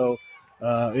beforehand. So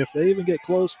if they even get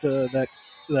close to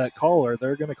that collar,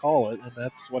 they're going to call it, and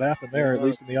that's what happened there, at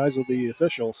least in the eyes of the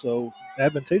official. So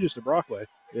advantageous to Brockway.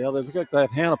 Yeah, there's a good. I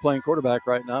have Hannah playing quarterback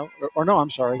right now. Or no, I'm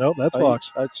sorry. Nope, that's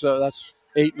Fox. That's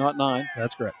 8, not 9.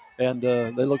 That's correct. And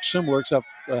they look similar, except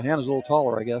Hannah's a little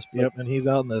taller, I guess. Yep, and he's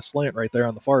out in the slant right there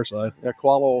on the far side. Yeah,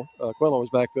 Quillo is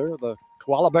back there, the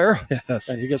koala bear. Yes.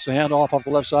 And he gets the handoff off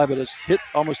the left side, but it's hit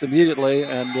almost immediately.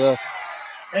 And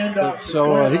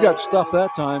so he got stuffed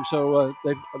that time. So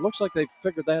it looks like they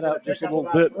figured that out just a little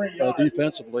bit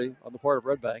defensively on the part of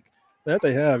Red Bank. That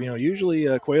they have. Usually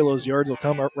Quaylo's yards will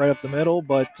come up right up the middle,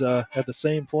 but at the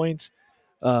same point,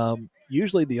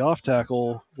 usually the off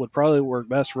tackle would probably work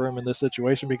best for him in this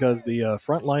situation because the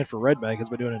front line for Red Bank has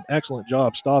been doing an excellent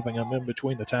job stopping him in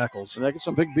between the tackles. And they get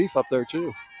some big beef up there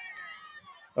too.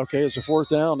 Okay, it's a 4th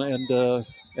down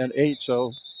and 8,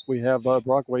 so we have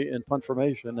Brockway in punt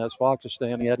formation as Fox is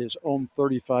standing at his own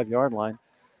 35-yard line.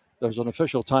 There's an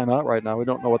official timeout right now. We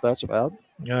don't know what that's about.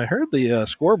 Yeah, I heard the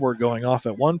scoreboard going off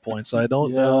at one point, so I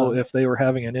don't know if they were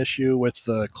having an issue with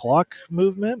the clock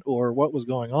movement or what was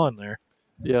going on there.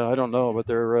 Yeah, I don't know, but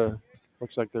they're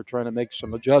looks like they're trying to make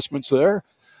some adjustments there.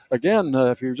 Again,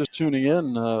 if you're just tuning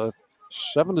in,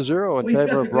 7-0 in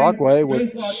favor of Brockway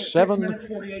with 7.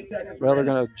 Well, they're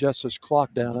going to adjust this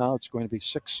clock down now. It's going to be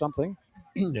 6-something.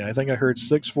 Yeah, I think I heard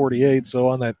 6:48. So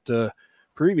on that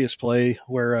previous play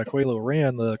where Quaylo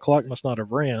ran, the clock must not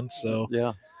have ran. So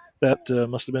yeah, that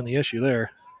must have been the issue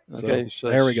there. Okay, so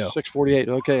there we go. 6:48.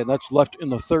 Okay, and that's left in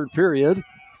the third period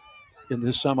in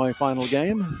this semifinal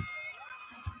game.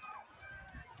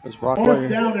 As Brockway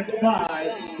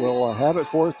will have it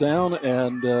 4th down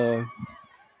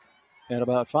and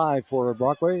about 5 for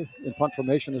Brockway. In punt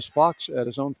formation is Fox at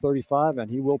his own 35, and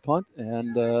he will punt.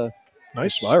 And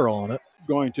nice spiral on it.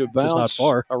 Going to bounce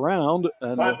around,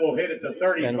 and it will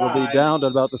be down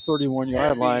at about the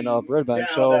 31-yard line of Red Bank.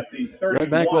 So Red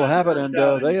Bank will have it, and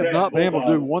they have not been able to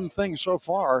do one thing so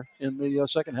far in the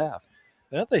second half.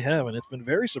 That they haven't. It's been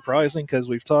very surprising because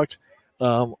we've talked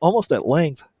almost at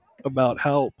length about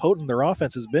how potent their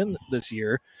offense has been this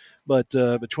year. But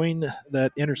between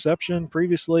that interception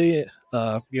previously,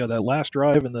 that last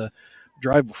drive and the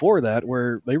drive before that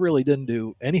where they really didn't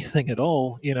do anything at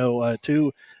all,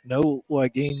 2 no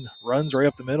gain runs right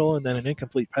up the middle and then an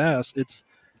incomplete pass.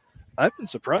 I've been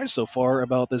surprised so far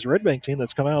about this Red Bank team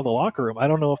that's come out of the locker room. I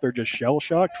don't know if they're just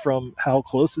shell-shocked from how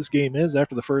close this game is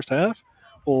after the first half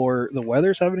or the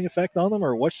weather's having an effect on them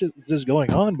or what's just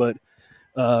going on, but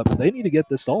they need to get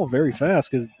this solved very fast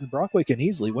because Brockway can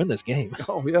easily win this game.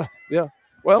 Oh, yeah.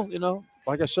 Well,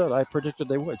 like I said, I predicted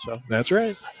they would. So that's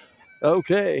right.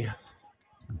 Okay.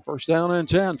 1st down and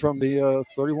 10 from the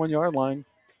 31-yard line.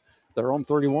 Their own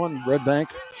 31, Red Bank.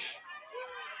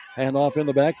 Handoff in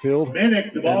the backfield. And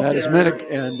that is Minnick,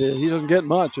 and he doesn't get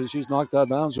much as he's knocked out of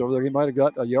bounds over there. He might have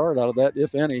got a yard out of that,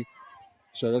 if any.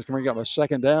 So that's going to bring up a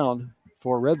 2nd down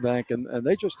for Red Bank, and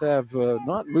they just have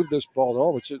not moved this ball at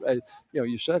all, which is,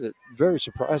 you said it, very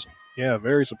surprising. Yeah,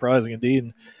 very surprising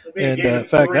indeed. And in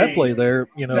fact, that play there,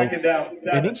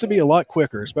 it needs to be a lot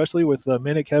quicker, especially with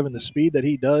Minnick having the speed that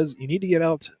he does. You need to get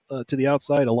out to the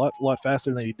outside a lot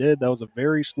faster than he did. That was a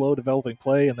very slow developing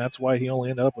play, and that's why he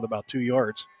only ended up with about 2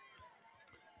 yards.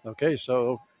 Okay,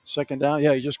 so 2nd down.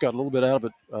 Yeah, he just got a little bit out of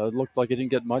it. Looked like he didn't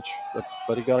get much,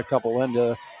 but he got a couple. And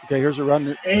okay, here's a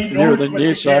run near the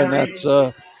near side, and that's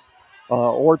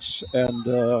Orts.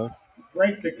 And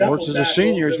Orts is a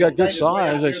senior. He's got good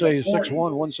size. They say he's 6'1",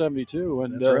 172.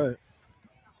 And that's right.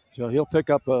 So he'll pick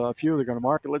up a few. They're going to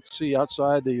mark it. Let's see,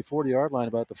 outside the 40-yard line,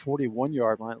 about the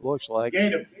 41-yard line, it looks like.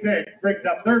 Gain of 6 brings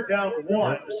up 3rd down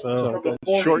 1. So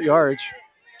short yardage.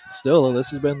 Still, this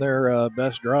has been their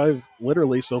best drive,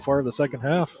 literally, so far in the second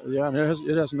half. Yeah, and it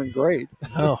hasn't been great.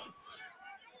 No.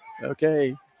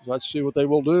 Okay, so let's see what they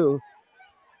will do.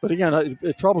 But again,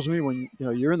 it troubles me when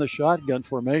you're in the shotgun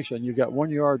formation. You've got 1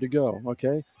 yard to go.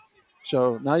 Okay,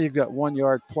 so now you've got 1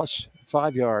 yard plus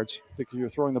 5 yards because you're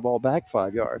throwing the ball back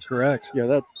 5 yards. Correct. Yeah,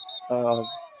 that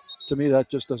to me that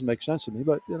just doesn't make sense to me.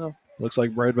 But looks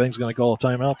like Red Bank's going to call a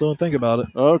timeout. Don't think about it.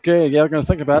 Okay, yeah, I'm going to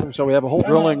think about it. So we have a whole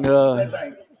drilling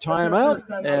timeout,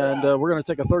 and we're going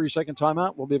to take a 30-second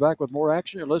timeout. We'll be back with more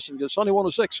action. You're listening to Sunny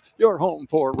 106, your home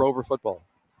for Rover football.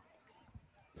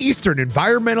 Eastern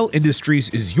Environmental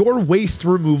Industries is your waste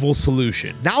removal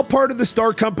solution. Now part of the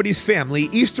Star Company's family,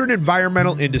 Eastern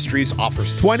Environmental Industries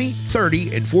offers 20,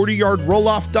 30, and 40-yard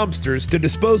roll-off dumpsters to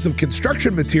dispose of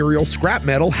construction material, scrap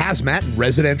metal, hazmat, and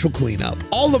residential cleanup.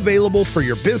 All available for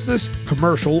your business,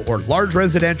 commercial, or large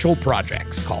residential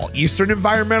projects. Call Eastern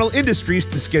Environmental Industries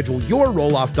to schedule your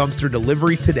roll-off dumpster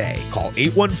delivery today. Call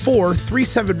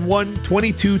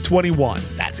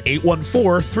 814-371-2221. That's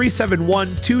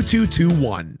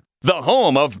 814-371-2221. The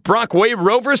home of Brockway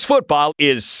Rovers football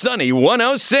is Sunny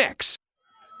 106.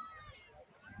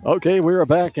 Okay, we are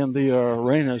back, and the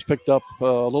rain has picked up a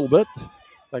little bit.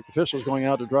 Like the officials going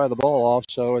out to dry the ball off,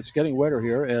 so it's getting wetter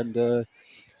here, and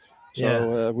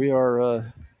we are.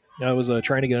 I was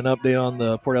trying to get an update on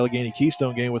the Port Allegheny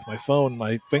Keystone game with my phone.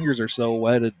 My fingers are so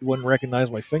wet it wouldn't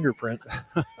recognize my fingerprint.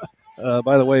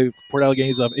 By the way, Port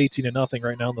Allegheny's up 18-0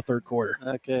 right now in the third quarter.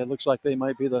 Okay, it looks like they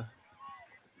might be the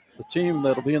team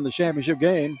that'll be in the championship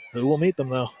game. Who will meet them,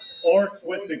 though? Orts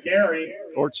with the carry.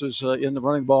 Orts is in the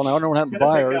running ball now. I don't know what happened to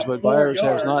Byers, but Byers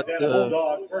has not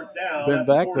been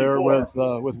back there with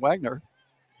Wagner.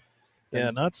 Yeah,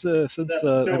 not since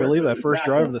I believe that first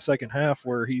drive of the second half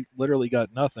where he literally got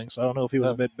nothing. So I don't know if he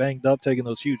was a bit banged up taking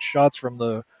those huge shots from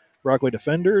the Brockway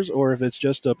defenders, or if it's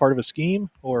just a part of a scheme,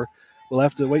 or we'll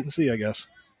have to wait and see, I guess.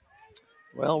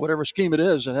 Well, whatever scheme it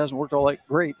is, it hasn't worked all that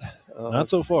great. Not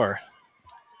so far.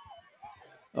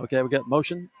 Okay, we got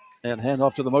motion and hand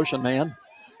off to the motion man.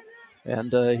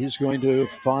 And he's going to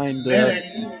find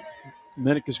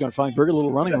Minnick is going to find very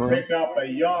little running room. Pick up a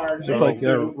yard. Looks like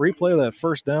a replay of that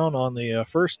first down on the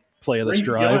first play of this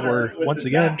drive, where once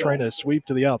again trying to sweep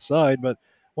to the outside, but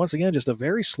once again just a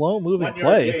very slow-moving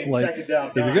play. Like if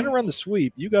you're going to run the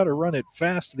sweep, you got to run it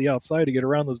fast to the outside to get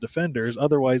around those defenders.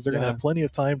 Otherwise, they're going to have plenty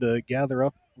of time to gather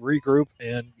up, regroup,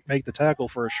 and make the tackle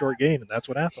for a short gain, and that's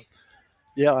what happened.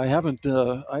 Yeah, I haven't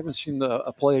seen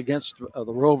a play against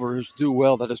the Rovers do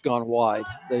well that has gone wide.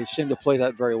 They seem to play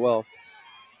that very well.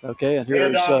 Okay, and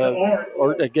here's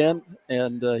Ort again,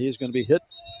 and he's going to be hit.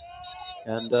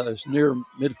 And it's near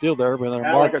midfield there, but they're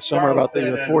mark it somewhere about the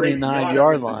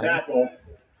 49-yard line.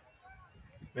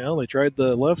 Well, they tried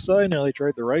the left side, now they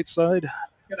tried the right side.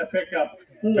 Going to pick up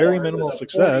very minimal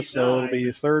success, so it'll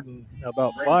be third and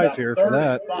about 5 here for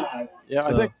that. Yeah, so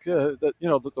I think that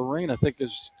the rain I think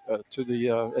is to the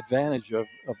advantage of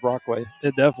Brockway.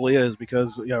 It definitely is,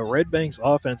 because Red Bank's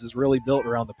offense is really built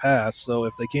around the pass. So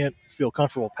if they can't feel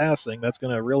comfortable passing, that's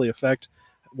going to really affect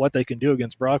what they can do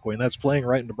against Brockway, and that's playing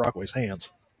right into Brockway's hands.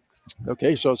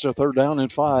 Okay, so it's a 3rd down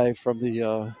and 5 from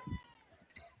the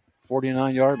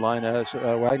 49-yard line as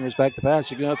Wagner's back to pass.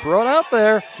 He's going to throw it out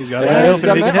there. He's got it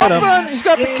open. He can hit him. He's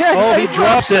got the catch. Oh, he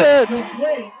drops it.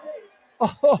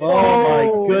 Oh, my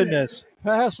goodness.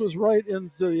 Pass was right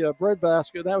into the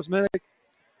breadbasket. That was Minnick.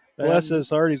 Bless his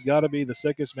heart. He's got to be the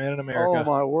sickest man in America. Oh,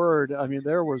 my word. I mean,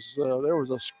 there was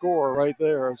a score right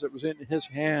there as it was in his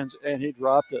hands, and he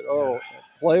dropped it. Oh,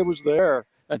 play was there,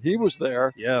 and he was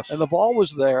there. Yes. And the ball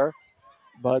was there,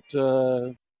 but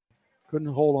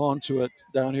couldn't hold on to it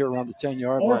down here around the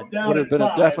 10-yard line. Would have been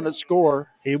a definite score.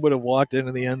 He would have walked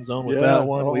into the end zone with that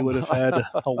one. We would have had a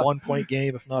 1-point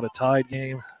game, if not a tied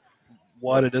game.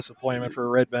 What a disappointment for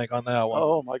Red Bank on that one.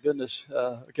 Oh, my goodness.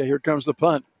 Okay, here comes the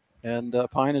punt. And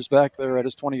Pine is back there at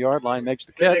his 20-yard line, makes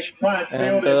the catch,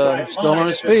 and still on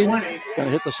his feet. Going to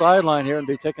hit the sideline here and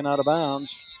be taken out of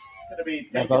bounds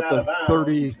at about the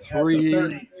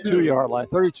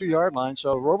 32-yard line.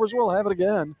 So Rovers will have it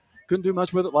again. Couldn't do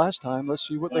much with it last time. Let's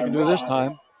see what they can do this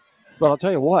time. But I'll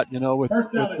tell you what, with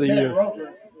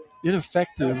the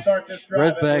ineffective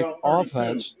Red Bank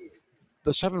offense,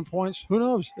 the 7 points, who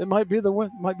knows? It might be the win,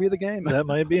 might be the game. That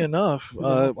might be enough.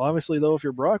 Obviously, though, if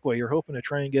you're Brockway, you're hoping to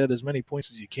try and get as many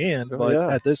points as you can. But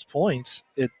at this point,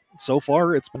 so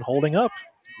far it's been holding up.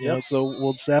 So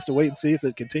we'll just have to wait and see if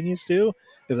it continues to,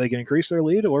 if they can increase their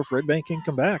lead, or if Red Bank can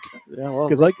come back. Yeah, well,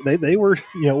 because they were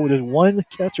with one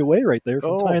catch away right there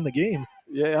from tying the game.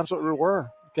 Yeah, absolutely were.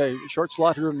 Okay, short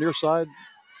slot here on the near side,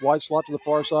 wide slot to the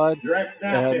far side,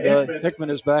 and Hickman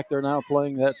is back there now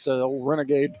playing that old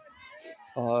renegade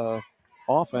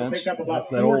offense.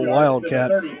 That old Wildcat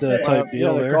type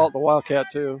deal they there. call it the Wildcat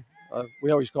too.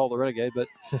 We always call it the Renegade, but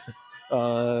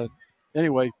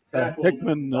anyway,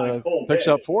 Hickman picks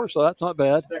up 4, so that's not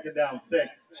bad. Second down 6.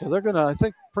 So they're going to, I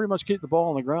think, pretty much keep the ball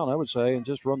on the ground, I would say, and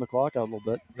just run the clock out a little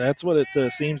bit. That's what it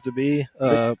seems to be.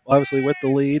 Obviously, with the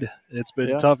lead, it's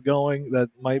been tough going. That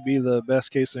might be the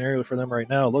best case scenario for them right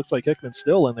now. It looks like Hickman's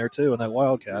still in there, too, in that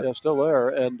Wildcat. Yeah, still there,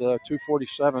 and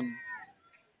 2:47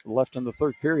 left in the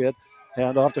third period.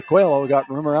 Hand off to Coelho. We got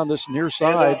room around this near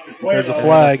side. There's a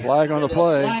flag. Flag on the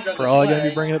play. Probably going to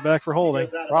be bringing it back for holding.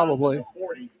 Probably.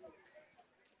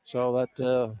 So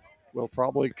that will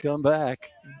probably come back,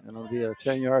 and it'll be a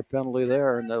 10-yard penalty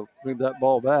there, and they'll move that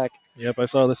ball back. Yep, I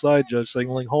saw the side judge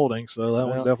signaling holding, so that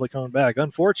one's definitely coming back.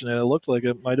 Unfortunate, it looked like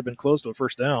it might have been close to a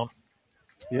first down.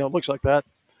 Yeah, it looks like that.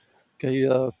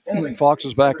 Okay, Fox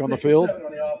is back on the field.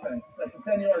 That's a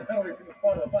 10-yard penalty from the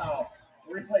spot of the foul.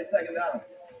 Replay second down.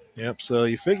 Yep, so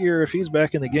you figure if he's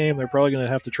back in the game, they're probably going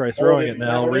to have to try throwing it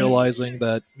now, realizing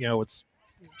that, it's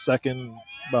second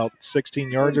about 16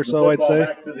 yards or so, I'd say.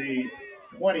 Back to the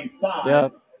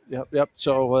 25. Yep.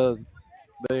 So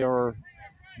they are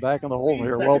back in the hole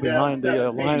here, well behind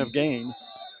the line of gain.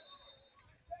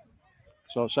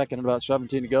 So second and about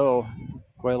 17 to go.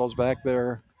 Coelho's back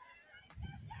there.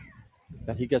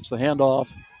 And he gets the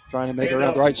handoff, trying to make it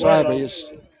around the right side, but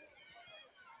he's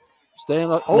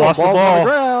staying up. Lost the ball on the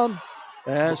ground.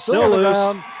 And still on the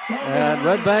ground. And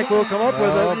Red Bank will come up with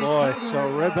it. Oh, boy.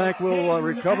 So Red Bank will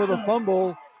recover the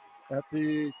fumble at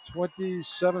the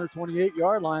 27 or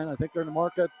 28-yard line. I think they're going to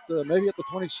mark it maybe at the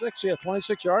 26. Yeah,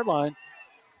 26-yard line.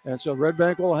 And so Red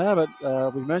Bank will have it.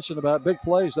 We mentioned about big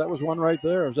plays. That was one right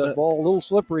there. Was that ball a little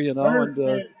slippery, And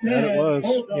it was.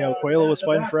 Coelho was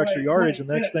fighting for extra yardage. The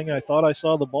next thing I thought I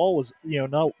saw, the ball was,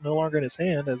 no longer in his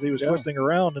hand as he was twisting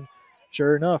around. And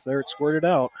sure enough, there it squirted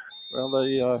out. Well,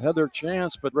 they had their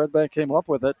chance, but Red Bank came up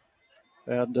with it.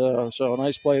 And so a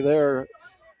nice play there.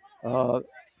 Adams,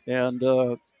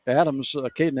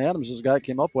 Caden Adams, his guy,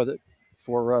 came up with it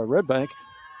for Red Bank.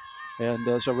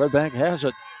 And so Red Bank has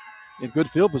it in good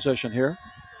field position here.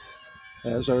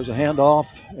 As there's a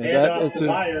handoff. And that is to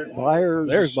Byers.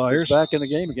 There's Byers. Back in the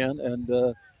game again.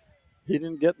 And he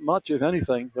didn't get much, if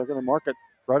anything. They're going to mark it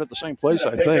right at the same place,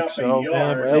 I think. So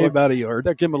maybe about a yard.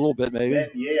 They'll give him a little bit, maybe.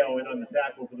 Yale in on the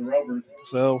tackle for the Rovers.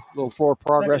 So a little forward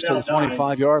progress to the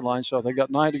 25-yard line. So they got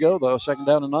 9 to go, though. Second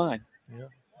down and 9. Yeah.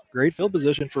 Great field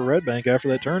position for Red Bank after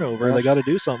that turnover. Yes. They got to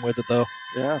do something with it, though.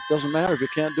 Yeah, it doesn't matter if you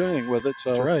can't do anything with it.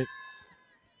 So that's right.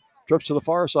 Trips to the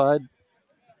far side.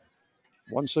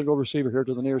 One single receiver here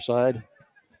to the near side.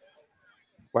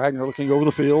 Wagner looking over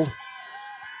the field.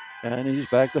 And he's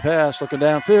back to pass, looking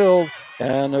downfield.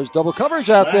 And there's double coverage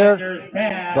out there.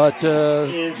 But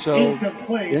so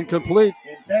incomplete.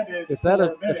 If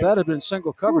that had been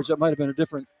single coverage, that might have been a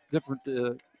different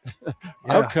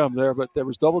outcome there. But there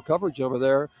was double coverage over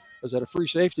there. Was that a free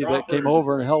safety that came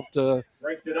over and helped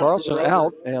Carlson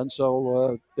out. And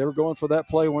so they were going for that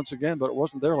play once again, but it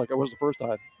wasn't there like it was the first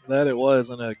time. That it was,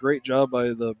 and a great job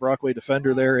by the Brockway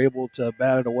defender there, able to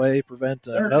bat it away, prevent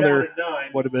another,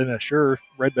 would have been a sure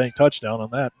Red Bank touchdown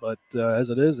on that. But as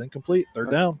it is, incomplete.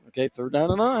 Third down. Okay, third down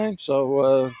and 9.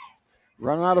 So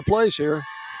running out of plays here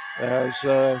as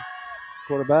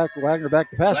quarterback Wagner back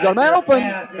to pass. Got a man open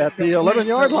at the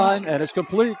 11-yard line, and it's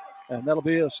complete. And that'll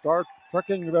be a start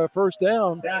trucking first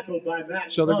down.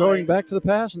 So they're going back to the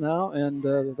pass now, and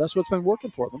that's what's been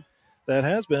working for them. That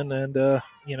has been, and,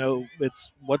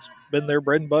 it's what's been their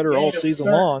bread and butter all season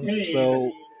long.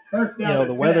 So,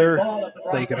 the weather,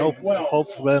 they can hope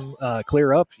them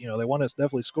clear up. They want us to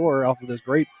definitely score off of this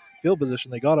great field position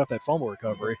they got off that fumble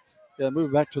recovery. Yeah,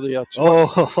 move back to the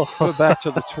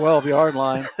 12-yard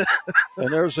line.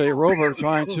 And there's a Rover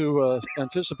trying to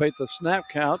anticipate the snap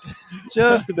count.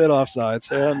 Just a bit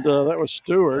offsides. And that was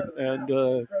Stewart,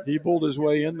 and he pulled his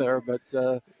way in there. But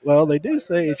well, they do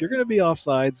say if you're going to be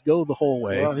offsides, go the whole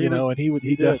way. Well, and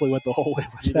he definitely went the whole way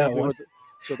with that one.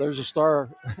 So there's a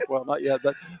star. Well, not yet,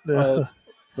 but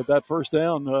but that first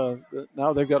down,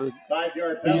 now they've got an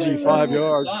easy 5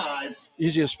 yards.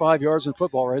 Easiest 5 yards in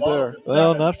football right there.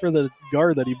 Well, not for the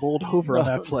guard that he bowled over on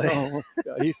that play. No.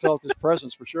 Yeah, he felt his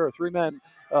presence for sure. 3 men.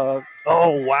 Oh,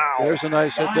 wow. There's a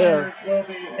nice hit there. Will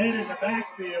be hit in the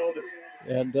backfield.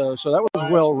 And so that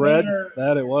was well read.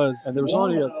 That it was. And there was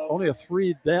only a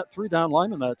three down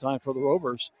lineman that time for the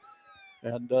Rovers.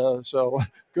 And so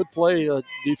good play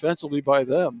defensively by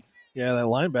them. Yeah, that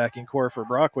linebacking core for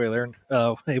Brockway, they're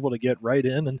able to get right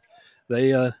in, and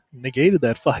they negated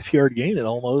that 5-yard gain and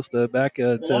almost back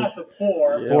to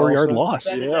 4-yard loss.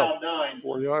 Yeah,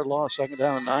 4-yard loss, second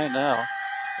down and 9 now.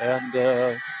 And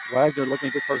Wagner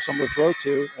looking for someone to throw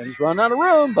to, and he's running out of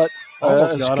room, but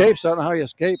escapes. I don't know how he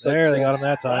escaped. There, they got him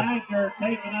that time.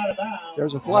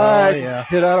 There's a flag,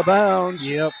 hit out of bounds.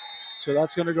 Yep. So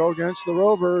that's going to go against the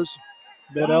Rovers.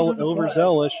 Bit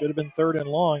overzealous, should have been 3rd and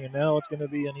long, and now it's going to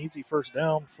be an easy first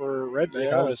down for Red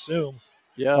Bank, I would assume.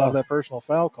 Yeah, that personal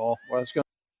foul call. Well,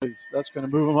 that's going to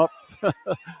move them up.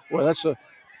 Well, that's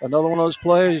another one of those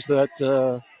plays that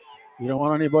you don't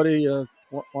want anybody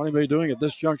doing at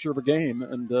this juncture of a game,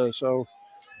 and so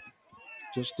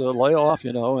just lay off,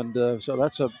 and so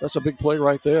that's a big play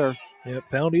right there. Yeah,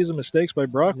 penalties and mistakes by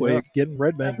Brockway getting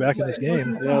Red Bank back in this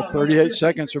game. Yeah, 38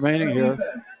 seconds remaining here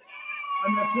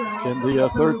in the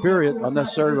third period.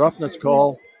 Unnecessary roughness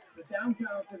call.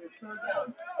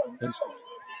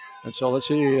 And so let's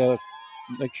see,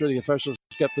 make sure the officials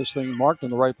get this thing marked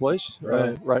in the right place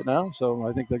right now. So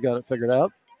I think they've got it figured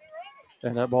out.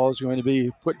 And that ball is going to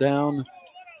be put down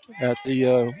at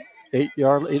the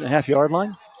 8.5 yard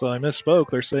line. So I misspoke.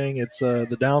 They're saying it's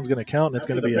the down's going to count, and it's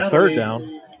going to be a third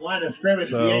down. Line of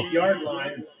scrimmage, the 8-yard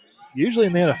line. Usually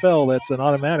in the NFL, that's an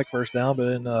automatic first down, but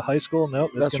in high school, nope,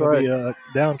 it's going to be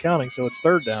down counting, so it's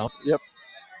third down. Yep.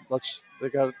 They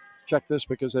got to check this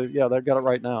because they've got it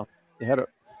right now. They had it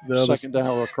second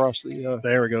down across the.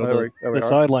 There we go. The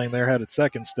sideline there had it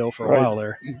second still for a while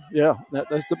there. Yeah, that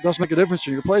does make a difference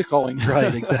in your play calling.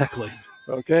 Right, exactly.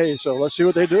 Okay, so let's see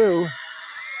what they do.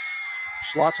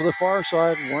 Slot to the far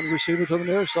side, one receiver to the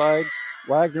near side.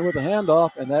 Wagner with a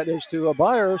handoff, and that is to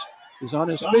Byers. He's on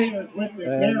his feet,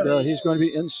 and he's going to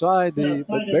be inside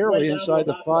but barely inside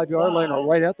the 5-yard line, or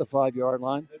right at the 5-yard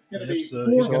line. He's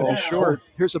going to be short.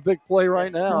 Here's a big play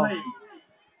right now.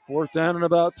 Fourth down and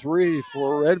about 3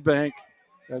 for Red Bank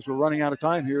as we're running out of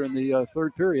time here in the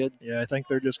third period. Yeah, I think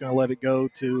they're just going to let it go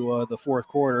to the fourth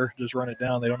quarter, just run it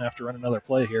down. They don't have to run another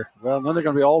play here. Well, then they're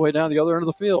going to be all the way down the other end of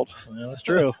the field. Yeah, that's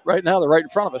true. Right now, they're right in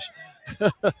front of us.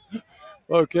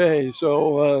 Okay,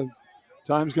 so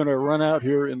time's going to run out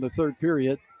here in the third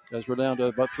period as we're down to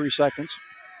about 3 seconds.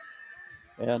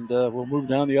 And we'll move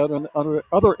down the other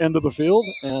end of the field,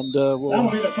 and we'll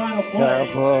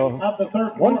have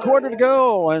 1 quarter to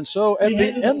go. And so at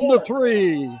the end of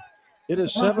 3, it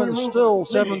is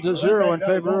 7-0 in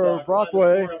favor of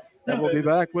Brockway. And we'll be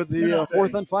back with the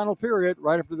fourth and final period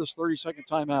right after this 30-second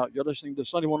timeout. You're listening to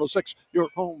Sunny 106, your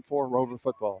home for Rover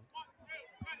football.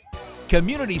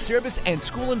 Community service and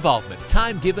school involvement.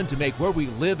 Time given to make where we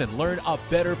live and learn a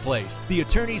better place. The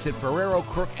attorneys at Ferrero,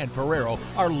 Crook, and Ferrero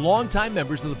are longtime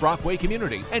members of the Brockway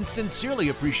community and sincerely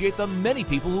appreciate the many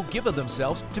people who give of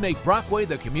themselves to make Brockway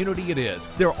the community it is.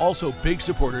 They're also big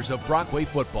supporters of Brockway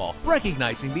football,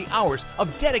 recognizing the hours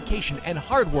of dedication and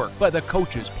hard work by the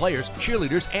coaches, players,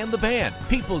 cheerleaders, and the band.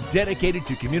 People dedicated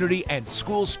to community and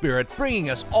school spirit, bringing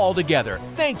us all together.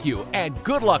 Thank you, and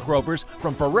good luck, Rovers,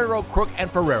 from Ferrero, Crook,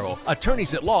 and Ferrero.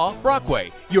 Attorneys at Law,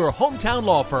 Brockway, your hometown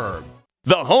law firm.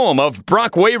 The home of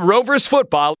Brockway Rovers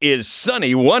football is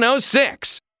Sunny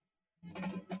 106.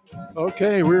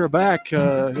 Okay, we're back.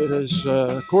 It is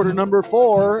quarter number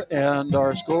 4, and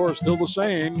our score is still the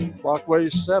same. Brockway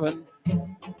 7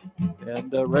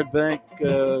 and Red Bank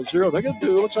 0. They're going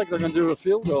to looks like they're going to do a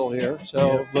field goal here.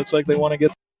 So looks like they want to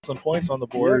get some points on the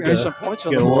board. Get some points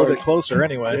on the board. Get a little bit closer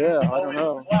anyway. Yeah, I don't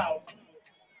know.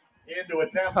 Into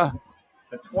attempt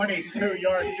the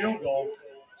 22-yard field goal.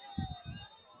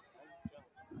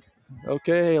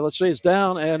 Okay, let's see. It's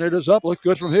down, and it is up. Looks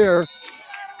good from here.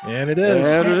 And it is.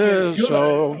 And it is.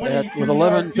 So with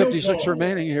 11:56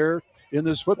 remaining here in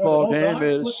this football game, it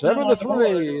is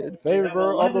 7-3 in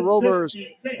favor of the Rovers.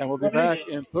 And we'll be back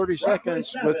in 30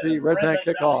 seconds with the Red Bank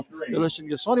kickoff. You're listening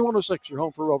to Sunny 106, your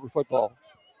home for Rover football.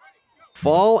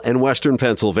 Fall and Western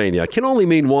Pennsylvania can only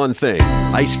mean one thing: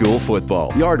 high school football.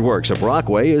 Yardworks of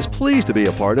Brockway is pleased to be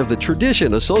a part of the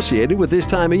tradition associated with this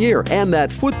time of year, and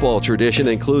that football tradition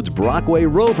includes Brockway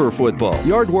Rover football.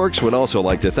 Yardworks would also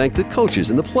like to thank the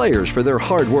coaches and the players for their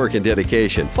hard work and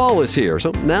dedication. Fall is here,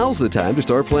 so now's the time to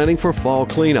start planning for fall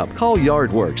cleanup. Call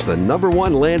Yardworks, the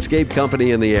 #1 landscape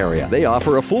company in the area. They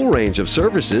offer a full range of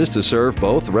services to serve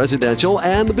both residential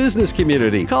and the business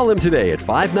community. Call them today at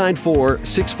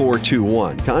 594-6421.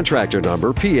 Contractor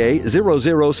number PA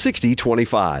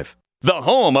 006025. The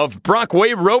home of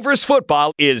Brockway Rovers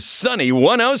football is Sunny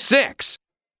 106.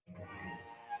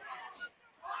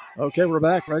 Okay, we're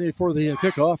back ready for the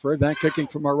kickoff. Red Bank kicking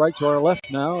from our right to our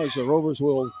left now as the Rovers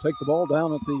will take the ball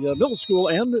down at the middle school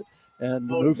end and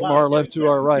move from our left to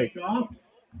our right.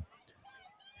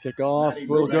 Kickoff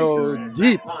will go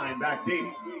deep.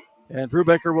 And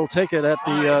Brubaker will take it at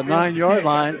the 9-yard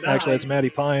line. Actually, that's Matty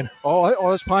Pine. Oh,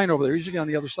 that's Pine over there. He's on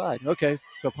the other side. Okay,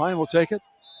 so Pine will take it,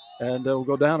 and we'll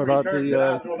go down about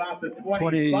the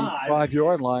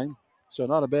 25-yard line. So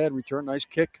not a bad return. Nice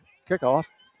kickoff.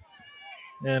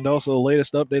 And also the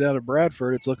latest update out of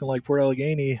Bradford, it's looking like Port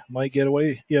Allegheny might get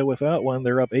away with that one.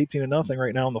 They're up 18-0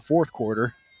 right now in the fourth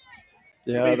quarter.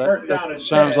 Yeah, that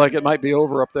sounds like it might be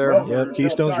over up there. Yep,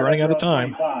 Keystone's running out of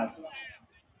time.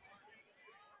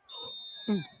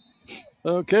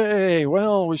 Okay,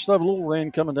 well, we still have a little rain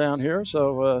coming down here,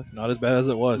 so... not as bad as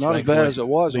it was. Not as bad as it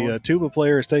was. The tuba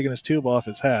player is taking his tube off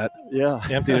his hat. Yeah.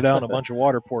 Emptied it out and a bunch of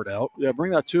water poured out. Yeah,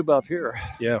 bring that tube up here.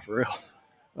 Yeah, for real.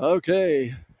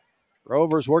 Okay.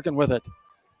 Rovers working with it.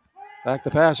 Back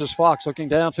to pass is Fox looking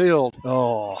downfield.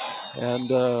 Oh. And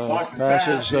pass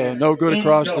is no good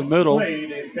across the middle.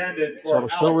 So it'll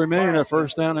still remain a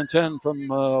first down and 10 from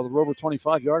the Rover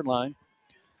 25-yard line.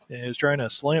 He was trying to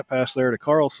slant pass there to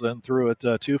Carlson, threw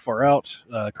it too far out.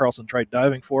 Carlson tried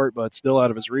diving for it, but still out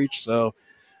of his reach, so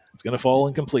it's going to fall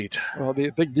incomplete. Well, it'll be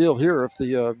a big deal here if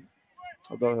the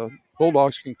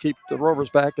Bulldogs can keep the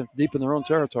Rovers back and deep in their own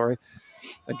territory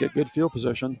and get good field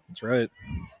position. That's right.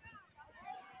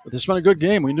 But this has been a good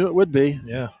game. We knew it would be.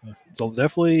 Yeah, it's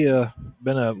definitely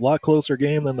been a lot closer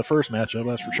game than the first matchup,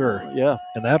 that's for sure. Yeah.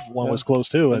 And that one was close,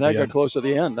 too. And that got close at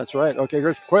the end. That's right. Okay,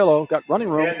 here's Coelho. Got running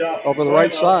room over the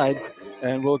right side,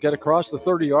 and we'll get across the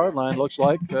 30-yard line, looks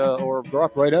like, or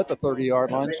drop right at the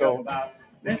 30-yard line. So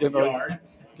give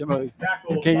him a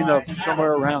gain of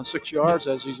somewhere around 6 yards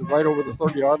as he's right over the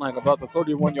 30-yard line, about the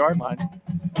 31-yard line.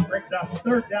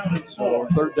 So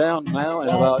third down now and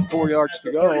about 4 yards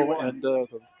to go, and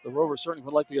the Rovers certainly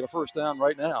would like to get a first down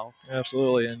right now.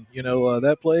 Absolutely, and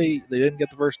that play, they didn't get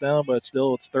the first down, but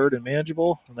still it's third and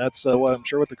manageable, and that's what I'm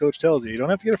sure what the coach tells you. You don't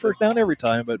have to get a first down every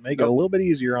time, but make it a little bit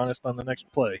easier on us on the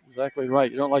next play. Exactly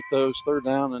right. You don't like those third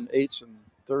down and 8s and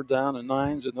third down and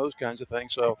 9s and those kinds of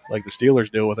things. So like the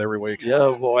Steelers deal with every week.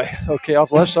 Yeah, boy. Okay, off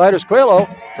the left side is Coelho.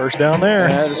 First down there.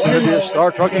 And it's going to be a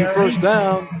star trucking first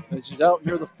down. As he's out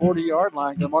near the 40-yard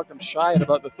line. Going to mark him shy at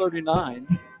about the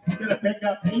 39.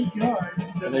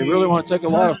 And they really want to take a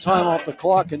lot of time off the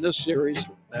clock in this series.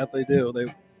 That they do.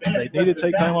 They need to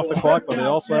take time off the clock, but they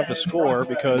also have to score,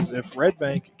 because if Red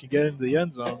Bank can get into the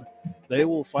end zone, they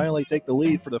will finally take the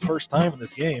lead for the first time in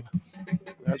this game.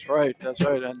 That's right. That's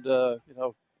right. And,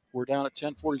 we're down at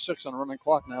 10:46 on the running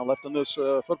clock now left in this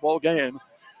football game.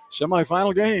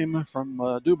 Semifinal game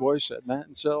from Du Bois at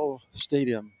Mansell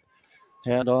Stadium.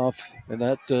 Handoff, and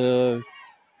that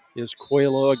is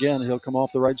Coelho again. He'll come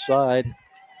off the right side,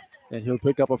 and he'll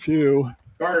pick up a few.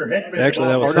 Actually,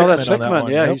 that was that's Hickman on that Hickman.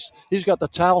 one. Yeah, Yep. he's got the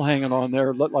towel hanging on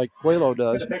there, like Coelho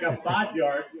does. Pick up 5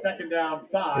 yards, second down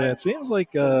 5. Yeah, it seems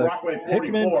like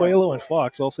Hickman, Coelho, and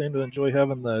Fox all seem to enjoy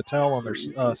having the towel on their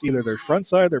either their front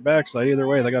side, their back side. Either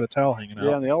way, they got a towel hanging out.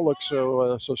 Yeah, and they all look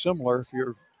so similar if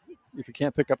you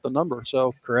can't pick up the number.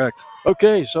 So correct.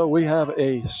 Okay, so we have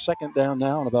a second down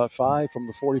now and about 5 from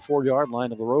the 44-yard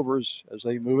line of the Rovers as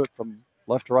they move it from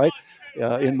left to right.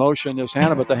 In motion is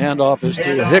Hannah, but the handoff is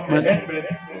to Hickman,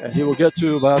 and he will get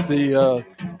to about the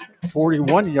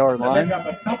 41-yard line. Pick up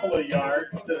a couple of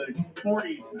yards to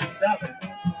 47.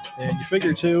 And you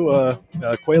figure, too,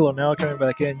 Coelho now coming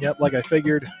back in. Yep, like I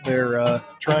figured, they're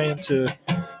trying to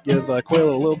give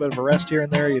Coelho a little bit of a rest here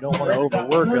and there. You don't want to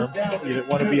overwork him. You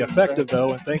want to be effective, though,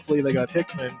 and thankfully they got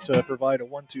Hickman to provide a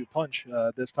 1-2 punch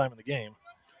this time in the game.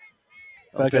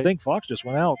 In fact, I think Fox just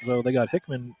went out, so they got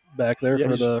Hickman back there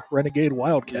for the Renegade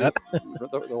Wildcat.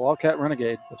 The Wildcat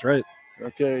Renegade. That's right.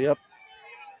 Okay, yep.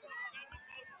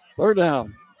 Third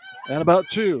down and about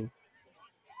 2.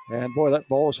 And, boy, that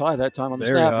ball was high that time on the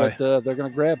snap, but they're going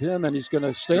to grab him, and he's going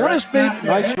to stay on his feet.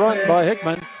 Nice run by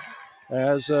Hickman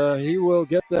as he will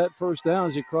get that first down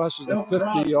as he crosses the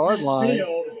 50-yard line.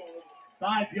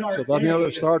 So that'll be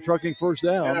another star trucking first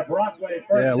down.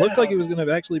 Yeah, it looked like he was going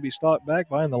to actually be stopped back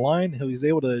behind the line. He was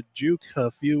able to juke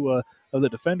a few of the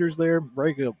defenders there,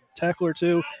 break a tackle or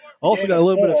two. Also got a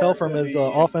little bit of help from his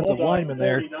offensive lineman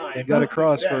there and got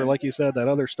across for, like you said, that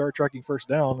other star trucking first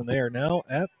down. And they are now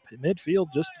at midfield,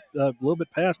 just a little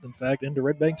bit past, in fact, into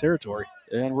Red Bank territory.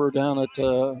 And we're down at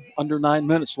under 9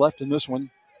 minutes left in this one.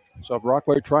 So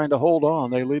Brockway trying to hold on.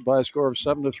 They lead by a score of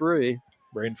 7-3.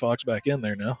 Braden Fox back in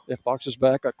there now. Yeah, Fox is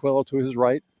back. Got Coelho to his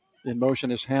right. In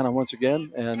motion is Hannah once again.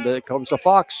 And it comes to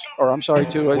Fox. Or I'm sorry,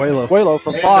 to Coelho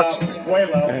from Fox.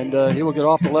 And he will get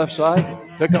off the left side,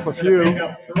 pick up a few.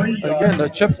 Again, they're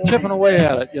chipping away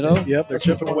at it, Yep, they're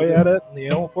chipping away at it. And the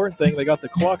important thing, they got the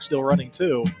clock still running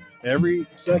too. Every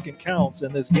second counts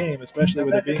in this game, especially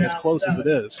with it being as close as it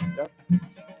is. Yep.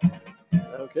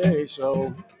 Okay,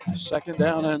 so second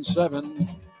down and 7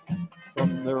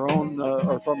 from their own,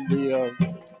 or from the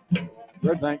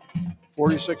Red Bank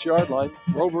 46-yard line.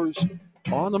 Rovers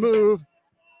on the move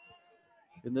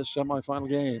in this semifinal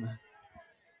game.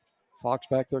 Fox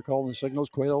back there calling the signals.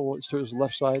 Coelho is to his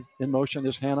left side. In motion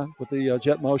is Hannah with the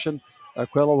jet motion.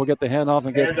 Coelho will get the handoff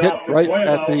and get hit right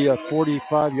at the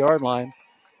 45-yard line.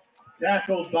 So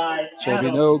there'll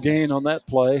be no gain on that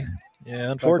play.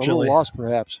 Yeah, unfortunately. A little loss,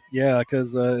 perhaps. Yeah,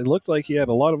 because it looked like he had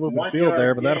a lot of open field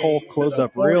there, but that hole closed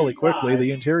up really quickly.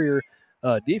 The interior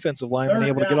defensive linemen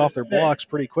able to get off their blocks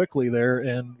pretty quickly there,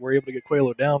 and were able to get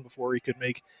Coelho down before he could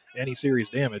make any serious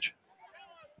damage.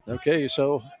 Okay,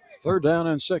 so third down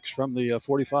and 6 from the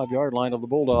 45-yard line of the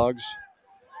Bulldogs.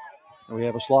 And we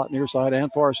have a slot near side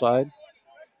and far side.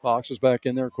 Fox is back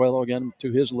in there. Coelho again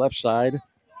to his left side.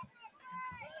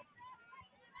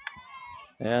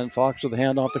 And Fox with the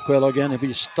handoff to Coelho again. If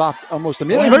he stopped almost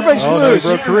immediately, everybody's loose.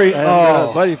 Broke free.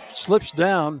 And, but he slips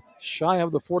down shy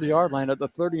of the 40-yard line at the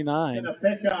 39.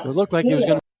 It looked like he was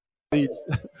going to be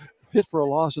hit for a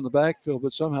loss in the backfield,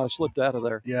 but somehow slipped out of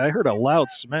there. Yeah, I heard a loud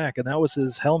smack, and that was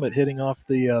his helmet hitting off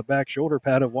the back shoulder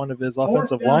pad of one of his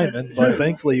offensive linemen. But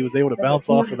thankfully, he was able to bounce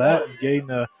off of that and gain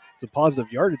some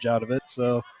positive yardage out of it.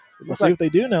 So we'll see what they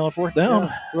do now on fourth down.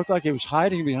 Yeah, it looked like he was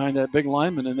hiding behind that big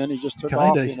lineman, and then he just took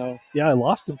off, you know. Yeah, I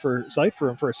lost him for sight for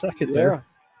him for a second there.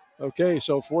 Okay,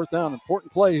 so fourth down.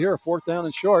 Important play here, fourth down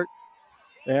and short.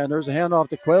 And there's a handoff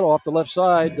to Coelho off the left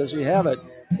side. Does he have it?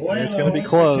 It's going to be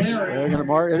close. They're going to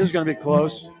mark. It is going to be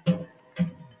close.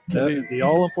 The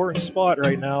all-important spot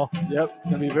right now. Yep,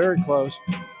 going to be very close.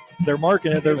 They're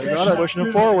marking it. They're pushing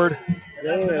him forward.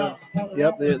 Yeah.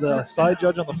 Yep, the side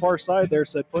judge on the far side there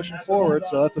said pushing forward,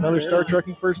 so that's another Star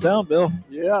Trekking first down, Bill.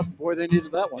 Yeah, boy, they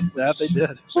needed that one. That they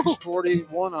did.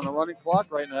 6:41 on a running clock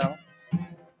right now.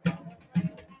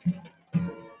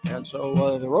 And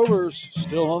so the Rovers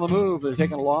still on the move. They're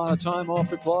taking a lot of time off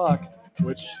the clock.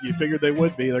 Which you figured they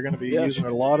would be. They're going to be using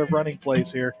a lot of running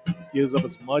plays here. Use up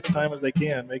as much time as they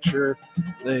can. Make sure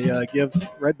they give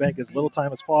Red Bank as little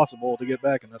time as possible to get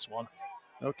back in this one.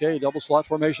 Okay, double slot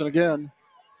formation again.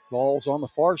 Ball's on the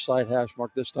far side hash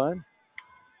mark this time.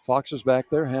 Fox is back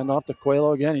there. Hand off to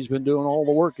Coelho again. He's been doing all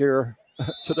the work here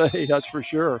today, that's for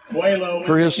sure.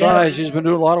 For his size, he's been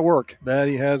doing a lot of work. That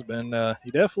he has been.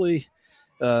 He definitely,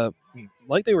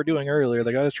 like they were doing earlier,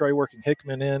 they got to try working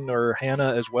Hickman in or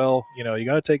Hannah as well. You know, you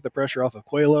got to take the pressure off of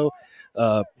Coelho.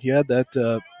 He had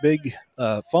that big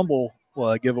fumble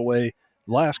giveaway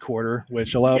last quarter,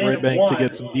 which allowed Red Bank to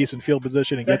get some decent field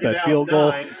position and get that field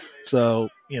goal. So,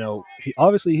 you know,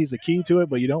 he's the key to it,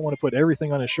 but you don't want to put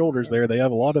everything on his shoulders there. They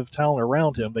have a lot of talent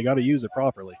around him. They got to use it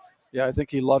properly. Yeah, I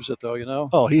think he loves it, though, you know.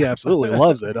 Oh, he absolutely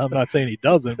loves it. I'm not saying he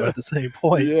doesn't, but at the same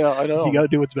point, yeah, I know. You got to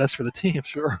do what's best for the team.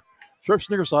 Sure. Trips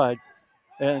near side.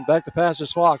 And back to pass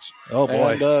is Fox. Oh,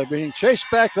 boy. And being chased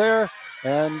back there.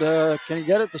 And can he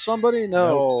get it to somebody?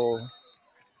 No.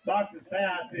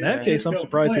 In that case, I'm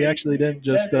surprised he actually didn't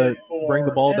just bring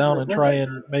the ball down and try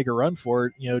and make a run for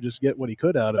it, you know, just get what he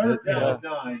could out of it.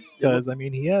 Because, I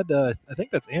mean, he had, I think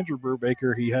that's Andrew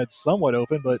Brubaker, he had somewhat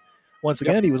open, but once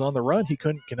again, he was on the run. He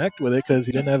couldn't connect with it because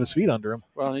he didn't have his feet under him.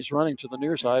 Well, and he's running to the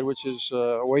near side, which is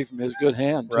away from his good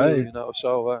hand, too, right. You know.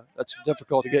 So that's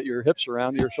difficult to get your hips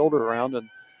around, your shoulder around, and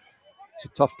it's a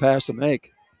tough pass to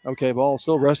make. Okay, ball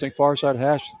still resting far side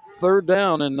hash. 3rd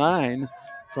down and 9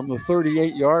 from the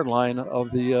 38-yard line of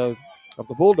the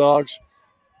Bulldogs.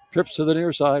 Trips to the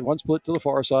near side, one split to the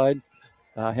far side.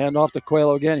 Hand off to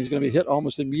Coelho again. He's going to be hit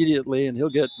almost immediately, and he'll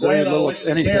get very little, if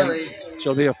anything.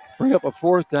 So it'll bring up a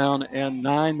 4th down and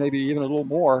 9, maybe even a little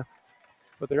more.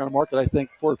 But they're going to mark it, I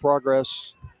think, forward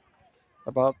progress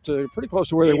about pretty close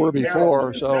to where they were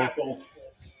before. So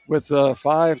with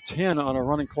 5:10 on a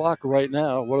running clock right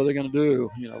now, what are they going to do?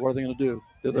 You know, what are they going to do?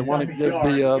 Do they want to give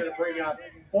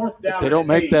if they don't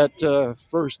make that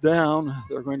 1st down,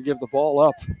 they're going to give the ball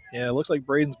up. Yeah, it looks like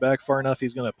Braden's back far enough.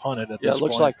 He's going to punt it at this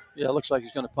point. It looks like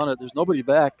he's going to punt it. There's nobody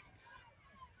back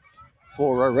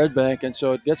for Red Bank, and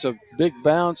so it gets a big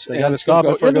bounce. They got to stop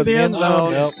it into the end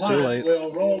zone. Nope, too late.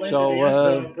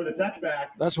 So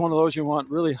that's one of those you want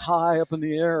really high up in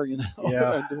the air, you know.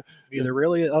 Yeah, either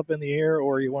really up in the air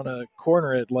or you want to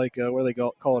corner it like what they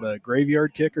call it, a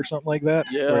graveyard kick or something like that.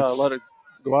 Yeah, let it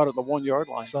go out at the 1-yard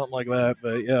line. Something like that.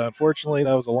 But, yeah, unfortunately,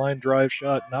 that was a line drive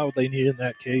shot. Not what they needed in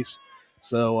that case.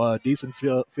 So, decent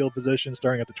field position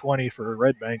starting at the 20 for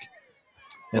Red Bank.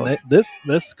 And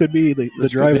this could be the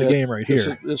drive of the game right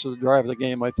here. This is the drive of the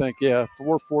game, I think. Yeah,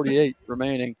 4:48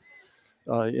 remaining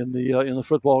in the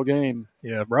football game.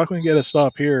 Yeah, if Brockway can get a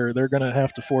stop here, they're going to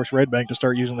have to force Red Bank to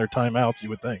start using their timeouts, you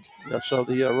would think. Yeah, so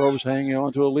the Rovers hanging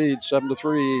on to a lead,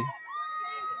 7-3.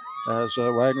 As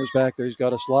Wagner's back there, he's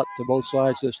got a slot to both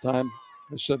sides this time.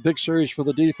 It's a big series for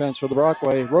the defense for the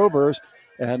Brockway Rovers,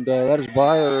 and that is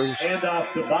Byers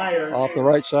off the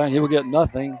right side. He will get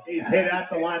nothing. He's hit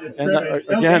at the line of and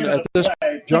again, at this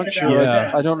juncture,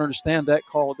 I don't understand that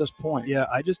call at this point. Yeah,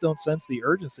 I just don't sense the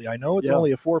urgency. I know it's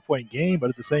only a 4-point game,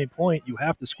 but at the same point, you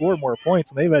have to score more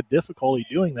points, and they've had difficulty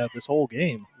doing that this whole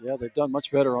game. Yeah, they've done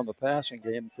much better on the passing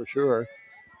game for sure.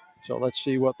 So let's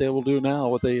see what they will do now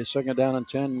with a 2nd down and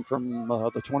 10 from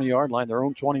the 20-yard line, their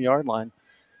own 20-yard line.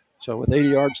 So with 80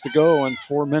 yards to go and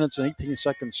 4 minutes and 18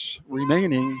 seconds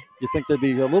remaining, you think there'd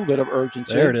be a little bit of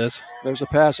urgency. There it is. There's a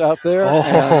pass out there.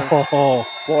 Oh,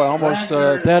 boy, almost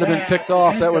if that had been picked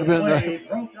off, that would have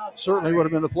been certainly would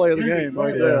have been the play of the game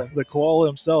right there. The koala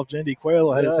himself, Jindy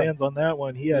Quayle, had his Yeah. hands on that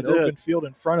one. He had He did. open field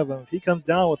in front of him. If he comes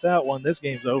down with that one, this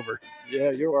game's over.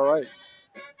 Yeah, you are right.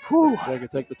 They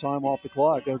could take the time off the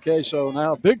clock. Okay, so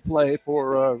now big play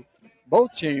for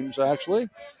both teams, actually.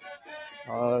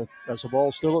 As the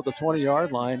ball's still at the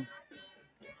 20-yard line.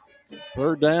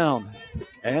 3rd down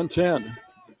and 10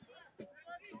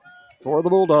 for the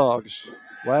Bulldogs.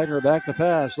 Wagner back to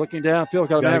pass, looking downfield.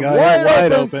 Got a man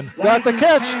wide open. Got the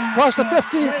catch across the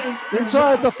 50,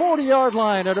 inside the 40-yard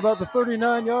line at about the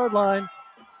 39-yard line.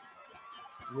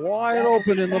 Wide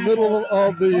open in the middle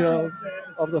of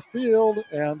the field,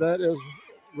 and that is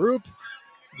Roop.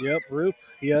 Yep, Roop.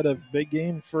 He had a big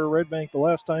game for Red Bank the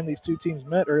last time these two teams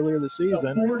met earlier this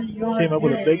season. Came up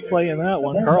with a big play in that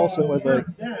one. Carlson with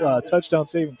a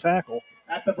touchdown-saving tackle.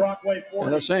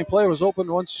 And that same play was opened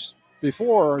once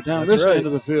before down That's this right. end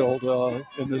of the field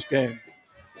in this game.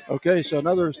 Okay, so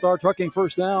another Star Trucking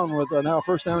first down with now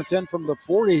 1st down and 10 from the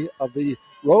 40 of the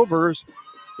Rovers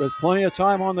with plenty of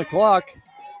time on the clock.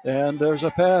 And there's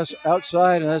a pass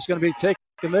outside, and that's going to be taken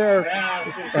there.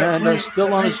 And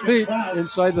still on his feet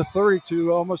inside the 30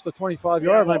 to almost the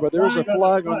 25-yard line. But there is a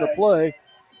flag on the play,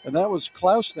 and that was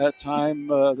Klaus that time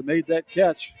that made that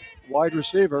catch, wide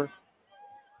receiver.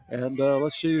 And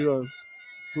let's see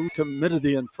who committed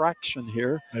the infraction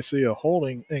here. I see a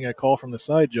holding thing, a call from the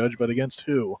side judge, but against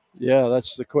who? Yeah,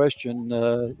 that's the question.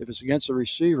 If it's against the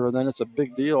receiver, then it's a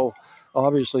big deal,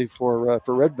 obviously, for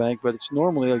Red Bank, but it's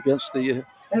normally against the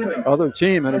other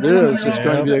team, and it is. It's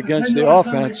going to be against the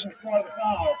offense.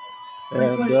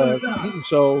 And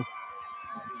so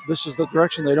this is the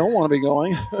direction they don't want to be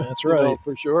going. That's right.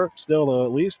 For sure. Still, though,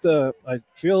 at least I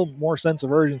feel more sense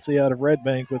of urgency out of Red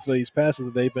Bank with these passes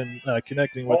that they've been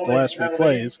connecting with the last few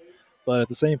plays. But at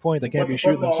the same point, they can't be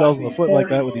shooting themselves in the foot like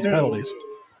that with these penalties.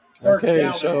 Okay,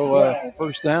 so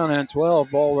 1st down and 12,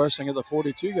 ball resting at the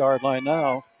 42-yard line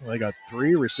now. Well, they got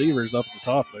 3 receivers up at the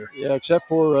top there. Yeah, except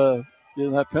for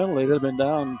that penalty, they've been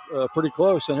down pretty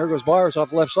close. And here goes Byers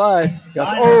off the left side.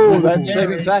 That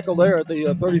saving tackle there at the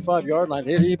 35-yard line.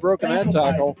 Had he broken that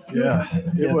tackle,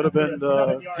 it would have been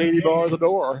Katie bar the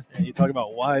door. And you talk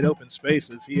about wide open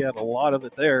spaces. He had a lot of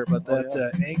it there, but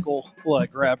that ankle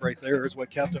grab right there is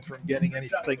what kept him from getting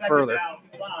anything further.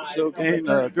 So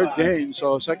good gain.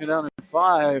 So 2nd down and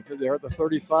 5. They're at the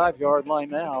 35-yard line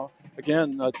now.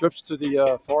 Again, trips to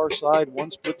the far side,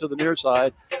 one split to the near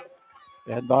side.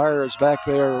 And Byer is back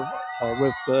there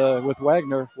with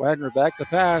Wagner. Wagner back to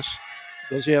pass.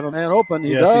 Does he have a man open?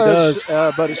 Yes, he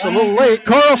does. But it's a little late.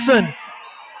 Carlson!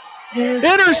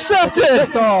 Intercepted!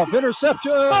 Picked off.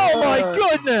 Interception. Oh, my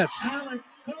goodness!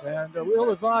 And a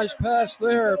real advised pass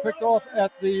there. Picked off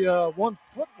at the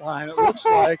 1-foot line, it looks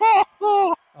like.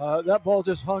 That ball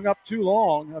just hung up too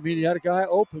long. I mean, he had a guy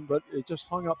open, but it just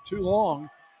hung up too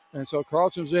long. And so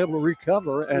Carlson was able to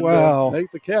recover and make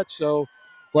the catch. So,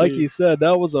 like you said,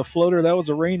 that was a floater. That was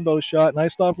a rainbow shot. And I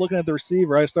stopped looking at the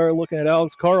receiver. I started looking at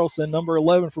Alex Carlson, number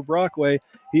 11 for Brockway.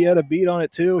 He had a beat on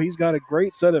it, too. He's got a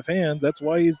great set of hands. That's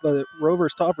why he's the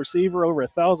Rovers' top receiver, over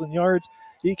 1,000 yards.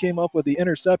 He came up with the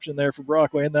interception there for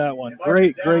Brockway in that one.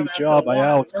 Great job by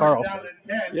Alex Carlson.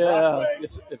 Yeah,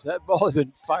 if that ball had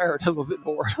been fired a little bit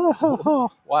more.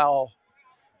 Wow.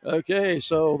 Okay,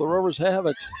 so the Rovers have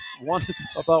it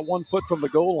about 1 foot from the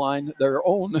goal line, their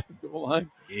own goal line.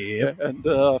 Yep. And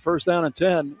 1st down and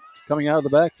 10 coming out of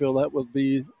the backfield. That would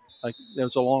be,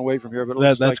 it's a long way from here, but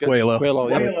that's like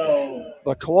Quayle. Yeah.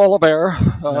 The Koala Bear.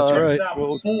 That's right.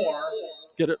 Will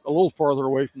get it a little farther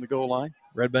away from the goal line.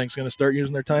 Red Bank's going to start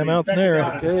using their timeouts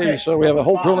now. Okay, so we have a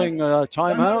whole drilling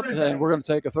timeout, and we're going to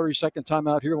take a 30-second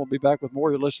timeout here. We'll be back with more.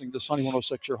 You're listening to Sunny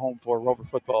 106, your home for Rover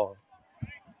football.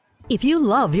 If you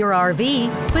love your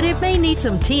RV, but it may need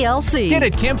some TLC. Get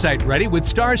it campsite ready with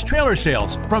Star's Trailer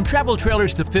Sales. From travel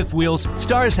trailers to fifth wheels,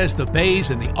 Star's has the bays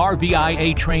and the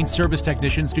RVIA trained service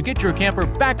technicians to get your camper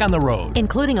back on the road.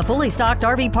 Including a fully stocked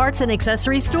RV parts and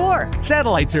accessories store.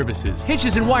 Satellite services,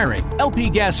 hitches and wiring, LP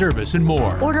gas service, and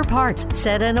more. Order parts,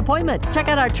 set an appointment. Check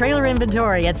out our trailer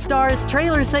inventory at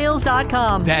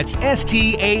starstrailersales.com. That's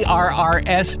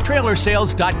STARRS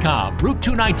trailersales.com. Route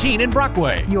 219 in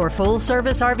Brockway. Your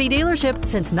full-service RV dealership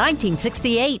since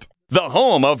 1968. The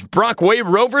home of Brockway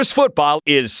Rovers football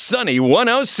is Sunny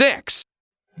 106.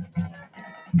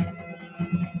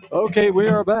 Okay, we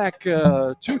are back.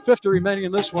 2:50 remaining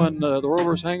in this one. The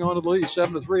Rovers hang on to the lead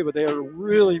 7-3, but they are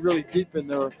really, really deep in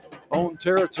their own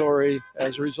territory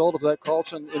as a result of that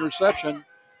Carlson interception.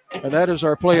 And that is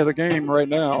our play of the game right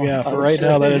now. Yeah, for right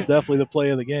now, that is definitely the play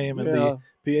of the game. And the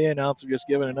PA announcer just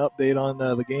giving an update on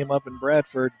the game up in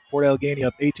Bradford. Port Allegany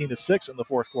up 18-6 in the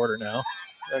fourth quarter now.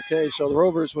 Okay, so the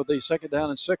Rovers with the 2nd down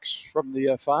and 6 from the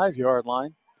 5-yard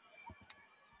line.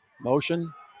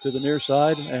 Motion to the near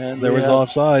side. And there was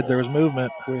offsides. There was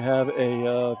movement. We have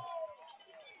a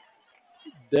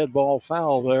dead ball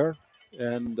foul there.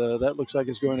 And that looks like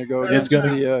it's going to go against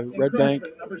the Red Bank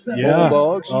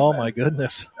Bulldogs. Oh, my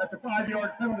goodness. That's a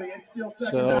 5-yard penalty. It's still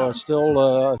second So down. Still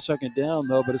 2nd down,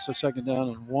 though, but it's a 2nd down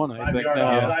and 1, I think, now.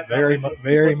 Yeah,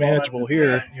 very manageable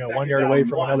here. 1 yard away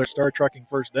from another Star Trucking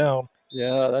first down.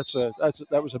 Yeah,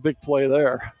 that was a big play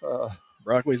there.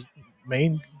 Brockway's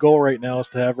main goal right now is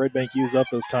to have Red Bank use up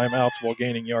those timeouts while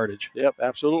gaining yardage. Yep,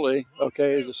 absolutely.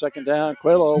 Okay, it's a 2nd down.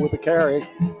 Coelho with the carry.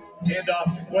 Hand off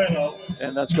to Coelho.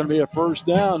 And that's going to be a first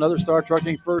down. Another Star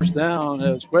Trucking first down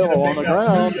as Coelho on the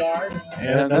ground.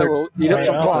 And they will eat up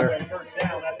some clock.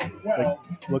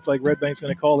 Looks like Red Bank's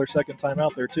going to call their second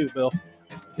timeout there too, Bill.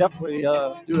 Yep, we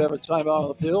do have a timeout on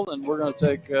the field, and we're going to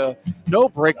take no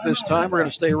break this time. We're going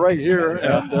to stay right here.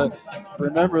 And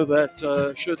remember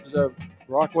that should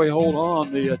Brockway hold on,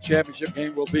 the championship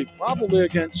game will be probably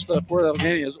against Port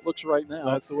Allegany as it looks right now.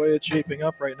 That's the way it's shaping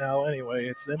up right now anyway.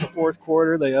 It's in the fourth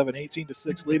quarter. They have an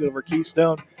 18-6 lead over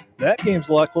Keystone. That game's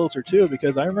a lot closer too,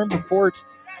 because I remember Port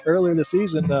earlier this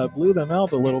season blew them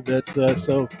out a little bit.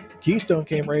 So Keystone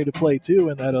came ready to play too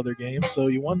in that other game. So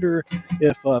you wonder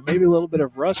if maybe a little bit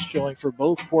of rust showing for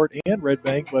both Port and Red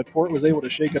Bank, but Port was able to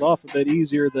shake it off a bit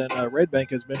easier than Red Bank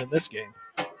has been in this game.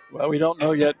 Well, we don't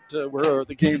know yet where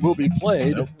the game will be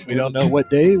played. Nope. We don't know what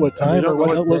day, what time, or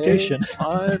what location.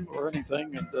 Time or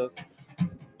anything. And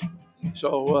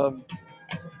so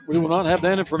we will not have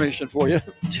that information for you.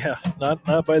 Yeah,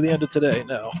 not by the end of today,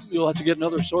 no. You'll have to get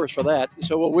another source for that.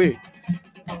 So will we.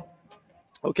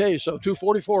 Okay, so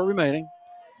 2:44 remaining.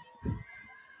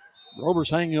 Rovers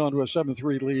hanging on to a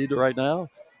 7-3 lead right now.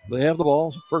 They have the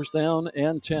ball, first down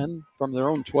and 10 from their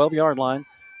own 12-yard line.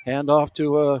 Hand off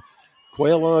to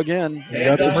Coelho again. He's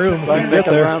got some room. Trying to make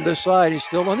it around this side. He's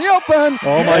still in the open.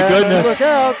 Oh, my goodness. Look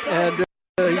out. And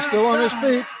he's still on his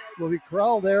feet. Will be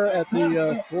corralled there at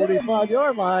the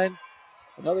 45-yard line.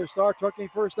 Another Star Trucking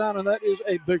first down, and that is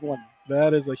a big one.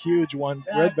 That is a huge one.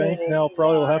 Red Bank now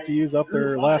probably will have to use up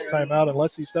their last time out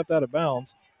unless he stepped out of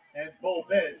bounds. And Bull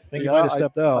Bench. I think he might have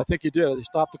stepped out. I think he did. He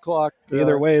stopped the clock.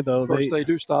 Either way, though. First, they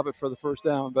do stop it for the first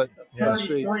down, but let's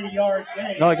see. 33-yard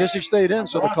gain. No, I guess he stayed in,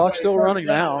 so the clock's still running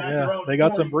now. Yeah, they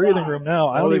got some breathing room now.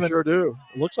 I don't even sure do.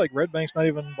 It looks like Red Bank's not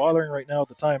even bothering right now with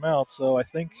the timeout, so I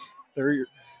think they're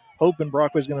hoping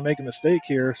Brockway's going to make a mistake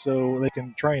here so they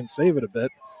can try and save it a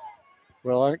bit.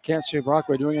 Well, I can't see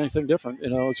Brockway doing anything different.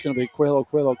 It's going to be Coelho,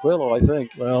 I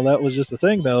think. Well, that was just the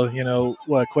thing, though.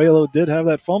 Coelho did have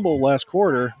that fumble last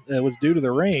quarter. It was due to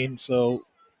the rain, so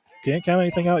can't count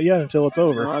anything out yet until it's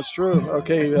over. No, that's true.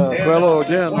 Okay, Coelho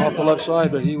again off the left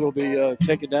side, but he will be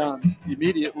taken down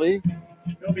immediately.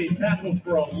 He'll be tackled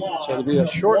for a loss. So it'll be a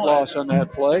short loss on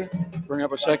that play. Bring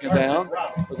up a second down.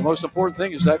 But the most important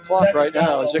thing is that clock right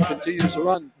now as it continues to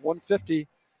run. 1:50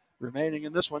 remaining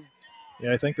in this one.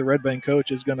 Yeah, I think the Red Bank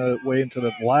coach is going to wait until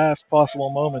the last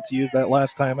possible moment to use that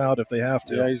last timeout if they have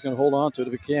to. Yeah, he's going to hold on to it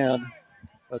if he can.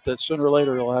 But that sooner or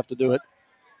later he'll have to do it,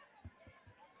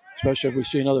 especially if we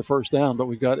see another first down. But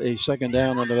we've got a second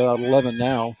down and about 11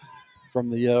 now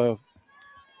from the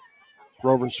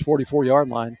Rovers' 44-yard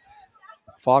line.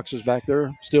 Fox is back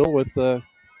there still with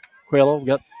Coelho. We've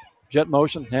got jet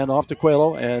motion, hand off to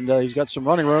Coelho, and he's got some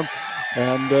running room.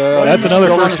 And that's another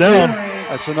first down.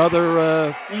 That's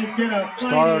another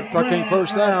Star Trucking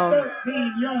first down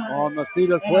on the feet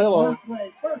of Coelho.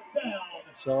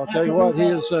 So I'll tell you what,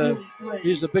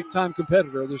 he's a big-time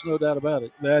competitor. There's no doubt about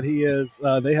it. That he is.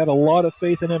 They had a lot of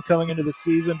faith in him coming into the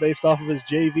season based off of his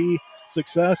JV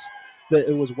success, that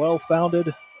it was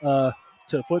well-founded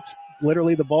to put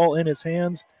literally the ball in his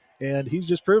hands. And he's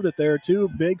just proved it there. 2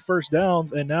 big first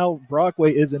downs, and now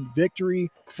Brockway is in victory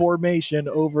formation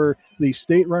over the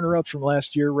state runner-ups from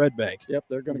last year, Red Bank. Yep,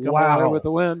 they're going to come away with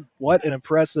the win. What an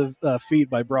impressive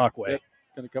feat by Brockway. Yep.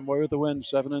 Going to come away with the win.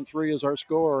 7-3 is our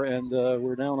score, and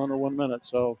we're down under 1 minute.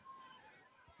 So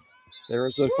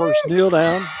there's the first kneel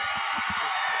down.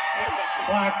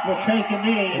 Fox will take a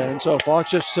knee. And so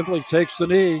Fox just simply takes the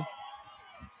knee.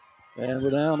 And we're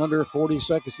down under 40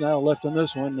 seconds now left in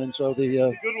this one. And so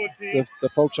the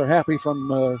folks are happy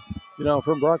from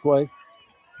Brockway.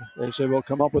 They say we'll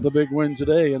come up with a big win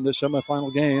today in this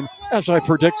semifinal game, as I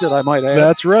predicted, I might add.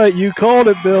 That's right. You called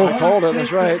it, Bill. I called it.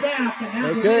 That's right.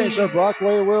 Okay, so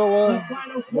Brockway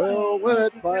will win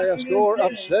it by a score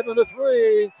of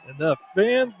 7-3. And the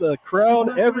fans, the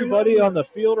crowd, everybody on the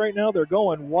field right now, they're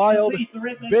going wild.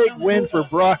 Big win for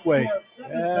Brockway.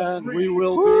 And we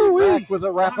will be back with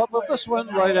a wrap-up of this one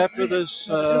right after this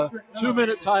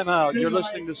 2-minute timeout. You're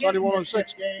listening to Sunny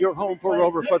 106, your home for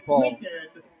Rover football.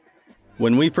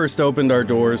 When we first opened our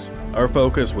doors, our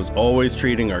focus was always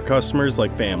treating our customers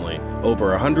like family.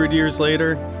 Over 100 years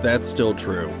later, that's still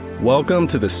true. Welcome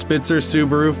to the Spitzer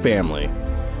Subaru family.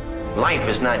 Life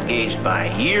is not gauged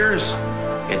by years,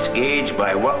 it's gauged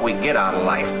by what we get out of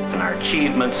life and our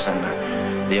achievements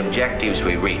and the objectives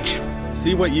we reach.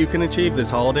 See what you can achieve this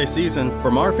holiday season.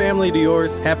 From our family to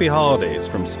yours, happy holidays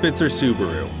from Spitzer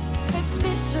Subaru. At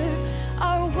Spitzer,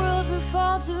 our world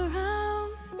revolves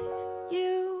around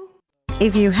you.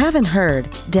 If you haven't heard,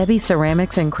 Debbie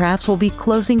Ceramics and Crafts will be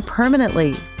closing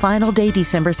permanently. Final day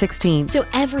December 16th. So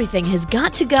everything has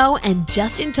got to go, and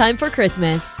just in time for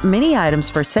Christmas. Many items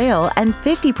for sale and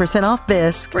 50% off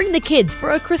bisque. Bring the kids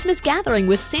for a Christmas gathering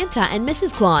with Santa and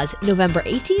Mrs. Claus, November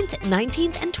 18th,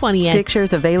 19th, and 20th.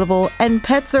 Pictures available and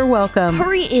pets are welcome.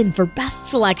 Hurry in for best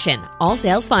selection. All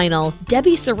sales final.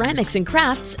 Debbie Ceramics and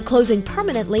Crafts closing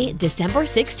permanently December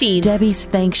 16th. Debbie's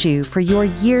thanks you for your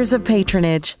years of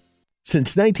patronage.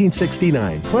 Since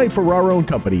 1969, Clyde Ferraro &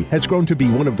 Company has grown to be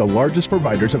one of the largest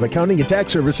providers of accounting and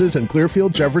tax services in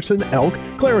Clearfield, Jefferson, Elk,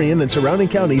 Clarion, and surrounding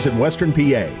counties in western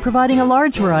PA. Providing a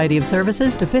large variety of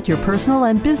services to fit your personal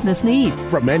and business needs.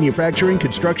 From manufacturing,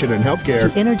 construction, and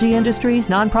healthcare to energy industries,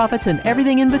 nonprofits, and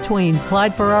everything in between,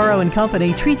 Clyde Ferraro &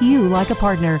 Company treat you like a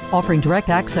partner, offering direct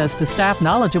access to staff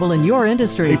knowledgeable in your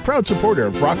industry. A proud supporter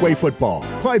of Brockway football.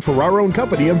 Clyde Ferraro &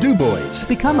 Company of DuBois.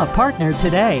 Become a partner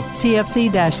today.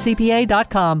 CFC-CPA.com.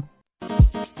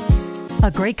 A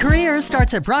great career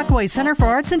starts at Brockway Center for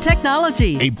Arts and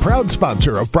Technology. A proud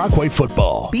sponsor of Brockway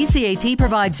football. BCAT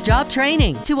provides job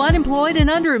training to unemployed and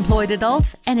underemployed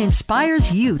adults and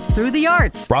inspires youth through the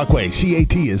arts. Brockway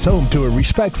CAT is home to a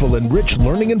respectful and rich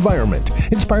learning environment,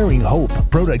 inspiring hope,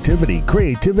 productivity,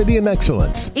 creativity, and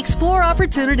excellence. Explore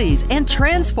opportunities and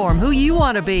transform who you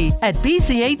want to be at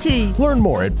BCAT. Learn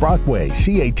more at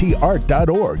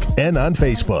BrockwayCATArt.org and on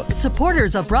Facebook.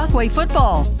 Supporters of Brockway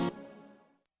football.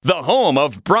 The home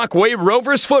of Brockway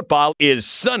Rovers football is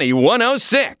Sunny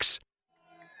 106.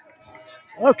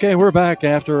 Okay, we're back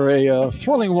after a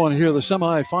thrilling one here, the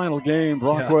semifinal game,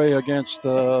 Brockway against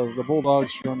the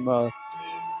Bulldogs from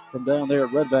down there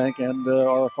at Red Bank, and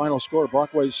our final score,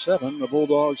 Brockway 7, the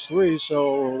Bulldogs 3.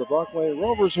 So the Brockway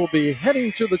Rovers will be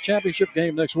heading to the championship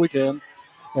game next weekend,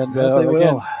 and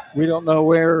again, we don't know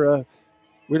where.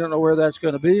 We don't know where that's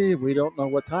going to be. We don't know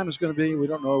what time it's going to be. We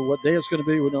don't know what day it's going to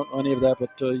be. We don't know any of that, but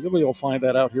you'll be able to find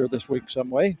that out here this week some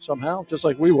way, somehow, just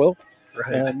like we will.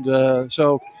 Right. And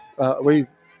so we've,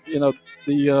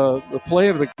 the play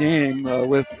of the game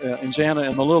with Inzana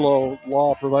and the Little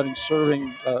Law providing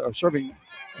serving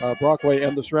Brockway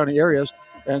and the surrounding areas.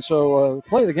 And so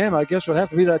play of the game, I guess, would have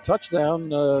to be that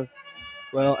touchdown.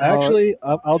 Well, actually,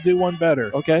 I'll do one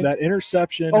better. Okay. That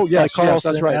interception by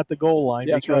Carlson that's right. at the goal line.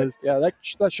 That's because right.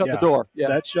 That shut the door. Yeah.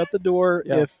 That shut the door.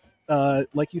 Yeah. If,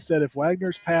 like you said, if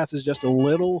Wagner's pass is just a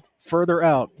little further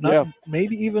out,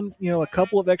 maybe even a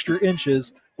couple of extra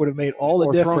inches would have made all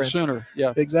the difference. Thrown sooner.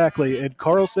 Yeah. Exactly. And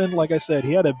Carlson, like I said,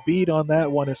 he had a beat on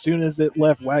that one as soon as it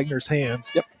left Wagner's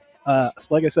hands. Yep.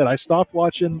 Like I said, I stopped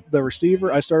watching the receiver.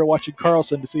 I started watching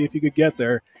Carlson to see if he could get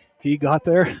there. He got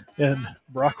there, and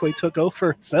Brockway took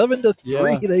over 7-3.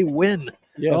 Yeah. They win.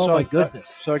 Yeah, oh, so my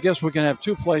goodness. So I guess we can have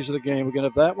two plays of the game. We can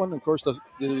have that one, of course, the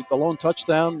lone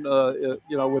touchdown,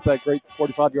 with that great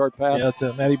 45-yard pass. Yeah,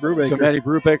 to Matty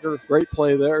Brubaker. Great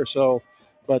play there. So,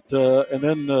 but and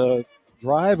then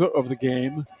drive of the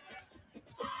game.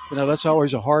 That's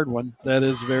always a hard one. That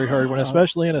is a very hard one,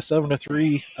 especially in a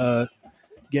 7-3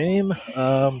 game.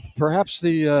 Perhaps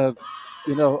the.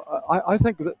 I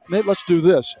think that let's do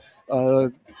this.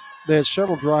 They had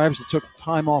several drives that took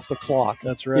time off the clock.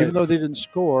 That's right. Even though they didn't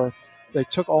score, they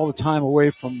took all the time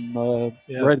away from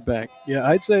Red Bank. Yeah,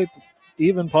 I'd say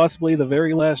even possibly the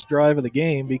very last drive of the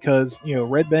game because,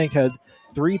 Red Bank had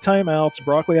 3 timeouts.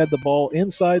 Brockway had the ball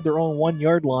inside their own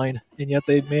 1-yard line, and yet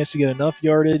they managed to get enough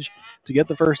yardage to get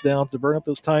the first down, to burn up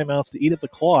those timeouts, to eat up the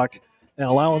clock, and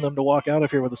allowing them to walk out of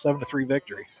here with a 7-3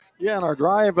 victory. Yeah, and our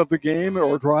drive of the game,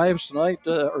 or drives tonight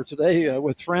or today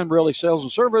with Franbrelli Sales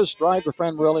and Service, drive to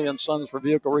Franbrelli and Sons for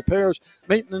vehicle repairs,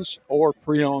 maintenance, or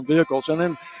pre-owned vehicles. And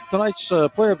then tonight's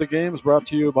player of the game is brought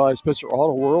to you by Spitzer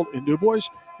Auto World in DuBois.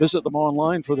 Visit them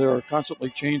online for their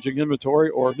constantly changing inventory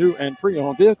or new and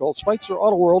pre-owned vehicles. Spitzer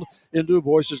Auto World in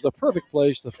DuBois is the perfect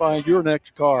place to find your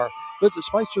next car. Visit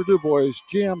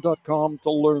SpitzerDuBoisGM.com to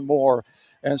learn more.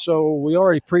 And so we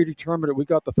already predetermined it. We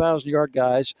got the 1,000-yard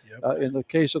guys. In the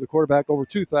case of the quarterback, over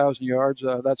 2,000 yards.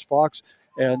 That's Fox,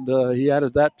 and he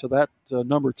added that to that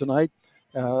number tonight.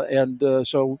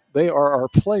 So they are our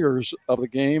players of the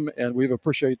game, and we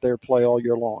appreciate their play all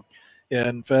year long. Yeah,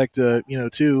 in fact,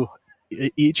 too,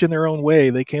 each in their own way,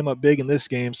 they came up big in this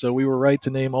game, so we were right to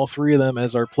name all three of them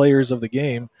as our players of the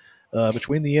game.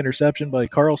 Between the interception by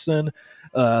Carlson,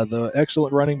 the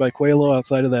excellent running by Coelho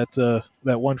outside of that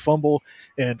one fumble,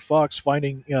 and Fox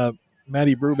finding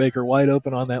Matty Brubaker wide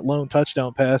open on that lone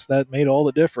touchdown pass, that made all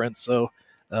the difference. So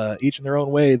each in their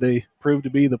own way, they proved to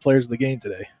be the players of the game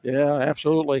today. Yeah,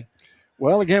 absolutely.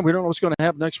 Well, again, we don't know what's going to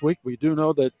happen next week. We do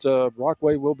know that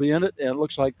Brockway will be in it, and it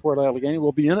looks like Port Allegheny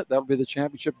will be in it. That'll be the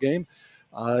championship game.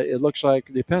 It looks like,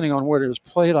 depending on where it is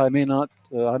played, I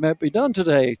might be done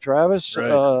today, Travis.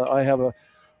 Right. I have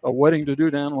a wedding to do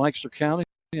down in Lancaster County,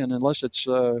 and unless it's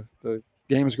the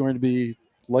game is going to be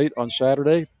late on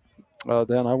Saturday,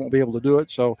 then I won't be able to do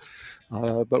it. So,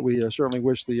 but we certainly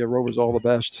wish the Rovers all the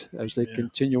best as they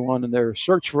continue on in their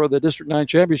search for the District 9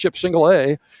 Championship Single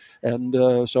A,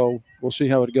 and so we'll see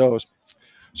how it goes.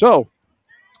 So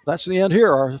that's the end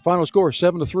here. Our final score is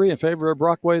 7-3 in favor of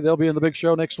Brockway. They'll be in the big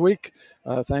show next week.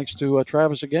 Thanks to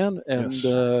Travis again,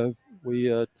 and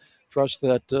we trust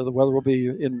that the weather will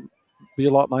be a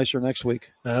lot nicer next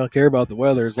week. I don't care about the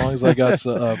weather as long as I got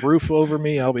a roof over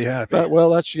me. I'll be happy.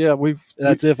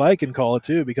 That's if I can call it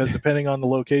too, because depending on the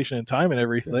location and time and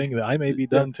everything, I may be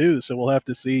done too. So we'll have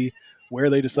to see where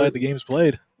they decide the game's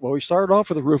played. Well, we started off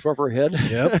with a roof over our head,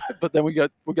 yep. But then we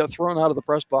got thrown out of the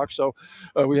press box, so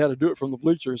we had to do it from the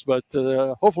bleachers. But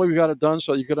hopefully we got it done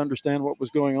so you could understand what was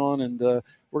going on, and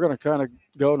we're going to kind of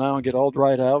go now and get all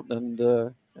dried out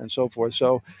and so forth.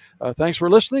 So thanks for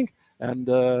listening, and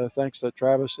thanks to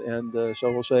Travis, and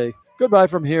so we'll say goodbye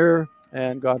from here,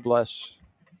 and God bless.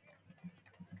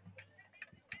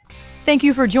 Thank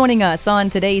you for joining us on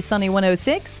today's Sunny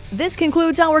 106. This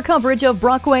concludes our coverage of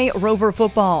Brockway Rover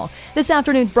football. This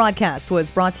afternoon's broadcast was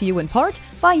brought to you in part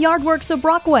by Yardworks of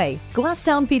Brockway,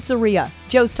 Glasstown Pizzeria,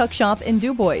 Joe's Tuck Shop in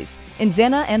DuBois,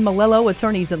 Inzana and Malello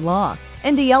Attorneys in Law,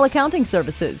 NDL Accounting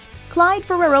Services, Clyde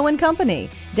Ferrero and Company,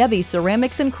 Debbie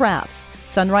Ceramics and Crafts,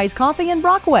 Sunrise Coffee in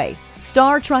Brockway,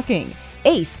 Star Trucking,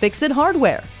 Ace Fix-It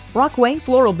Hardware, Brockway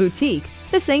Floral Boutique,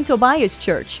 the St. Tobias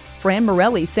Church, Fran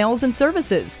Morelli Sales and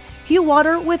Services, Hugh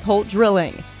Water with Holt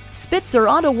Drilling, Spitzer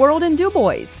Auto World in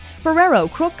DuBois, Ferrero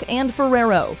Crook and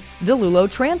Ferrero,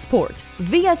 DeLulo Transport,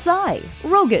 VSI,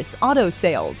 Rogus Auto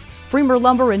Sales, Freemer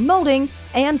Lumber and Molding,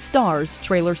 and Stars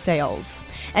Trailer Sales.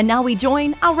 And now we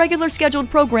join our regular scheduled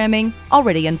programming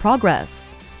already in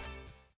progress.